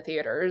twice in the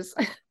theaters.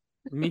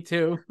 Me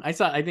too. I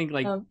think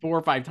like 4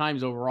 or 5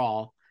 times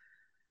overall.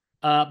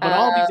 But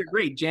all of these are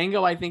great.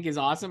 Django, I think, is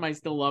awesome. I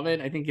still love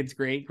it. I think it's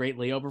great. Great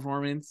Leo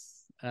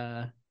performance.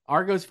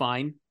 Argo's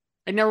fine.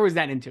 I never was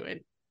that into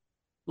it.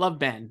 Love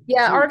Ben.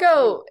 Yeah,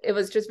 Argo, it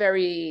was just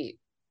very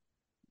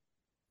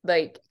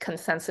like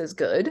consensus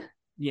good.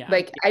 Yeah.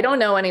 Like I don't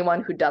know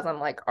anyone who doesn't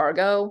like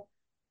Argo.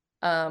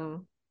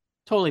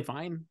 Totally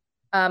fine.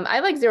 I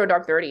like Zero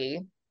Dark 30.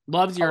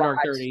 Love Zero Dark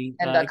 30.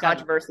 And the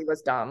controversy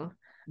was dumb.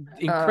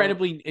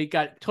 It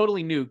got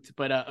totally nuked,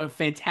 but a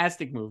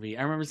fantastic movie.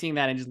 I remember seeing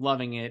that and just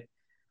loving it.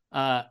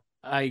 I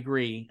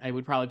agree. I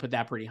would probably put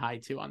that pretty high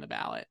too on the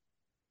ballot.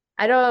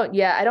 I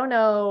don't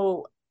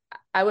know.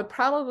 I would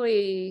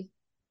probably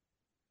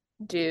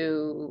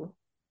do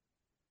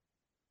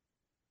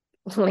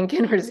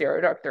Lincoln or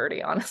Zero Dark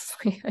 30,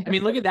 honestly. I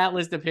mean, look at that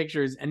list of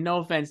pictures, and no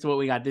offense to what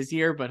we got this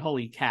year, but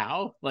holy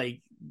cow,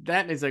 like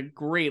that is a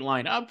great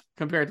lineup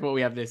compared to what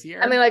we have this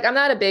year. I mean, like I'm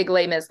not a big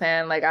Les Mis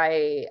fan. Like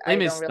I don't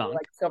really stunk.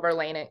 like Silver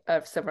Linings.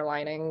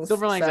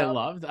 Silver Linings, I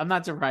loved. I'm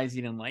not surprised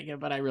you didn't like it,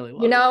 but I really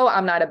loved it. You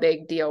I'm not a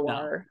big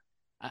DOR.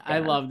 No, I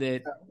loved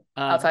it.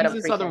 Outside Beasts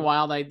of of Southern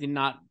Wild, I did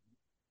not.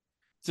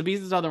 So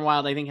Beasts of Southern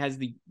Wild, I think, has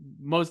the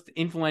most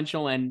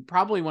influential and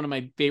probably one of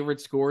my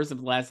favorite scores of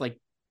the last, like,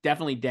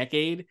 definitely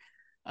decade.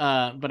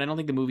 But I don't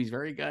think the movie's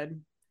very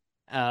good.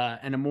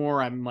 And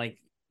Amour, I'm like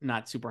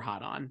not super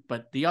hot on,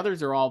 but the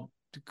others are all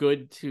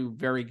good to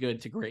very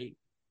good to great.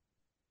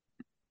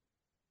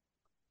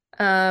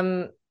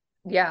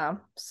 Yeah.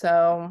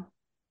 So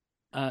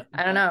I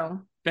don't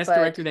know. Best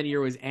director that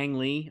year was Ang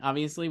Lee.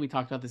 Obviously, we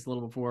talked about this a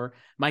little before.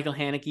 Michael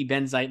Haneke,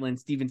 Ben Zeitlin,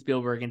 Steven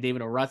Spielberg, and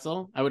David O.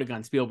 Russell. I would have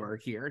gone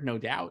Spielberg here, no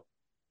doubt.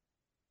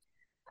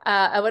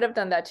 I would have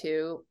done that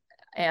too.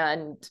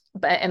 And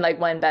like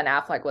when Ben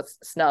Affleck was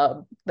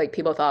snubbed, like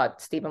people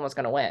thought Steven was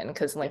going to win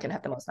because Lincoln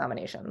had the most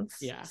nominations.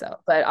 Yeah. So,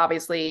 but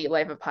obviously,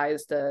 Life of Pi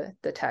is the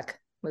tech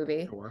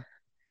movie. Sure.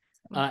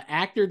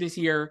 Actor this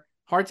year,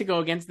 hard to go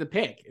against the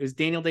pick. It was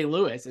Daniel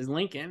Day-Lewis as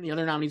Lincoln. The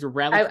other nominees were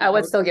Bradley. I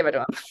would still give it to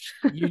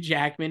him. Hugh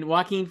Jackman,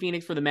 Joaquin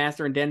Phoenix for The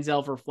Master, and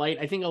Denzel for Flight.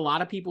 I think a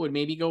lot of people would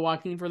maybe go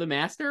Joaquin for The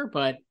Master,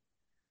 but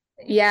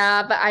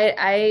yeah, but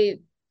I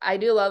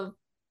do love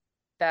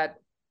that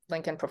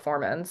Lincoln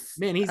performance.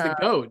 Man, he's the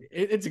GOAT.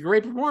 It's a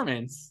great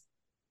performance.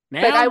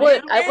 Now, like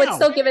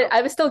I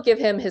would still give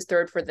him his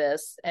third for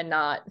this and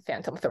not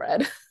Phantom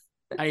Thread.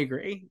 I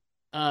agree.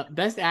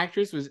 Best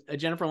actress was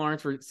Jennifer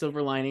Lawrence for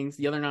Silver Linings.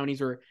 The other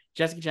nominees were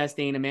Jessica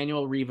Chastain,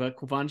 Emmanuel Riva,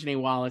 Quvonjane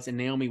Wallace, and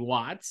Naomi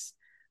Watts.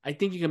 I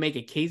think you can make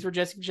a case for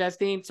Jessica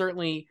Chastain.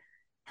 Certainly,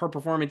 her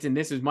performance in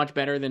this is much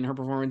better than her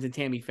performance in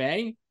Tammy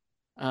Faye.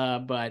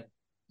 But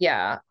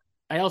yeah,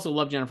 I also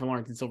love Jennifer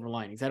Lawrence in Silver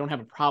Linings. I don't have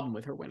a problem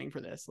with her winning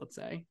for this, let's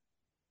say.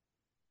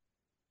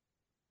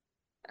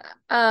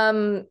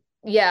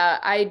 Yeah,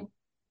 I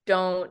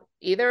don't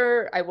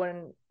either. I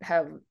wouldn't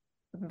have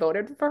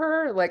voted for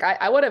her. Like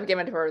I would have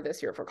given to her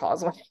this year for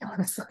Causeway,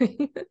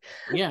 honestly.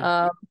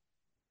 Yeah.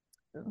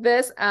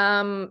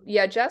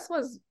 Yeah, Jess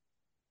was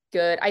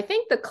good. I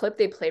think the clip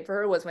they played for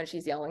her was when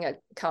she's yelling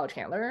at Kyle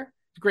Chandler.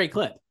 Great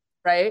clip.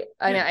 Right?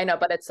 I know,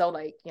 but it's so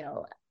like,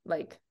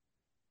 like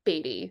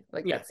baby,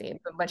 like that scene.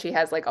 But when she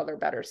has like other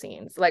better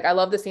scenes. Like I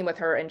love the scene with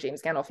her and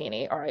James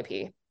Gandolfini,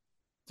 R.I.P.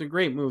 It's a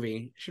great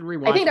movie. Should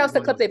rewatch. I think that was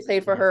the clip they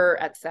played for her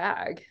at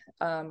SAG.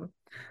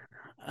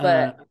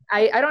 But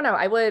I don't know.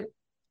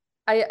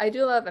 I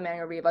do love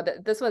Emmanuel Riva.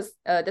 This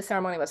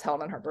ceremony was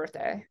held on her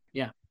birthday.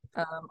 Yeah.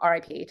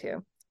 R.I.P.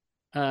 too.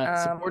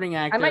 Supporting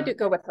actor. I might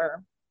go with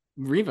her.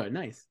 Riva,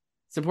 nice.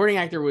 Supporting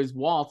actor was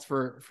Waltz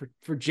for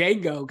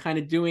Django, kind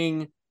of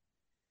doing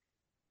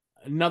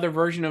another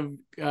version of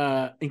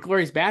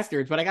Inglourious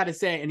Bastards. But I got to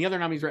say, and the other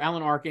nominees were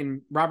Alan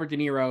Arkin, Robert De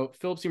Niro,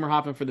 Philip Seymour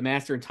Hoffman for The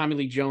Master, and Tommy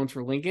Lee Jones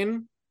for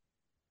Lincoln.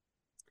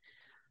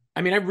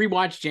 I mean, I've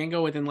rewatched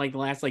Django within like the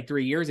last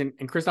 3 years,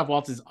 and Christoph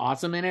Waltz is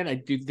awesome in it. I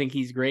do think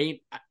he's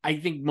great. I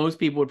think most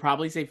people would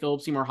probably say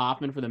Philip Seymour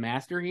Hoffman for The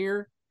Master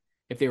here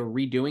if they were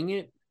redoing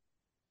it.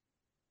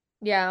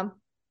 Yeah.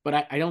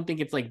 But I don't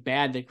think it's like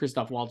bad that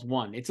Christoph Waltz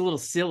won. It's a little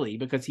silly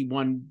because he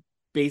won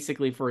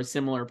basically for a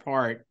similar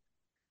part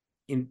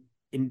in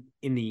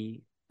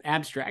the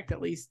abstract,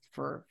 at least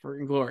for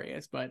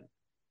Inglourious, but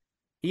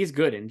he's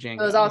good in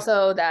Django. It was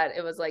also that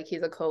it was like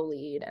he's a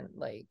co-lead and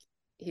like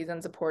he's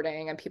in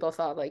supporting, and people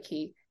thought like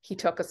he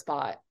took a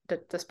spot,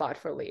 the spot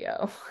for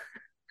Leo.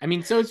 I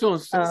mean, so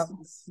Philip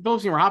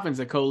Seymour Hoffman's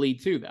a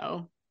co-lead too,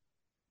 though.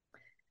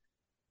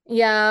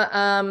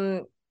 Yeah,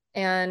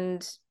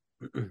 and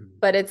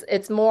but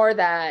it's more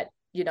that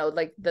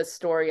like the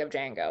story of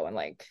Django and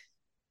like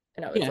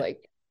it's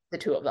like the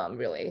two of them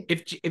really.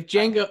 If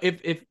Django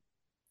if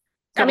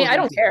I mean, I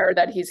don't care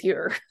that he's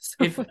here.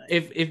 So.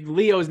 If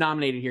Leo is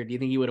nominated here, do you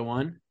think he would have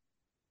won?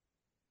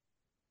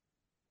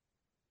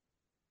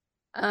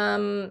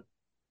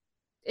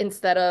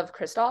 Instead of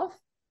Christoph?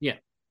 Yeah.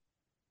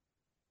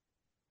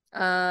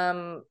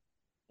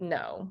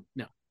 No.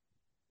 No.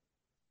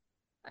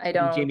 I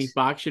don't. Jamie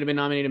Foxx should have been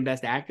nominated in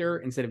Best Actor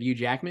instead of Hugh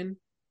Jackman.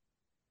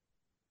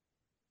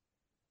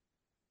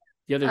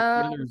 The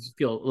others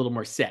feel a little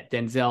more set.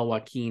 Denzel,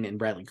 Joaquin, and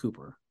Bradley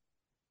Cooper.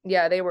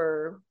 Yeah, they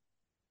were.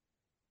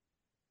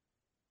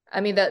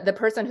 I mean, the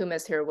person who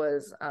missed here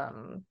was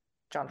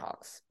John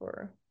Hawkes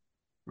for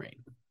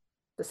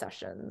the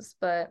Sessions.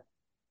 But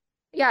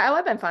yeah, I would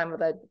have been fine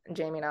with a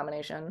Jamie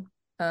nomination.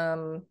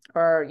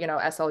 Or, you know,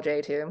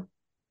 SLJ too.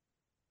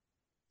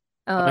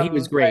 He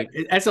was great.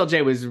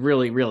 SLJ was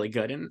really, really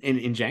good in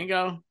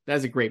Django. That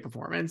was a great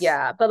performance.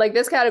 Yeah, but like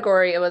this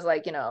category, it was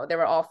like, you know, they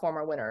were all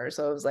former winners,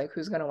 so it was like,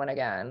 who's gonna win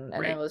again?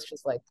 And it was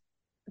just like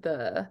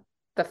the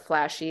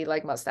flashy,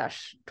 like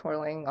mustache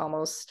twirling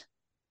almost.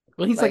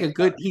 Well, he's like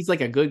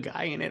a good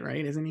guy in it,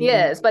 right? Isn't he?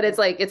 Yes, but it's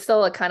like it's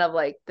still a kind of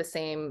like the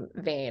same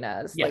vein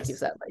as like you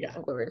said, like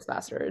Inglourious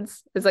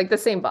Basterds. It's like the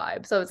same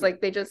vibe. So it's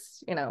like they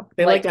just, you know,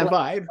 they like that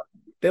vibe.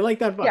 They like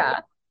that vibe. Yeah.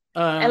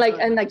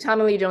 And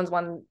Tommy Lee Jones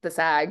won the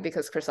SAG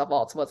because Christoph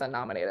Waltz wasn't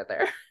nominated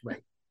there.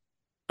 Right.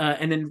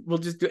 And then we'll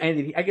just do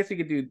anything. I guess we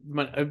could do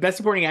Best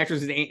Supporting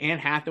Actress is Anne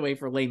Hathaway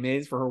for Les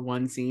Mis for her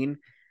one scene.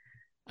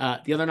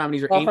 The other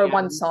nominees are for Adams,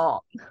 one song.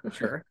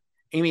 Sure.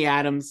 Amy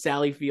Adams,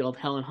 Sally Field,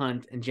 Helen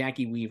Hunt, and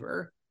Jackie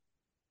Weaver.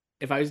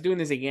 If I was doing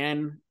this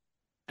again,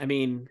 I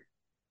mean,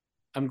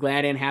 I'm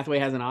glad Anne Hathaway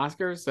has an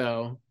Oscar,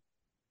 so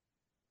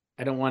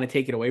I don't want to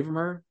take it away from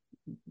her.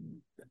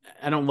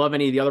 I don't love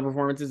any of the other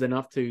performances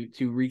enough to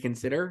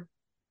reconsider.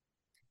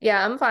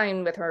 Yeah, I'm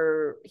fine with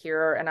her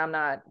here, and I'm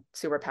not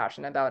super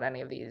passionate about any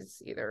of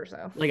these either.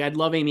 So, like, I'd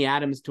love Amy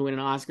Adams to win an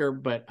Oscar,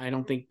 but I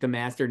don't think The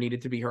Master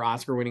needed to be her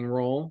Oscar-winning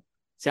role.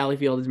 Sally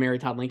Field as Mary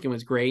Todd Lincoln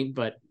was great,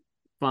 but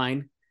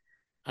fine.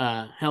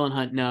 Helen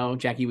Hunt, no.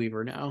 Jackie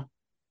Weaver, no.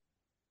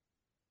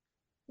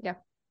 Yeah.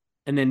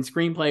 And then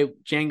screenplay,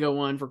 Django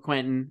won for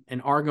Quentin,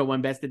 and Argo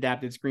won Best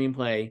Adapted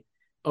Screenplay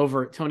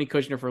over Tony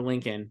Kushner for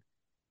Lincoln.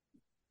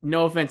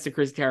 No offense to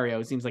Chris Terrio,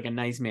 who seems like a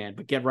nice man,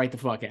 but get right the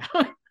fuck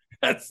out.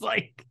 That's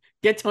like,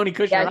 get Tony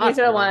Kushner. Yeah, he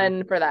should have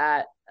won for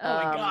that. Oh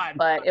my God.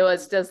 But it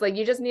was just like,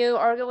 you just knew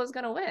Argo was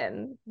going to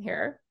win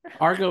here.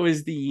 Argo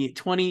is the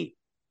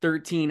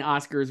 2013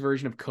 Oscars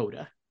version of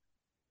Coda.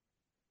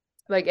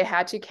 Like, it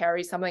had to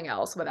carry something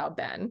else without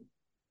Ben.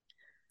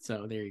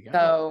 So there you go.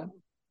 So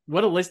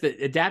what a list of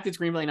adapted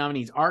screenplay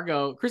nominees.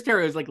 Argo, Chris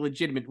Terrio is like a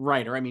legitimate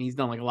writer. I mean, he's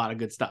done like a lot of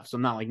good stuff, so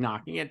I'm not like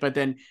knocking it. But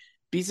then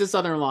Beasts of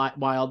Southern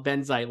Wild,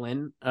 Ben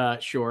Zeitlin,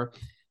 sure.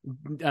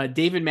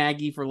 David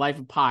Maggie for Life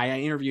of Pi. I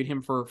interviewed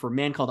him for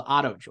Man Called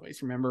Otto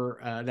Joyce.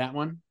 Remember that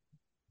one?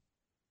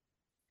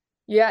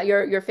 Yeah,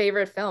 your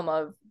favorite film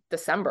of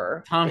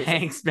December. Tom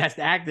Hanks, Best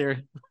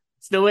Actor.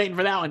 Still waiting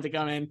for that one to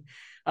come in.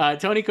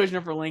 Tony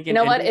Kushner for Lincoln. You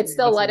know what? It's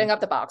still lighting up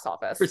the box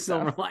office. For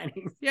Silver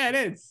Linings. Yeah,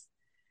 it is.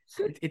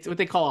 It's what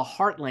they call a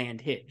heartland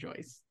hit,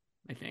 Joyce,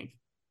 I think.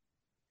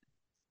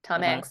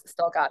 Tom Hanks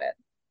still got it.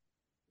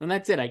 And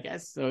that's it, I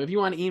guess. So if you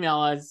want to email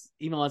us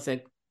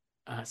at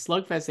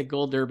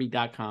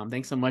slugfest@goldderby.com.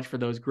 Thanks so much for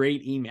those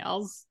great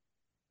emails.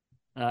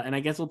 And I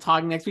guess we'll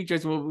talk next week,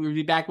 Joyce. We'll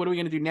be back. What are we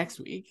going to do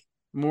next week?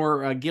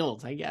 More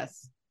guilds, I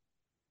guess.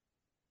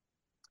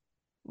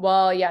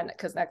 Well, yeah,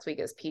 because next week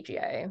is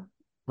PGA.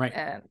 Right.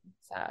 And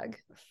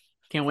SAG.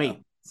 Can't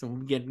wait. So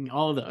we'll get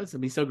all of those. It'll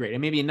be so great. And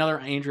maybe another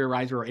Andrea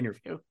Riseborough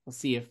interview. We'll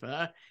see if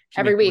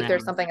every week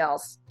there's something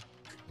else.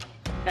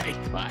 Okay,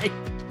 bye.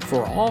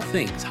 For all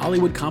things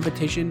Hollywood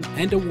competition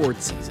and award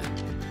season,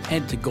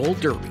 head to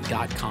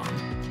goldderby.com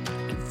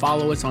and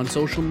follow us on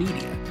social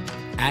media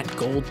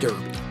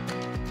 @goldderby.